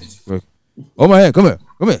pray for me. Oh my hand, come here.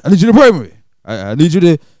 I need you to pray for me. I need you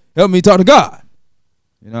to help me talk to God."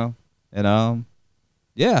 You know, and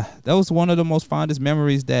yeah, that was one of the most fondest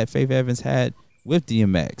memories that Faith Evans had with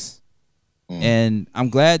DMX. And I'm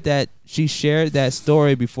glad that she shared that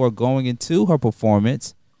story before going into her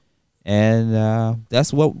performance, and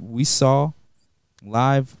that's what we saw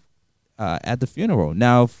live at the funeral.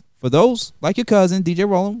 Now, for those like your cousin DJ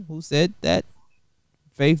Roland, who said that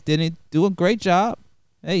Faith didn't do a great job,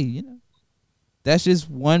 hey, you know, that's just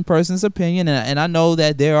one person's opinion, and I know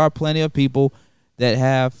that there are plenty of people that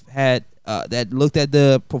have had that looked at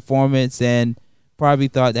the performance and probably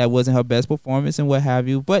thought that wasn't her best performance and what have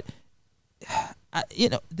you. But you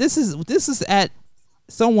know, this is at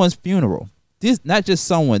someone's funeral. This not just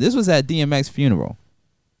someone. This was at DMX funeral.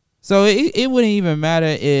 So it wouldn't even matter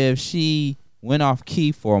if she went off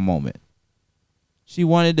key for a moment. She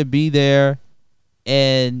wanted to be there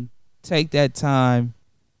and take that time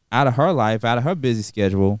out of her life, out of her busy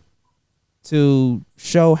schedule, to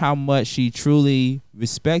show how much she truly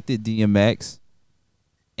respected DMX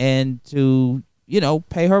and to, you know,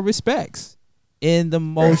 pay her respects in the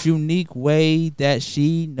most unique way that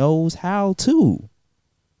she knows how to.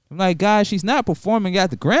 I'm like, guys, she's not performing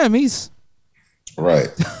at the Grammys. Right.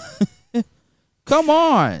 Come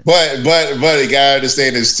on. But you gotta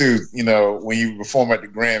understand this too. You know, when you perform at the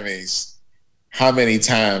Grammys, how many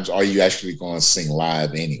times are you actually going to sing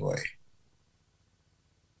live anyway?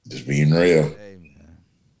 Just being real. Hey, man.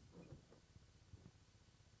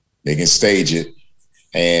 They can stage it,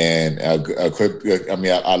 and a quick. I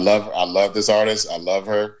mean, I love this artist. I love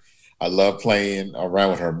her. I love playing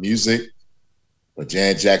around with her music. But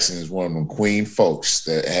Janet Jackson is one of them queen folks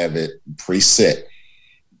that have it preset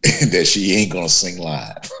that she ain't gonna sing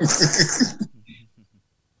live.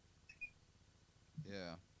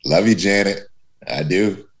 Yeah. Love you, Janet. I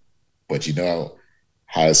do. But you know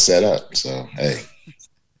how it's set up. So hey.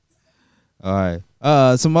 All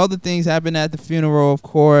right. Some other things happened at the funeral, of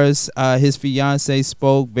course. His fiance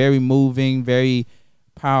spoke, very moving, very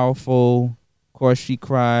powerful. Of course, she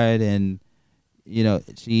cried, and you know,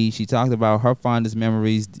 she talked about her fondest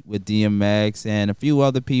memories with DMX, and a few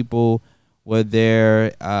other people were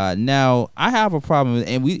there. Now, I have a problem,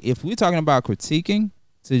 and if we're talking about critiquing,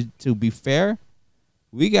 to be fair,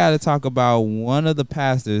 we got to talk about one of the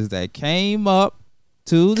pastors that came up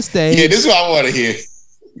to the stage. Yeah, this is what I want to hear.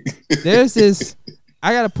 There's this.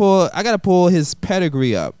 I gotta pull his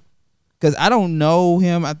pedigree up because I don't know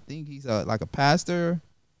him. I think he's like a pastor,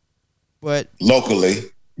 but locally,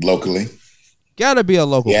 gotta be a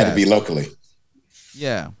local. He had pastor. to be locally.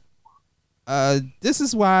 Yeah. This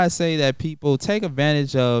is why I say that people take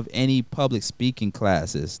advantage of any public speaking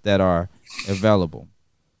classes that are available.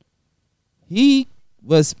 He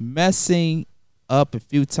was messing up a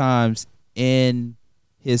few times in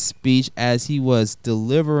his speech as he was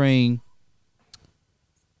delivering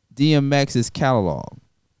DMX's catalog,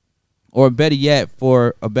 or better yet,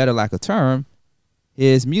 for a better lack of term,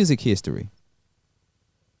 his music history.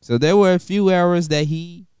 So there were a few errors that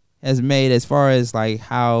he has made as far as like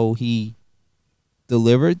how he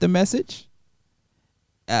delivered the message.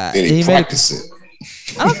 Did he practice it?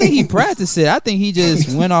 I don't think he practiced it. I think he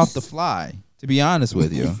just went off the fly, to be honest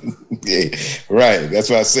with you. Yeah, right. That's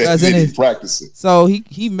what I said. Did he practice it? So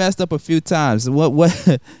he messed up a few times.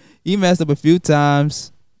 What he messed up a few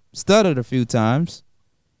times, stuttered a few times.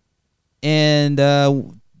 And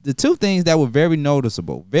the two things that were very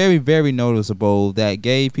noticeable, very, very noticeable, that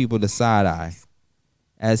gave people the side eye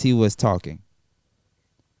as he was talking.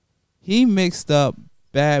 He mixed up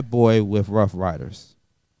Bad Boy with Rough Riders.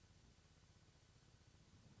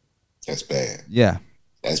 That's bad. Yeah.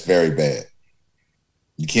 That's very bad.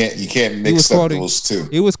 You can't mix up those two.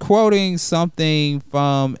 He was quoting something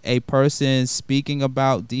from a person speaking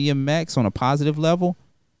about DMX on a positive level,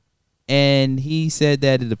 and he said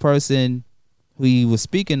that the person who he was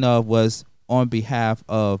speaking of was on behalf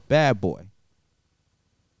of Bad Boy.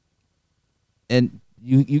 And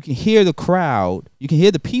you can hear the crowd, you can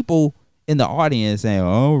hear the people in the audience saying,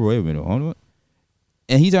 "Oh, wait a minute, hold on."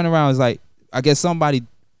 And he turned around and was like, I guess somebody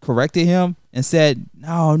corrected him and said,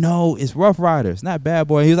 no, it's Rough Riders, not Bad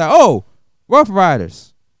Boy. He was like, "Oh, Rough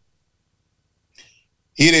Riders."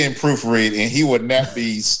 he didn't proofread, and he would not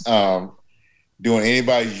be doing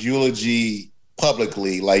anybody's eulogy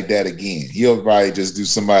publicly like that again. He'll probably just do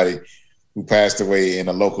somebody who passed away in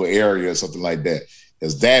a local area or something like that,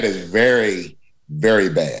 because that is very, very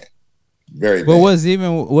bad. Very bad. But what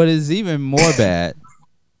is even more bad,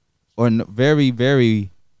 or very,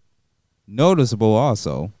 very noticeable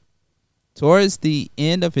also, towards the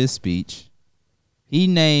end of his speech, he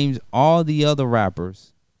names all the other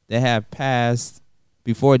rappers that have passed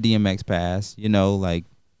before DMX passed. You know, like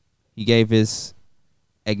he gave his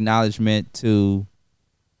acknowledgement to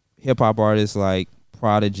hip hop artists like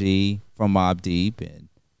Prodigy from Mobb Deep and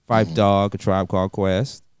Phife Dawg, A Tribe Called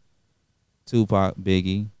Quest, Tupac,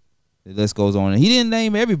 Biggie. The list goes on. And he didn't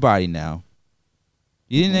name everybody now.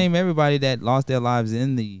 He didn't name everybody that lost their lives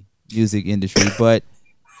in the music industry, but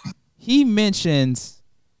he mentions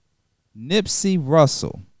Nipsey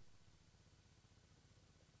Russell.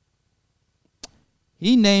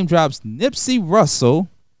 He name drops Nipsey Russell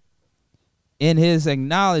in his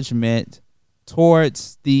acknowledgement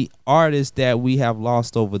towards the artists that we have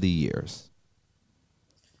lost over the years.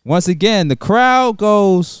 Once again, the crowd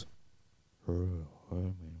goes, what?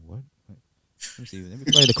 Let me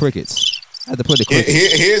play the crickets. I had to play the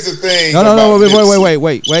crickets. Here's the thing. No,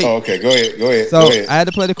 wait. Oh, okay, go ahead. So I had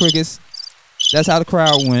to play the crickets. That's how the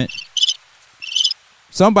crowd went.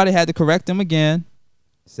 Somebody had to correct him again.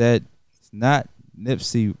 Said, it's not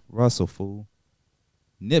Nipsey Russell, fool.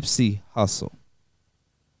 Nipsey Hussle.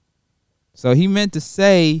 So he meant to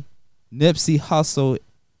say Nipsey Hussle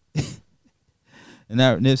and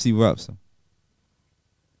not Nipsey Russell.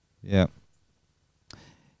 Yeah.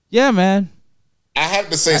 Yeah, man. I have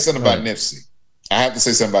to say something about Nipsey.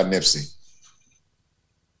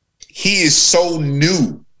 He is so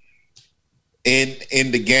new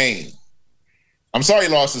in the game. I'm sorry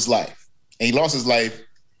he lost his life. And he lost his life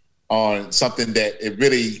on something that it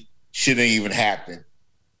really shouldn't even happen,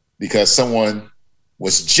 because someone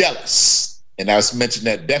was jealous. And I was mentioning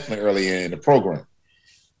that definitely earlier in the program.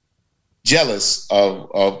 Jealous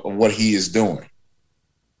of what he is doing.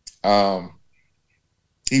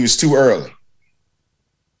 He was too early.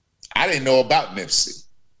 I didn't know about Nipsey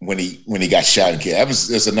when he got shot and killed.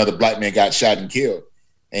 There's another black man got shot and killed,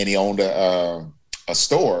 and he owned a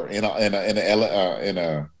store in a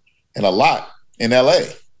lot in LA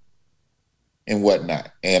and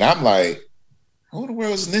whatnot. And I'm like, who in the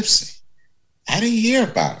world is Nipsey? I didn't hear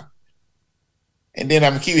about him. And then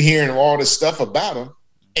I'm keep hearing all this stuff about him,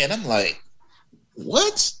 and I'm like,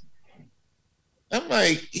 what? I'm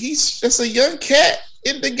like, he's just a young cat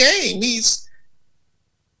in the game.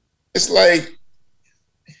 It's like,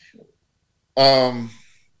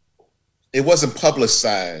 it wasn't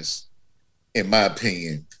publicized, in my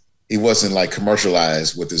opinion. It wasn't like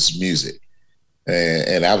commercialized with his music.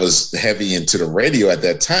 And I was heavy into the radio at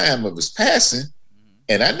that time of his passing,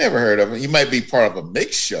 and I never heard of him. He might be part of a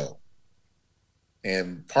mix show.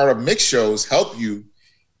 And part of mix shows help you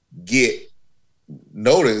get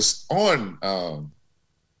noticed on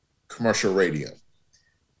commercial radio.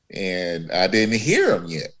 And I didn't hear him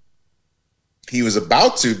yet. He was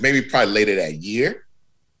about to, maybe probably later that year,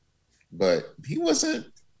 but he wasn't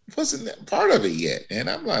part of it yet. And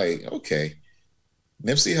I'm like, okay,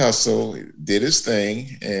 Nipsey Hussle did his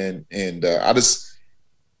thing, and I just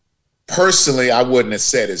personally, I wouldn't have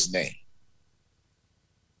said his name.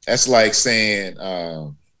 That's like saying,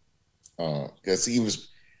 because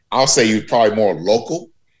I'll say he was probably more local.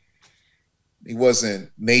 He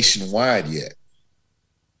wasn't nationwide yet.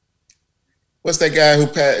 What's that guy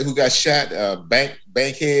who got shot?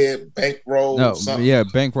 Bankroll? No, something? Yeah,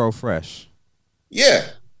 Bankroll Fresh. Yeah,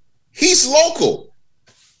 he's local.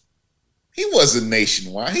 He wasn't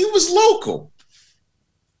nationwide. He was local.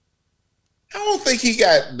 I don't think he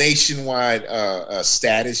got nationwide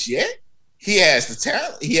status yet. He has the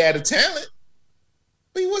talent. He had the talent,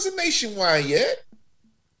 but he wasn't nationwide yet.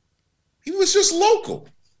 He was just local.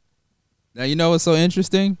 Now, you know what's so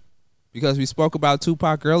interesting? Because we spoke about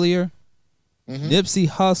Tupac earlier. Nipsey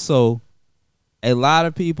Hussle, a lot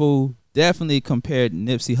of people definitely compared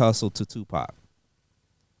Nipsey Hussle to Tupac.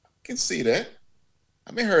 I can see that.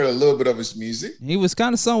 I heard a little bit of his music. He was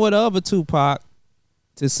kind of somewhat of a Tupac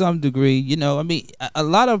to some degree. You know, I mean, a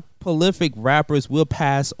lot of prolific rappers will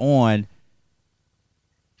pass on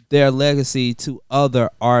their legacy to other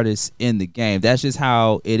artists in the game. That's just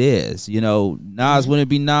how it is. You know, Nas wouldn't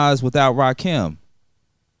be Nas without Rakim.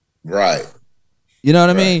 Right. You know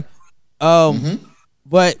what I mean?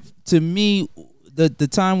 But to me, the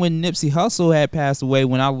time when Nipsey Hussle had passed away,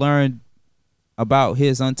 when I learned about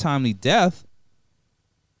his untimely death,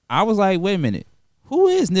 I was like, wait a minute, who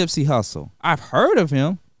is Nipsey Hussle? I've heard of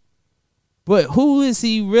him, But who is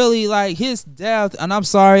he really? Like, his death, and I'm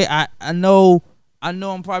sorry, I know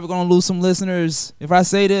I'm probably gonna lose some listeners if I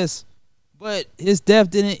say this, but his death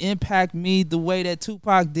didn't impact me the way that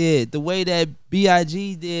Tupac did, the way that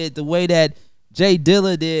B.I.G. did, the way that Jay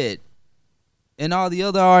Dilla did, and all the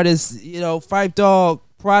other artists, you know, Phife Dawg,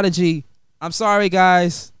 Prodigy. I'm sorry,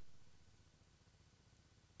 guys.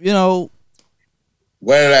 You know.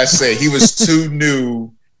 What did I say? He was too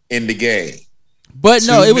new in the game. But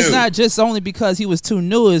no, it was not just only because he was too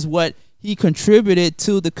new. Is what he contributed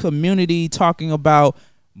to the community, talking about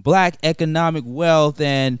black economic wealth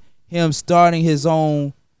and him starting his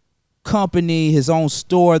own company, his own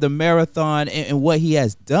store, the Marathon, and what he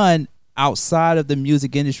has done outside of the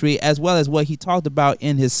music industry, as well as what he talked about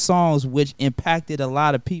in his songs, which impacted a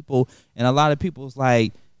lot of people. And a lot of people was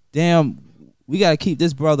like, damn, we got to keep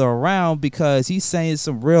this brother around because he's saying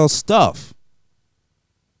some real stuff.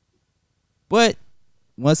 But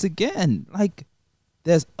once again, like,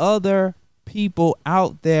 there's other people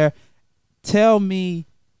out there. Tell me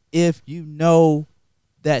if you know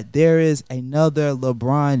that there is another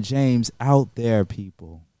LeBron James out there,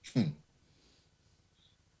 people.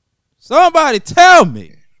 Somebody tell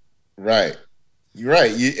me. Right. You're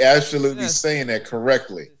right. You're absolutely saying that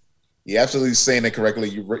correctly. You're absolutely saying that correctly.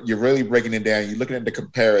 You're really breaking it down. You're looking at the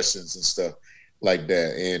comparisons and stuff like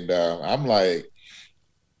that. And I'm like,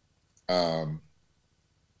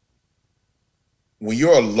 when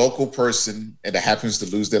you're a local person and that happens to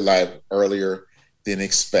lose their life earlier than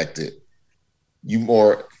expected, you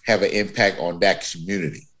more have an impact on that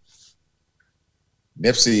community.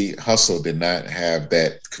 Nipsey Hussle did not have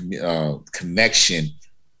that connection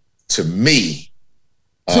to me.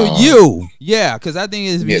 To you, yeah, because I think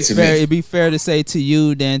it'd be fair to say to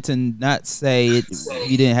you than to not say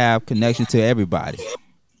he didn't have connection to everybody.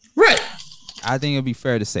 Right. I think it'd be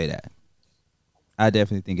fair to say that. I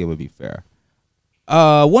definitely think it would be fair.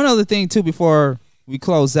 One other thing too before we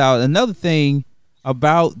close out, another thing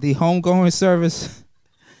about the homegoing service,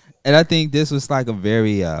 and I think this was like a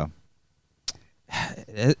very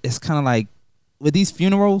it's kind of like with these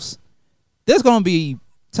funerals, there's gonna be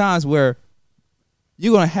times where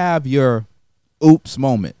you're gonna have your oops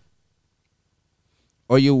moment,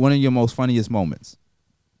 or one of your most funniest moments.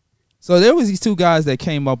 So there was these two guys that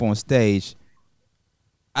came up on stage.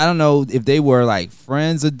 I don't know if they were like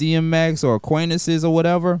friends of DMX or acquaintances or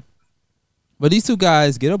whatever, but these two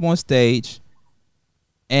guys get up on stage,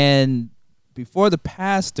 and before the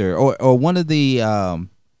pastor or one of the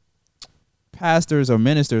pastors or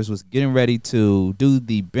ministers was getting ready to do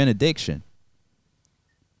the benediction,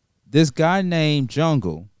 this guy named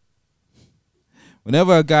Jungle,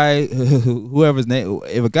 whenever a guy, whoever's name,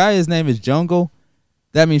 if a guy's name is Jungle,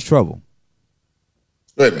 that means trouble.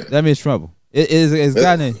 Wait a minute. That means trouble. It's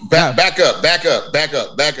guy named back up.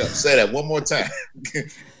 Say that one more time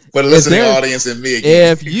for the listening audience and me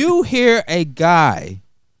again. If you hear a guy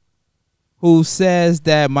who says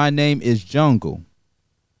that my name is Jungle,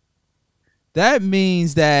 that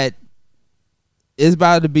means that it's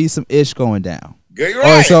about to be some ish going down.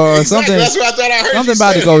 Right. Or something. That's what I thought I heard. Something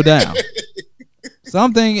about to go down.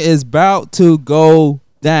 Something is about to go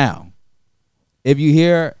down. If you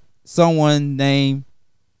hear someone name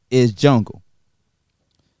is Jungle.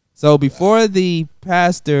 So before the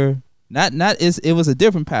pastor, it was a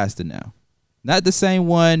different pastor now, not the same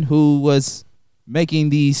one who was making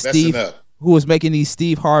these Steve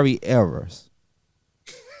Harvey errors.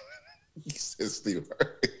 He said Steve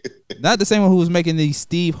Harvey. Not the same one who was making these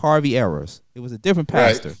Steve Harvey errors. It was a different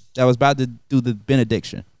pastor that was about to do the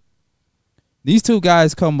benediction. These two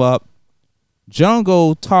guys come up.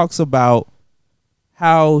 Jungle talks about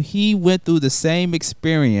how he went through the same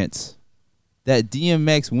experience that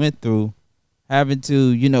DMX went through, having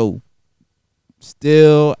to,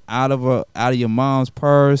 steal out of your mom's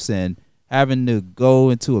purse and having to go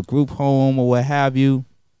into a group home or what have you.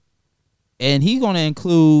 And he's going to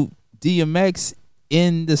include DMX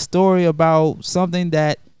in the story about something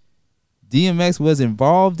that DMX was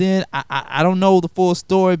involved in. I don't know the full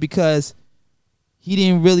story because he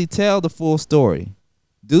didn't really tell the full story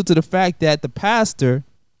due to the fact that the pastor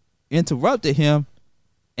interrupted him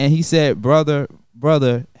and he said, brother,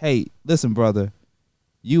 hey, listen, brother,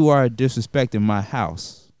 you are disrespecting my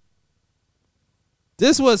house.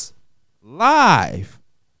 This was live.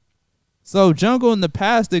 So Jungle and the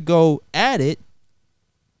pastor go at it.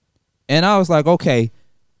 And I was like, okay,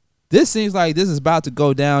 this seems like this is about to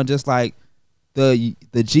go down just like the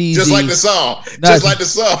Jeezy. Just like the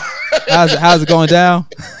song. How's it going down?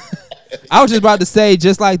 I was just about to say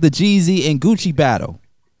just like the Jeezy and Gucci battle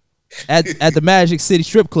at the Magic City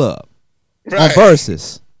Strip Club on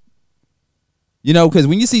Versus. You know, because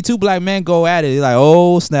when you see two black men go at it, you're like,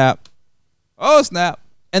 oh snap,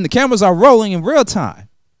 and the cameras are rolling in real time.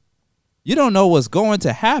 You don't know what's going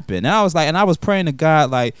to happen. And I was praying to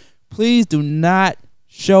God, like, please do not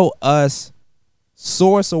show us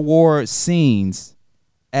Source Award scenes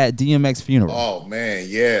at DMX funeral. Oh man,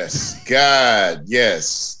 yes, God,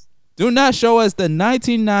 yes. Do not show us the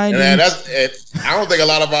 1990s. And I don't think a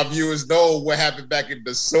lot of our viewers know what happened back in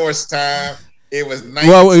the Source time. It was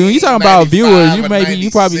well, when you talking about viewers, you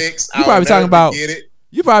probably talking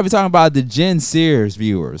about the Gen Sears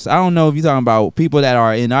viewers. I don't know if you're talking about people that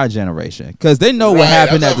are in our generation, because they know what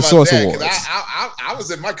happened at the Source Awards. I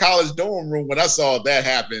was in my college dorm room when I saw that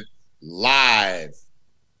happen live,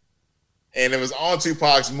 and it was on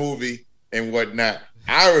Tupac's movie and whatnot.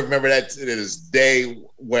 I remember that to this day,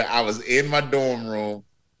 where I was in my dorm room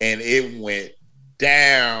and it went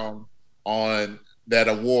down on that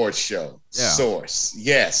award show. Yeah. Source.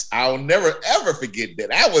 Yes. I'll never ever forget that.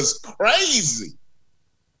 That was crazy.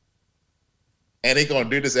 And they're gonna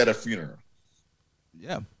do this at a funeral.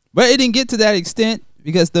 Yeah. But it didn't get to that extent,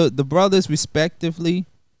 because the brothers respectively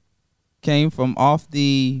came from off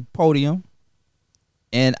the podium,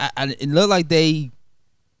 and it looked like they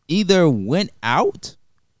either went out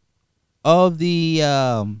of the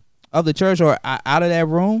church or out of that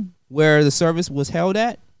room where the service was held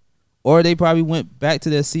at, or they probably went back to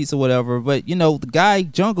their seats or whatever. But you know, the guy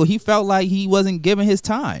Jungle, he felt like he wasn't given his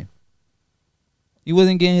time. He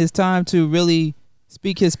wasn't getting his time to really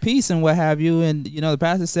speak his piece and what have you. And you know, the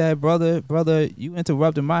pastor said, brother, you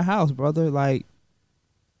interrupted my house, brother. Like,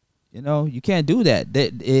 you know, you can't do that.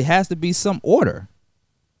 It has to be some order.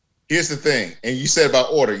 Here's the thing, and you said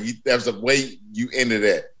about order. That was the way you ended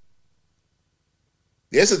it.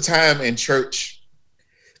 There's a time in church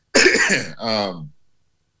that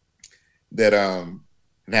I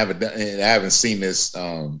haven't seen this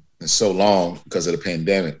in so long because of the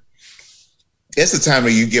pandemic. It's the time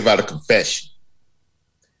where you give out a confession,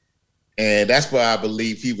 and that's what I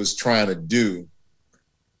believe he was trying to do,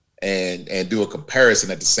 and do a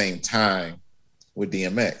comparison at the same time with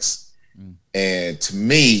DMX. And to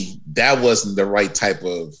me, that wasn't the right type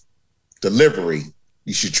of delivery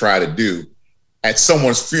you should try to do at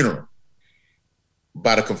someone's funeral,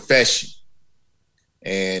 about a confession.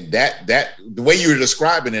 And that the way you were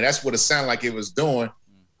describing it, that's what it sounded like it was doing.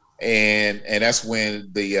 And that's when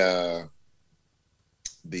the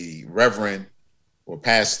reverend or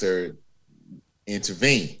pastor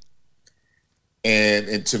intervened.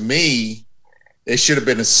 And to me, it should have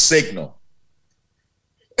been a signal.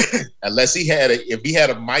 Unless if he had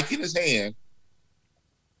a mic in his hand,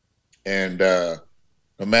 and no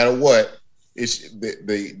matter what,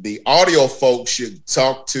 the audio folks should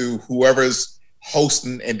talk to whoever's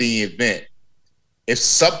hosting at the event. If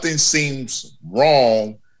something seems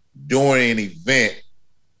wrong during an event,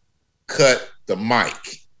 cut the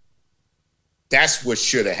mic. That's what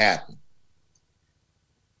should have happened.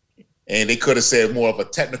 And they could have said more of a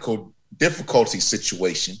technical difficulty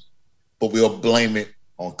situation, but we'll blame it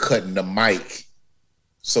on cutting the mic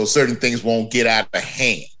so certain things won't get out of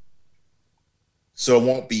hand, so it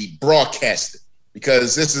won't be broadcasted,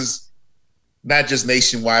 because this is not just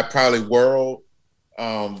nationwide, probably world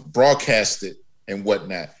broadcasted and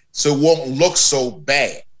whatnot, so it won't look so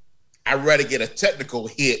bad. I'd rather get a technical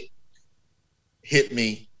hit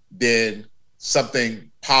me than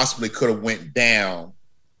something possibly could have went down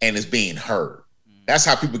and is being heard. That's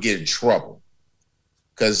how people get in trouble,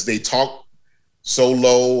 because they talk so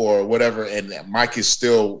low or whatever, and that mic is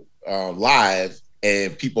still live,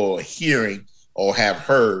 and people are hearing or have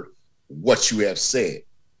heard what you have said.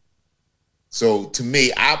 So to me,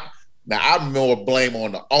 I'm more blame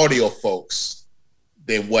on the audio folks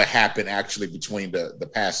than what happened actually between the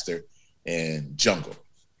pastor and Jungle.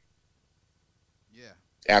 Yeah.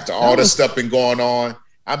 After all this stuff been going on,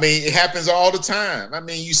 I mean, it happens all the time. I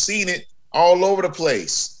mean, you've seen it all over the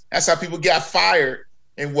place. That's how people got fired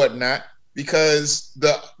and whatnot, because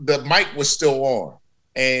the mic was still on,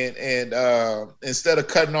 and instead of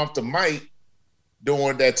cutting off the mic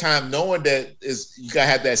during that time, knowing that you gotta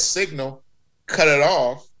have that signal, cut it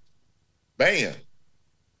off. Bam.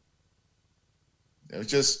 It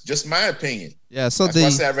was just my opinion. Yeah. So that's why I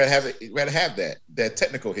said I'd rather have that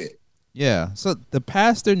technical hit. Yeah. So the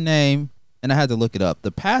pastor name, and I had to look it up.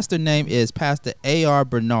 The pastor name is Pastor A.R.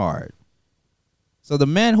 Bernard. So the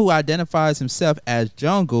man who identifies himself as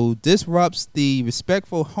Jungle disrupts the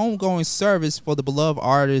respectful homegoing service for the beloved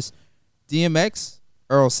artist DMX,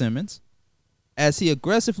 Earl Simmons, as he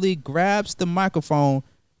aggressively grabs the microphone.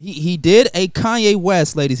 He did a Kanye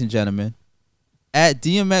West, ladies and gentlemen, at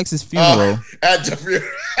DMX's funeral. At the funeral.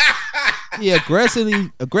 he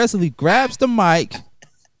aggressively grabs the mic,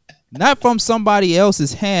 not from somebody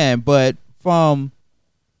else's hand, but from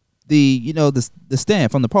the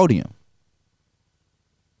stand, from the podium,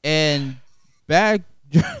 and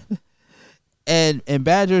badgers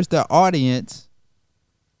the audience,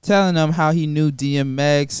 telling them how he knew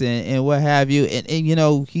DMX and what have you, and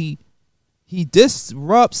he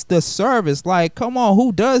disrupts the service. Like, come on,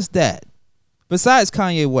 who does that besides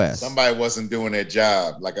Kanye West? Somebody wasn't doing their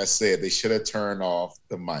job. Like I said, they should have turned off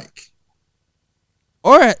the mic.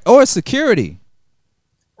 Or security.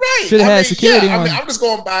 Right. Should have had security on. I'm just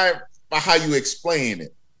going by how you explain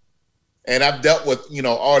it. And I've dealt with,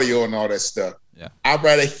 audio and all that stuff. Yeah. I'd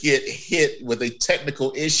rather get hit with a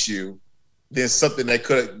technical issue than something that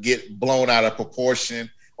could get blown out of proportion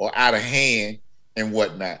or out of hand and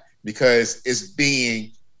whatnot, because it's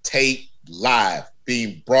being taped live,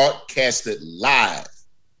 being broadcasted live.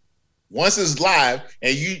 Once it's live,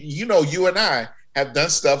 and you and I have done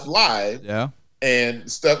stuff live, yeah,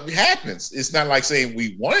 and stuff happens. It's not like saying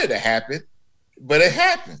we want it to happen, but it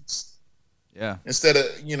happens. Yeah. Instead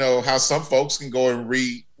of, how some folks can go and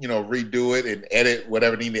redo it and edit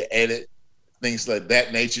whatever they need to edit, things like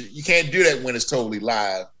that nature. You can't do that when it's totally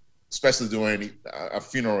live, especially during a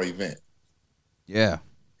funeral event. Yeah.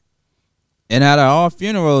 And out of all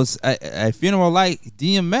funerals, a funeral like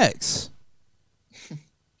DMX.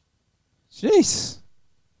 Jeez.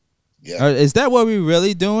 Yeah. Is that what we're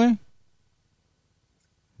really doing?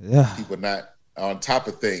 Yeah. People not on top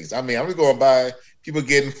of things. I mean, I'm going by people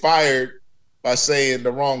getting fired by saying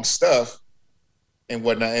the wrong stuff and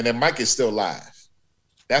whatnot, and the mic is still live.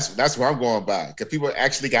 That's what I'm going by, because people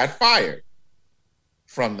actually got fired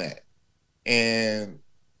from that, and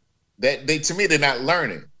that to me they're not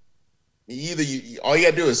learning. Either all you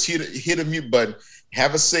gotta do is hit a mute button,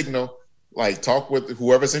 have a signal, like talk with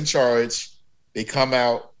whoever's in charge. They come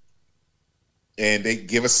out and they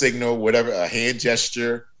give a signal, whatever, a hand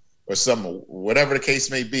gesture or something, whatever the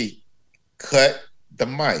case may be. Cut the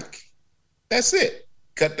mic. That's it.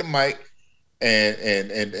 Cut the mic,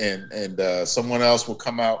 and someone else will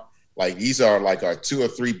come out. Like, these are like our 2 or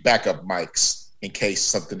 3 backup mics in case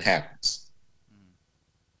something happens.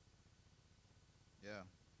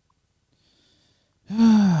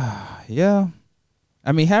 Yeah. Yeah.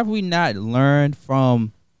 I mean, have we not learned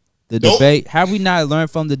from the debate? Have we not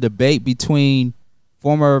learned from the debate between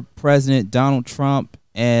former President Donald Trump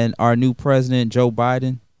and our new president Joe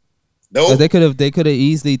Biden? No, nope. They could have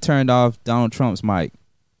easily turned off Donald Trump's mic.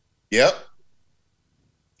 Yep.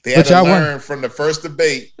 They had to learn from the first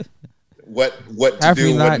debate what to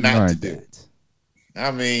do, what not to do.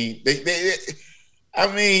 I mean,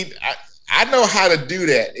 I know how to do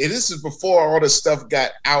that. And this is before all this stuff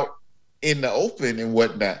got out in the open and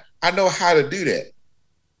whatnot. I know how to do that.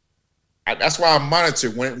 That's why I monitor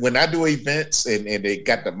when I do events and they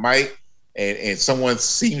got the mic and someone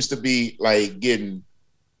seems to be like getting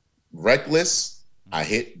reckless, I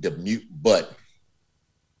hit the mute button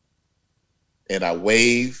and I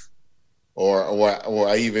wave, or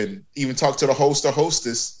I even talk to the host or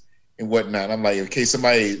hostess and whatnot. I'm like, in case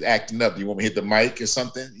somebody is acting up, do you want me to hit the mic or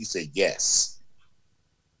something? He said yes.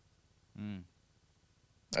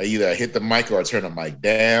 I either hit the mic or I turn the mic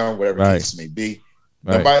down, whatever the case may be.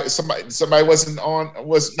 Right. Somebody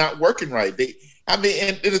was not working right. And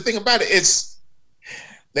the thing about it,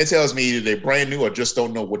 that tells me either they're brand new or just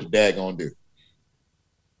don't know what the daggone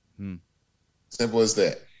do. Simple as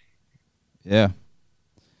that. Yeah.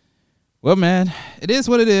 Well, man, it is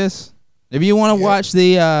what it is. If you want to watch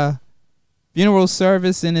the funeral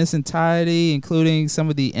service in its entirety, including some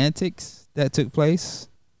of the antics that took place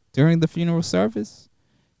during the funeral service,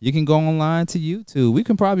 you can go online to YouTube. We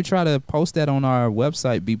can probably try to post that on our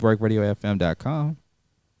website, beatbreakradiofm.com.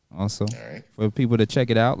 Also, for people to check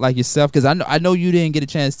it out, like yourself, because I know you didn't get a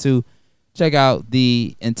chance to check out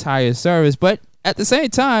the entire service, but at the same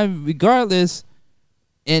time, regardless,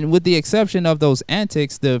 and with the exception of those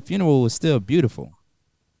antics, the funeral was still beautiful.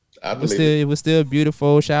 It was still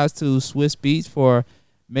beautiful. Shouts to Swiss Beats for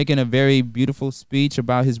making a very beautiful speech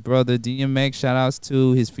about his brother DMX. Shout outs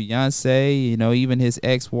to his fiance, even his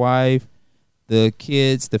ex-wife, the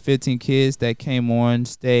kids, the 15 kids that came on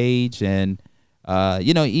stage, and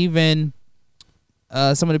even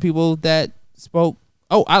some of the people that spoke.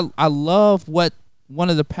 Oh, I love what one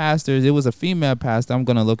of the pastors, it was a female pastor, I'm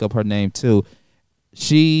going to look up her name too.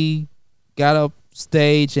 She got up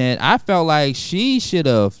stage, and I felt like she should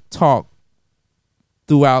have talked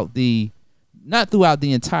not throughout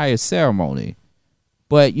the entire ceremony,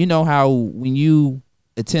 but you know how when you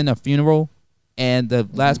attend a funeral and the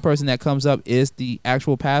last person that comes up is the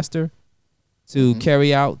actual pastor, to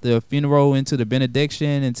carry out the funeral into the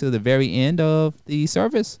benediction until the very end of the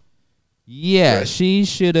service. Yeah, Right. she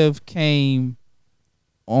should have came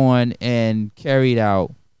on and carried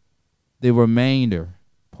out the remainder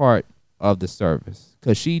part of the service,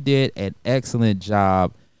 because she did an excellent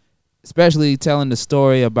job, especially telling the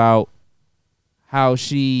story about how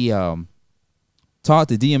she talked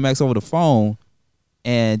to DMX over the phone,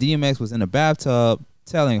 and DMX was in the bathtub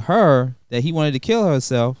telling her that he wanted to kill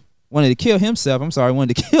himself, wanted to kill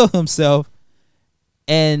himself.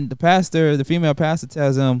 And the female pastor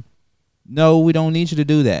tells him, no, we don't need you to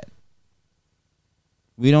do that.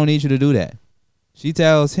 We don't need you to do that. She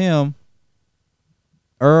tells him,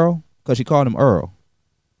 Earl, because she called him Earl.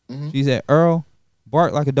 She said, Earl,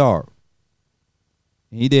 bark like a dog.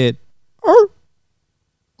 And he did, Earl.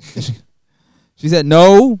 She said,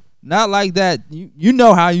 no, not like that. You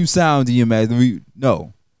know how you sound, DMX.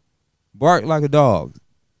 No. Bark like a dog.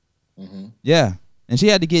 Yeah. And she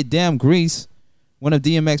had to get Damn Grease, one of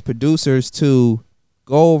DMX producers, to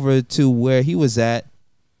go over to where he was at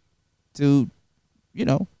to,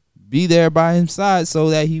 be there by his side so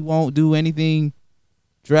that he won't do anything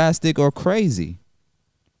drastic or crazy.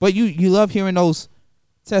 But you love hearing those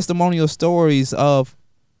testimonial stories of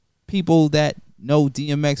people that know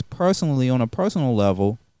DMX personally on a personal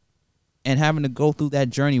level and having to go through that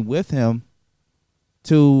journey with him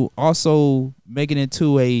to also make it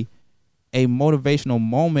into a motivational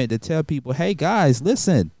moment to tell people, hey guys,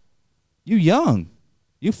 listen, you young.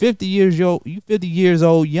 You 50 years old. You 50 years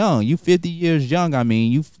old young. You 50 years young. I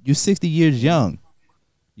mean, you 60 years young.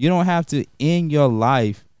 You don't have to end your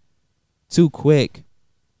life too quick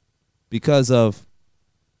because of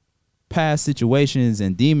past situations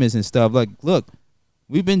and demons and stuff. Like, look,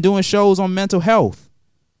 we've been doing shows on mental health.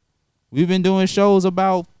 We've been doing shows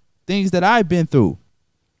about things that I've been through,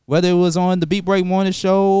 whether it was on the Beat Break Morning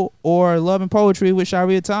Show or Love and Poetry with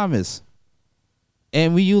Sharia Thomas.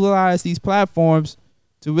 And we utilize these platforms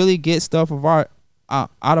to really get stuff of our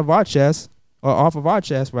out of our chest, or off of our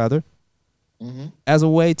chest rather, as a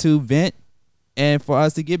way to vent and for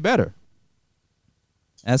us to get better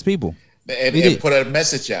as people. And put a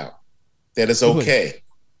message out that it's okay.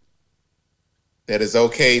 That it's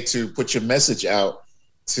okay to put your message out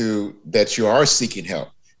to that you are seeking help,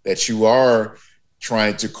 that you are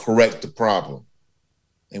trying to correct the problem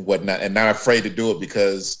and whatnot, and not afraid to do it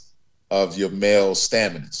because of your male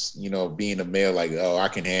stamina, being a male, like, oh, I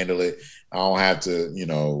can handle it. I don't have to,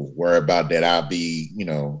 worry about that. I'll be,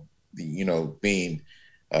 being,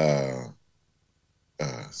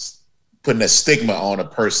 putting a stigma on a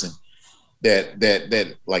person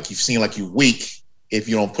that like you seem like you're weak if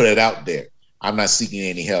you don't put it out there. I'm not seeking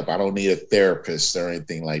any help. I don't need a therapist or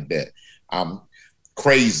anything like that. I'm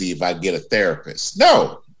crazy if I get a therapist.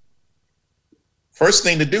 No. First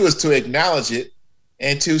thing to do is to acknowledge it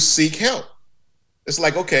and to seek help. It's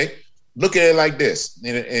like, okay, look at it like this.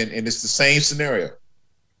 And it's the same scenario.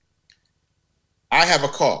 I have a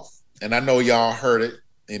cough, and I know y'all heard it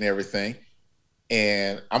and everything,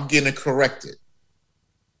 and I'm getting corrected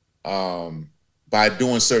by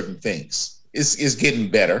doing certain things. It's getting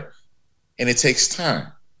better, and it takes time.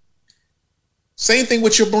 Same thing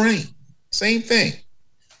with your brain. Same thing.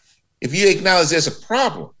 If you acknowledge there's a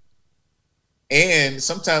problem, and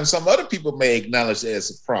sometimes some other people may acknowledge there's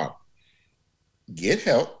a problem, get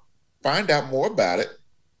help, find out more about it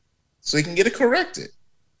so you can get it corrected,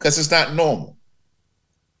 because it's not normal.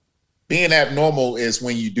 Being abnormal is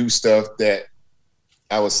when you do stuff that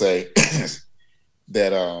I would say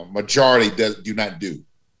that majority do not do.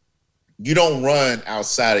 You don't run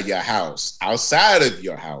outside of your house,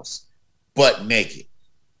 butt naked.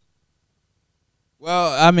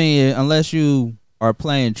 Well, I mean, unless you are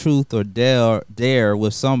playing truth or dare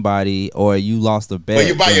with somebody, or you lost a bet. Well,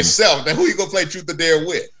 you're by yourself. Then who you gonna play truth or dare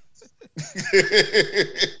with?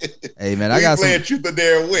 Hey man, I got playing truth or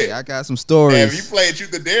dare with. Yeah, I got some stories. And if you play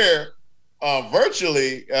truth or dare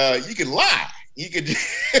virtually, you can lie. You can.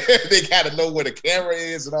 They gotta know where the camera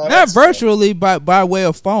is and all that. Not virtually, but by way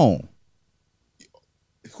of phone.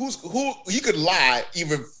 Who you could lie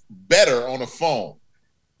even better on a phone.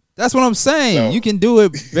 That's what I'm saying. So, you can do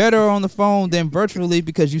it better on the phone than virtually,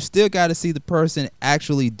 because you still got to see the person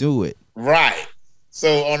actually do it. Right.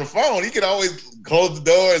 So on the phone, you can always close the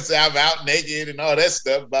door and say, I'm out naked and all that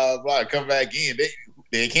stuff, blah, blah, blah. Come back in.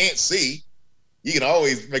 They can't see. You can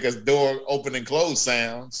always make a door open and close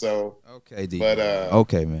sound. So okay, D. But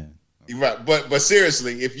okay, man. Right. But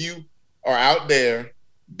seriously, if you are out there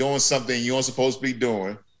doing something you aren't supposed to be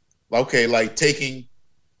doing, okay, like taking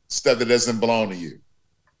stuff that doesn't belong to you,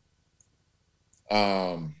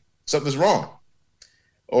 something's wrong.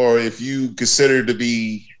 Or if you consider to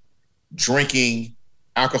be drinking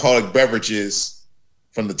alcoholic beverages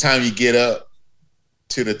from the time you get up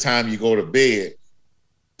to the time you go to bed,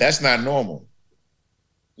 that's not normal.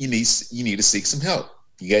 You need to seek some help.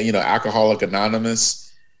 You got, Alcoholic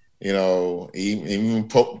Anonymous, even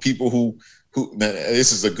people who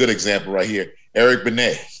this is a good example right here. Eric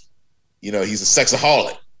Benet, he's a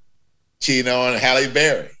sexaholic, cheating on Halle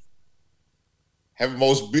Berry.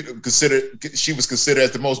 She was considered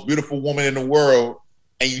as the most beautiful woman in the world,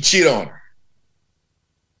 and you cheat on her.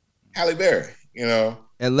 Halle Berry,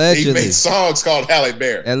 Allegedly. He made songs called Halle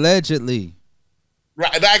Berry. Allegedly.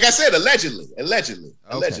 Right, like I said, allegedly.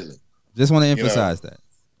 Okay. Just want to emphasize that.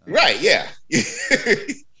 Right, yeah.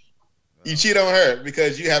 You cheat on her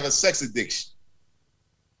because you have a sex addiction.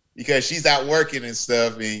 Because she's out working and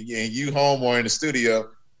stuff, and you home or in the studio,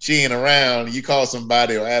 she ain't around. You call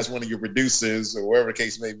somebody or ask one of your producers or wherever the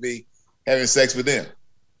case may be, having sex with them.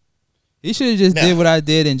 You should have just did what I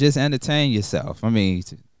did and just entertain yourself. I mean,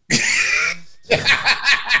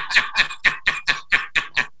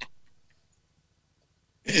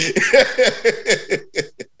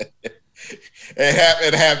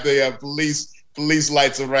 and have the police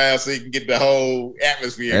lights around so you can get the whole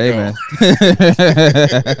atmosphere going.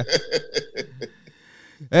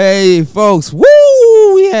 Hey, folks.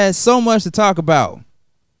 Woo! We had so much to talk about.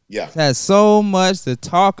 Yeah. Had so much to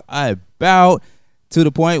talk about to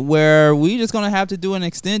the point where we just going to have to do an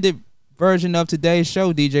extended version of today's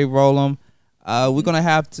show, DJ Rollum. We're going to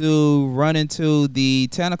have to run into the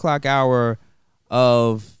 10 o'clock hour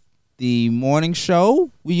of the morning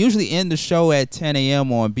show. We usually end the show at 10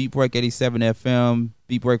 a.m. on Beat Break 87 FM,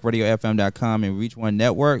 BeatBreakRadioFM.com, and Reach One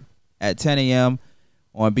Network. At 10 a.m.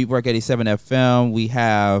 on Beat Break 87 FM, we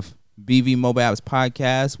have BV Mobile Apps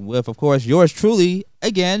Podcast with, of course, yours truly,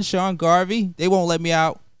 again, Sean Garvey. They won't let me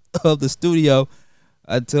out of the studio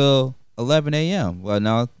until 11 a.m. Well,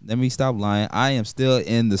 no, let me stop lying. I am still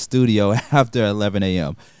in the studio after 11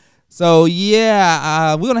 a.m. So,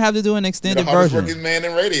 yeah, we're going to have to do an extended version. You're the hardest working man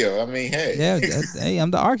in radio. I mean, hey. Yeah, hey,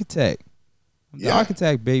 I'm the architect. The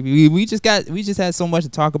architect, baby. We just had so much to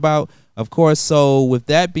talk about, of course. So, with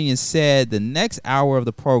that being said, the next hour of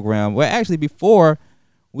the program, well, actually, before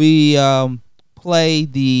we play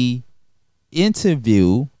the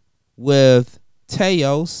interview with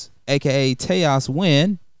Teos, a.k.a. Teos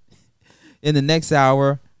Win, in the next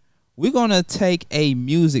hour, we're going to take a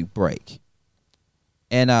music break.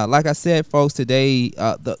 And like I said, folks, today,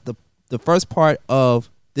 the first part of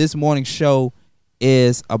this morning's show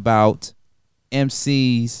is about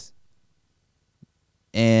MCs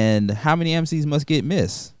and how many MCs must get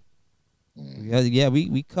missed. Yeah,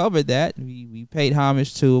 we covered that. We paid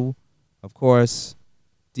homage to, of course,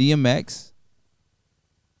 DMX.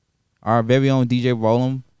 Our very own DJ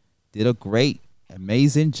Rollum did a great,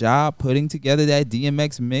 amazing job putting together that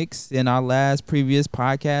DMX mix in our last previous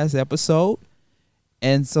podcast episode.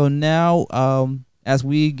 And so now, as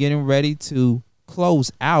we getting ready to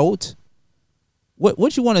close out,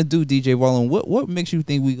 what you want to do, DJ Rollum? What makes you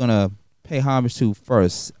think we're gonna pay homage to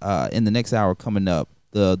first in the next hour coming up?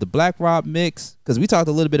 The Black Rob mix, because we talked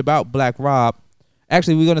a little bit about Black Rob.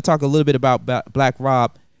 Actually, we're gonna talk a little bit about Black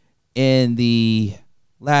Rob in the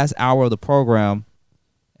last hour of the program,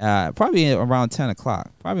 probably around 10 o'clock.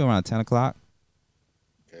 Probably around 10 o'clock.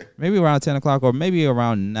 Okay. Maybe around 10 o'clock or maybe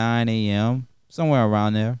around 9 a.m. Somewhere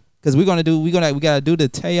around there, because we gotta do the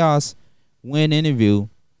Teos Win interview,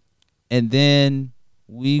 and then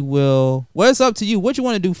we will. Well, it's up to you. What you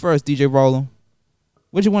want to do first, DJ Rollum?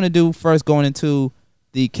 What you want to do first, going into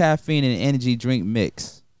the caffeine and energy drink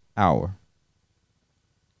mix hour?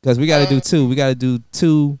 Because we got to do two. We got to do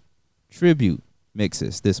two tribute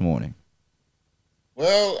mixes this morning.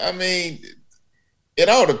 Well, I mean, it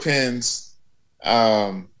all depends.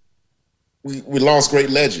 We lost great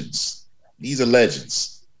legends. These are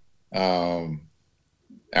legends.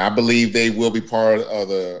 I believe they will be part of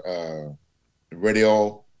the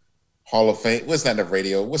Radio Hall of Fame. What's that? The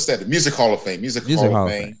radio? What's that? The Music Hall of Fame. Music Hall of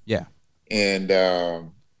Fame. Yeah. And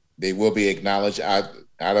they will be acknowledged. I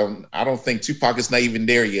don't think Tupac is not even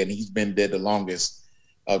there yet, and he's been dead the longest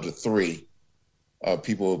of the three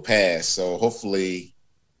people who passed. So hopefully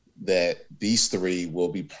that these three will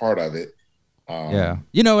be part of it. Yeah.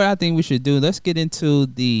 You know what I think we should do? Let's get into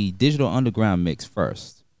the Digital Underground mix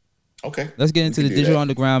first. Okay. Let's get into the Digital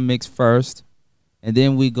Underground mix first, and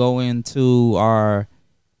then we go into our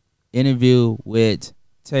interview with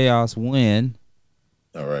Teos Win.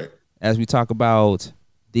 All right. As we talk about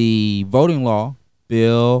the voting law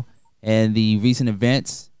bill and the recent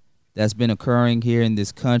events that's been occurring here in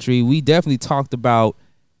this country. We definitely talked about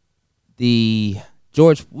we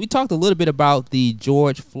talked a little bit about the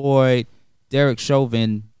George Floyd, Derek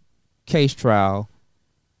Chauvin case trial,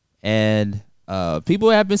 and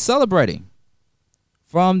people have been celebrating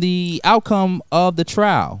from the outcome of the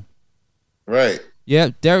trial. Right.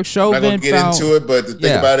 Yep. Derek Chauvin. I'm not gonna get into it, but the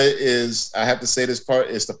thing about it is, I have to say this part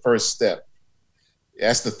is the first step.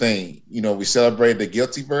 That's the thing. You know, we celebrate the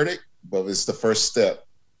guilty verdict, but it's the first step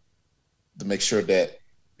to make sure that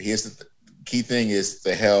here's the key thing is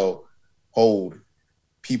to hold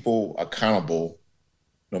people accountable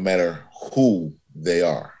no matter who they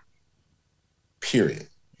are. Period.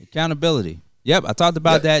 Accountability. Yep, I talked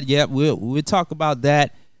about that. Yep, we'll talk about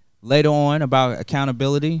that later on, about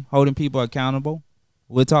accountability, holding people accountable.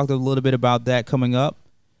 We'll talk a little bit about that coming up.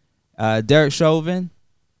 Derek Chauvin,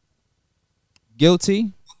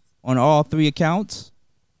 guilty on all 3 accounts.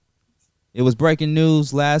 It was breaking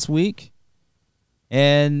news last week,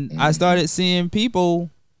 and I started seeing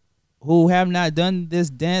people who have not done this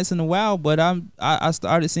dance in a while, but I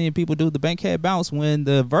started seeing people do the bankhead bounce when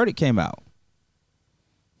the verdict came out.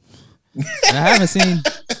 And I haven't seen.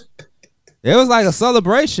 It was like a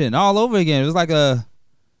celebration all over again. I was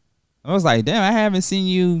like, damn, I haven't seen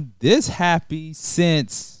you this happy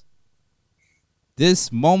since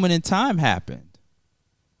this moment in time happened.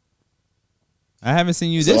 I haven't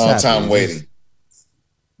seen you this happy. It's a long time waiting.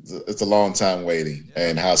 It's a long time waiting.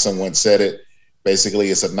 And how someone said it, basically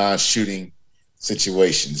it's a non-shooting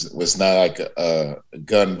situation. It's not like a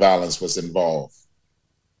gun violence was involved.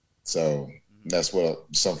 So that's what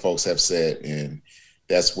some folks have said, and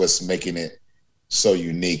that's what's making it so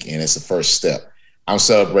unique, and it's the first step. I'm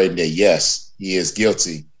celebrating that, yes, he is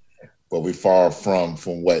guilty, but we're far from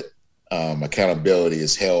what accountability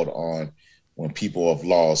is held on when people of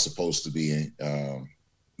law are supposed to be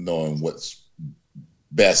knowing what's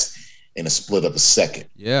best in a split of a second.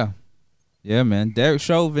 Yeah, man. Derek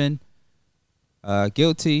Chauvin, found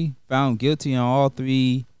guilty on all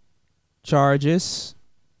 3 charges.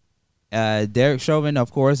 Derek Chauvin,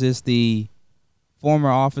 of course, is the former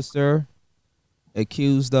officer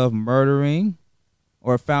accused of murdering,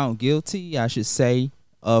 or found guilty, I should say,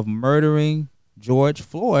 of murdering George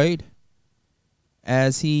Floyd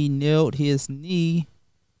as he kneeled his knee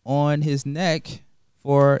on his neck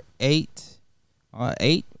for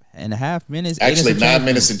 8.5 minutes. Actually, 9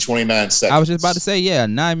 minutes and 29 seconds. I was just about to say,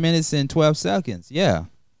 9 minutes and 12 seconds. Yeah.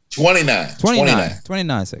 29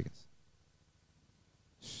 seconds.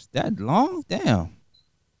 That long? Damn.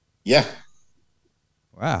 Yeah.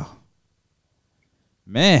 Wow.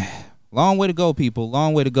 Man, long way to go, people.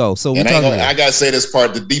 Long way to go. So I gotta say this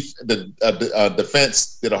part: the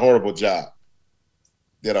defense did a horrible job.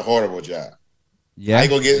 Yeah, I ain't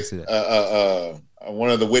gonna get one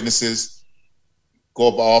of the witnesses go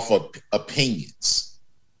off of opinions.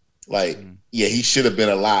 Like, yeah, he should have been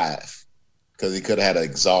alive because he could have had an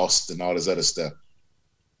exhaust and all this other stuff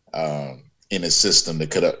in his system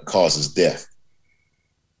that could have caused his death.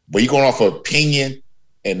 But you're going off of opinion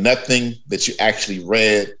and nothing that you actually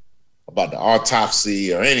read about the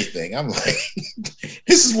autopsy or anything. I'm like,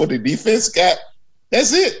 this is what the defense got.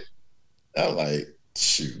 That's it. I'm like,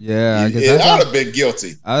 shoot. Yeah, it ought to have been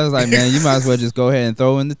guilty. I was like, man, you might as well just go ahead and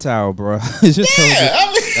throw in the towel, bro. Throw in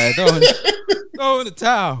the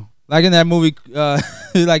towel. Like in that movie,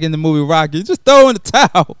 like in the movie Rocky, just throw in the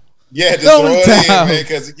towel. Yeah, just throw it in, man,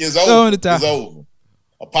 because it's over. It's over.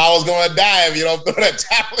 Apollo's going to die if you don't throw that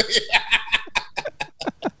towel in.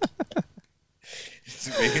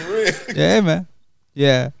 Yeah, man.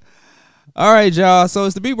 Yeah. All right, y'all. So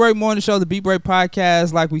it's the Beat Break Morning Show, the Beat Break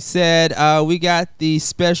Podcast. Like we said, we got the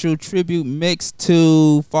special tribute mix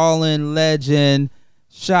to fallen legend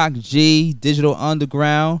Shock G, Digital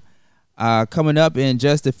Underground, coming up in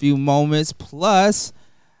just a few moments. Plus,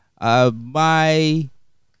 my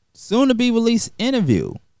soon-to-be-released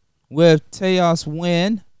interview with Teos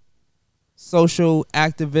Wynn, social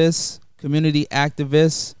activist, community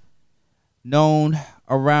activist, known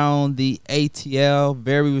around the ATL,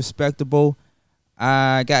 very respectable.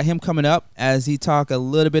 I got him coming up as he talk a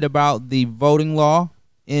little bit about the voting law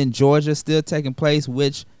in Georgia still taking place,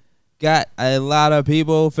 which got a lot of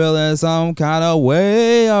people feeling some kind of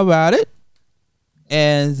way about it,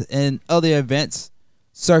 and other events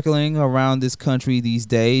circling around this country these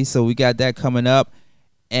days. So we got that coming up.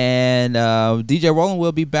 And DJ Roland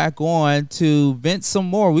will be back on to vent some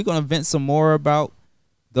more. We're going to vent some more about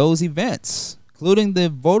those events, including the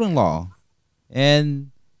voting law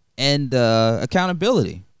and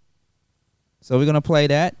accountability. So we're going to play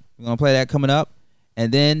that. We're going to play that coming up.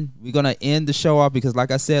 And then we're going to end the show off because,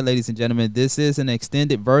 like I said, ladies and gentlemen, this is an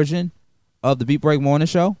extended version of the Beat Break Morning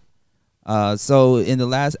Show. So in the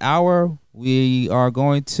last hour, we are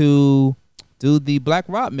going to do the Black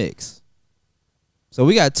Rock mix. So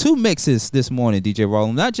we got 2 mixes this morning, DJ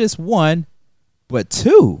Roland. Not just one, but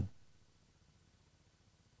 2.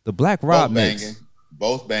 The Black Rob mix.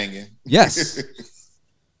 Both banging. Yes.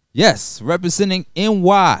 Yes. Representing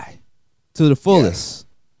NY to the fullest.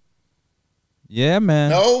 Yeah,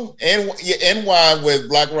 man. No, NY with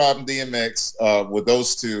Black Rob and DMX, with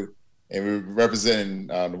those 2, and we're representing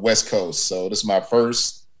the West Coast. So this is my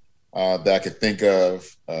first that I could think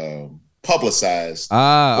of publicized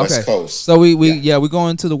West Coast. So we're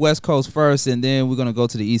going to the West Coast first, and then we're gonna go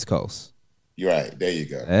to the East Coast. You're right. There you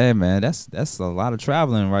go. Hey, man, that's a lot of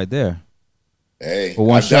traveling right there. Hey, for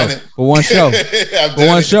one I've show. done it. For one show. For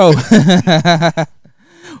one show.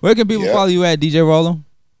 Where can people follow you at, DJ Roland?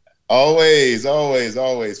 Always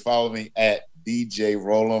follow me at DJ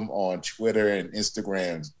Rollem on Twitter and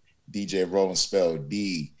Instagram. DJ Rollem spelled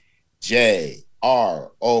DJROLLEM,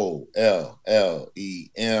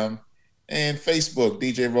 and Facebook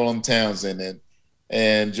DJ Rollem Townsend.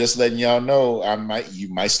 And just letting y'all know,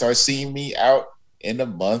 you might start seeing me out in the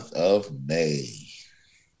month of May.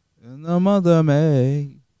 In the month of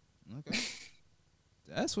May. Okay.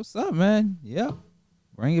 That's what's up, man. Yep.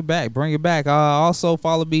 Bring it back. Also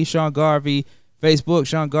follow me, Sean Garvey, Facebook,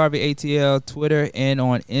 Sean Garvey ATL, Twitter, and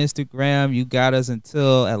on Instagram. You got us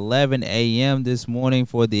until 11 a.m. this morning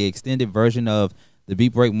for the extended version of the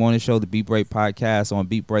Beat Break Morning Show, the Beat Break Podcast on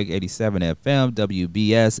Beat Break 87 FM,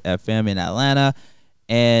 WBS FM in Atlanta.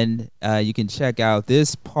 And you can check out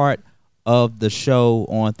this part of the show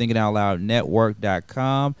on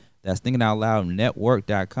thinkingoutloudnetwork.com. That's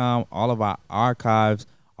thinkingoutloudnetwork.com. All of our archives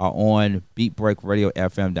are on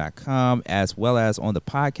beatbreakradiofm.com, as well as on the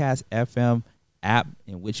Podcast FM app,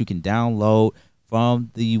 in which you can download from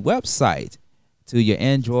the website to your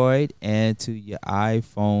Android and to your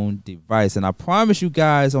iPhone device. And I promise you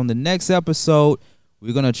guys, on the next episode,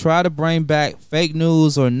 we're going to try to bring back fake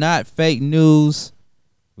news or not fake news.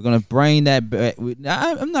 We're going to bring that back.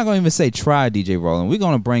 I'm not going to even say try, DJ Roland. We're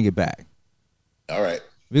going to bring it back. All right.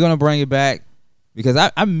 We're going to bring it back because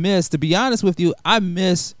I miss, to be honest with you, I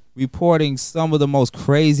miss reporting some of the most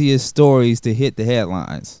craziest stories to hit the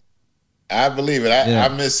headlines. I believe it. I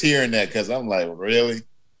miss hearing that because I'm like, really?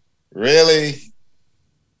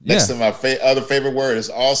 Next to my other favorite word is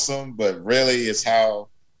awesome, but really it's how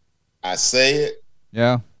I say it.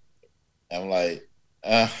 Yeah. I'm like,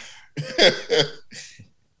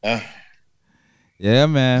 yeah,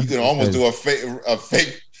 man. You can almost do a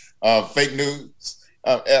fake news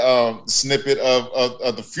snippet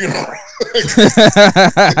of the funeral.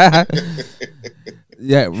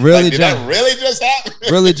 Yeah, really, like, did that really just happen?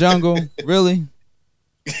 Really, Jungle? Really,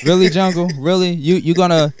 Jungle? Really? You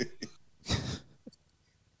gonna?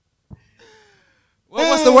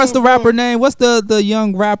 What's the rapper name? What's the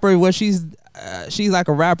young rapper? Where she's like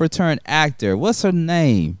a rapper turned actor. What's her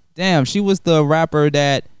name? Damn, she was the rapper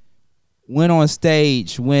that went on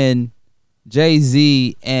stage when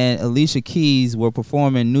Jay-Z and Alicia Keys were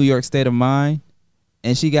performing New York State of Mind,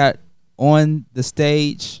 and she got on the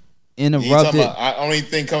stage, interrupted. Only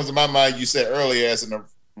thing comes to my mind, you said earlier, as a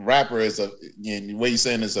rapper, is the way you're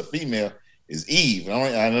saying is a female, is Eve.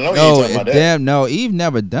 I don't know you're talking about that. Damn, no, Eve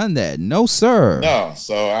never done that. No, sir. No,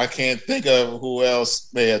 so I can't think of who else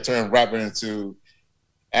may have turned rapper into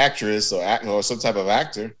actress or some type of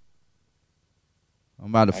actor. I'm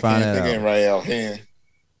about to find that out. I can't think of anybody out here.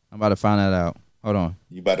 I'm about to find that out. Hold on.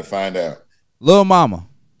 You about to find out. Lil Mama.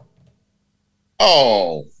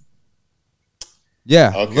 Oh.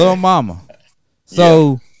 Yeah, okay. Lil Mama.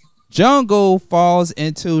 So Jungle falls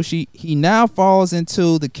into he now falls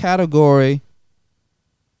into the category.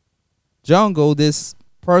 Jungle, this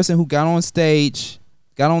person who got on stage,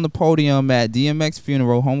 got on the podium at DMX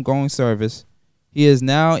funeral, homegoing service. He is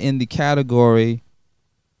now in the category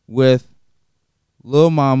with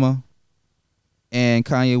Lil Mama and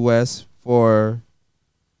Kanye West for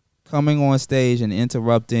coming on stage and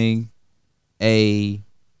interrupting a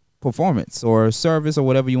performance or service or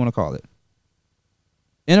whatever you want to call it.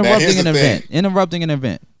 Interrupting an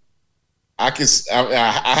event. I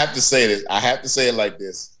have to say this. I have to say it like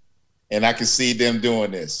this. And I can see them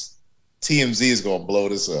doing this. TMZ is going to blow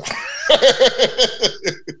this up.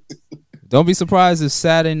 Don't be surprised if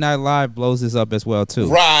Saturday Night Live blows this up as well too.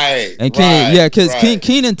 Right. And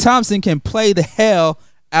Kenan Thompson can play the hell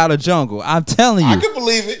out of Jungle. I'm telling you. I can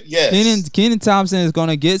believe it. Yes. Kenan Thompson is going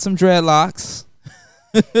to get some dreadlocks.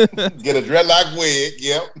 Get a dreadlock wig.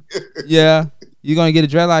 Yep. Yeah. You're going to get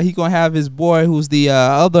a dreadlock. He's going to have his boy, who's the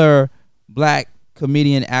other black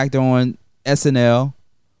comedian actor on SNL,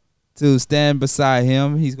 to stand beside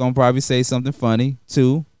him. He's going to probably say something funny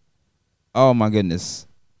too. Oh my goodness.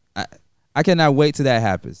 I cannot wait till that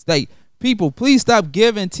happens. Like, people, please stop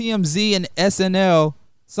giving TMZ and SNL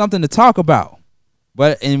something to talk about.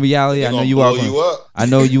 But in reality, I know you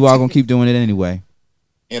are gonna keep doing it anyway.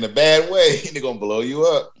 In a bad way, they're gonna blow you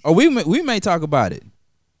up. Or we may talk about it.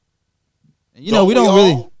 You know,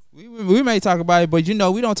 we may talk about it, but you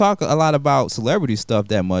know, we don't talk a lot about celebrity stuff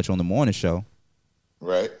that much on the morning show.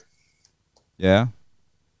 Right. Yeah.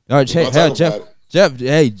 All right, Jeff,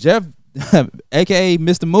 aka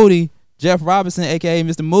Mr. Moody, Jeff Robinson, aka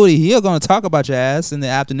Mr. Moody, he's gonna talk about your ass in the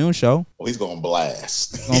afternoon show. Oh, he's gonna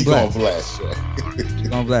blast. He's gonna blast. He's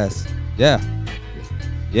gonna blast. Yeah.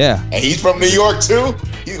 Yeah. And he's from New York too.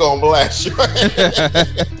 He's gonna blast you.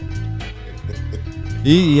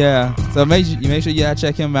 Yeah. So make sure you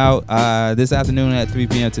check him out this afternoon at 3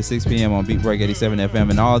 p.m. to 6 p.m. on Beat Break 87 FM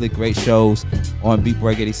and all the great shows on Beat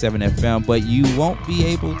Break 87 FM. But you won't be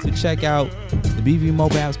able to check out the BV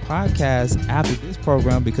Mobile Apps podcast after this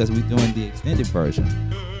program because we're doing the extended version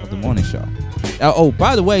of the morning show. Oh,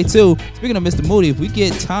 by the way, too, speaking of Mr. Moody, if we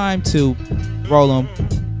get time to roll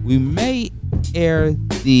him, we may air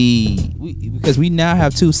because we now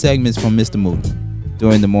have 2 segments from Mr. Moody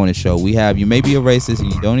during the morning show. We have You May Be a Racist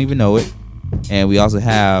and You Don't Even Know It, and we also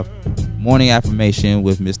have Morning Affirmation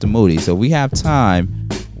with Mr. Moody. So we have time.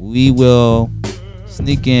 We will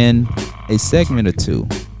sneak in a segment or 2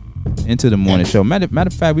 into the morning show. Matter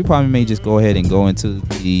of fact, we probably may just go ahead and go into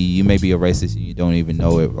the You May Be a Racist and You Don't Even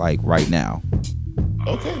Know It like right now.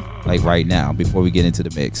 Okay. Like right now, before we get into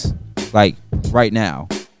the mix. Like right now.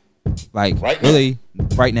 Like right really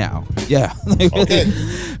now. Right now. Yeah. Okay.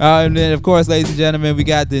 And then, of course, ladies and gentlemen, we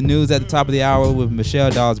got the news at the top of the hour with Michelle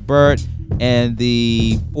Dawes-Burt and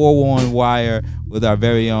the 411 Wire with our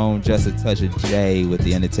very own Just a Touch of J with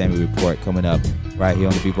the entertainment report coming up right here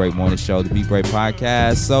on the Beat Break Morning Show, the Beat Break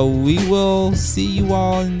Podcast. So we will see you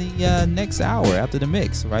all in the next hour after the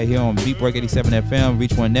mix right here on Beat Break 87 FM,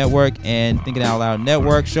 Reach One Network, and Thinking Out Loud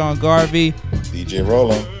Network. Sean Garvey. DJ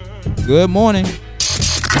Rolo. Good morning.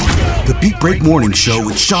 The Beat Break Morning Show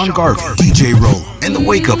with Sean Garvey, DJ Rolo, and the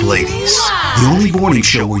Wake Up Ladies. The only morning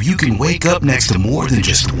show where you can wake up next to more than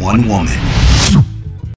just one woman.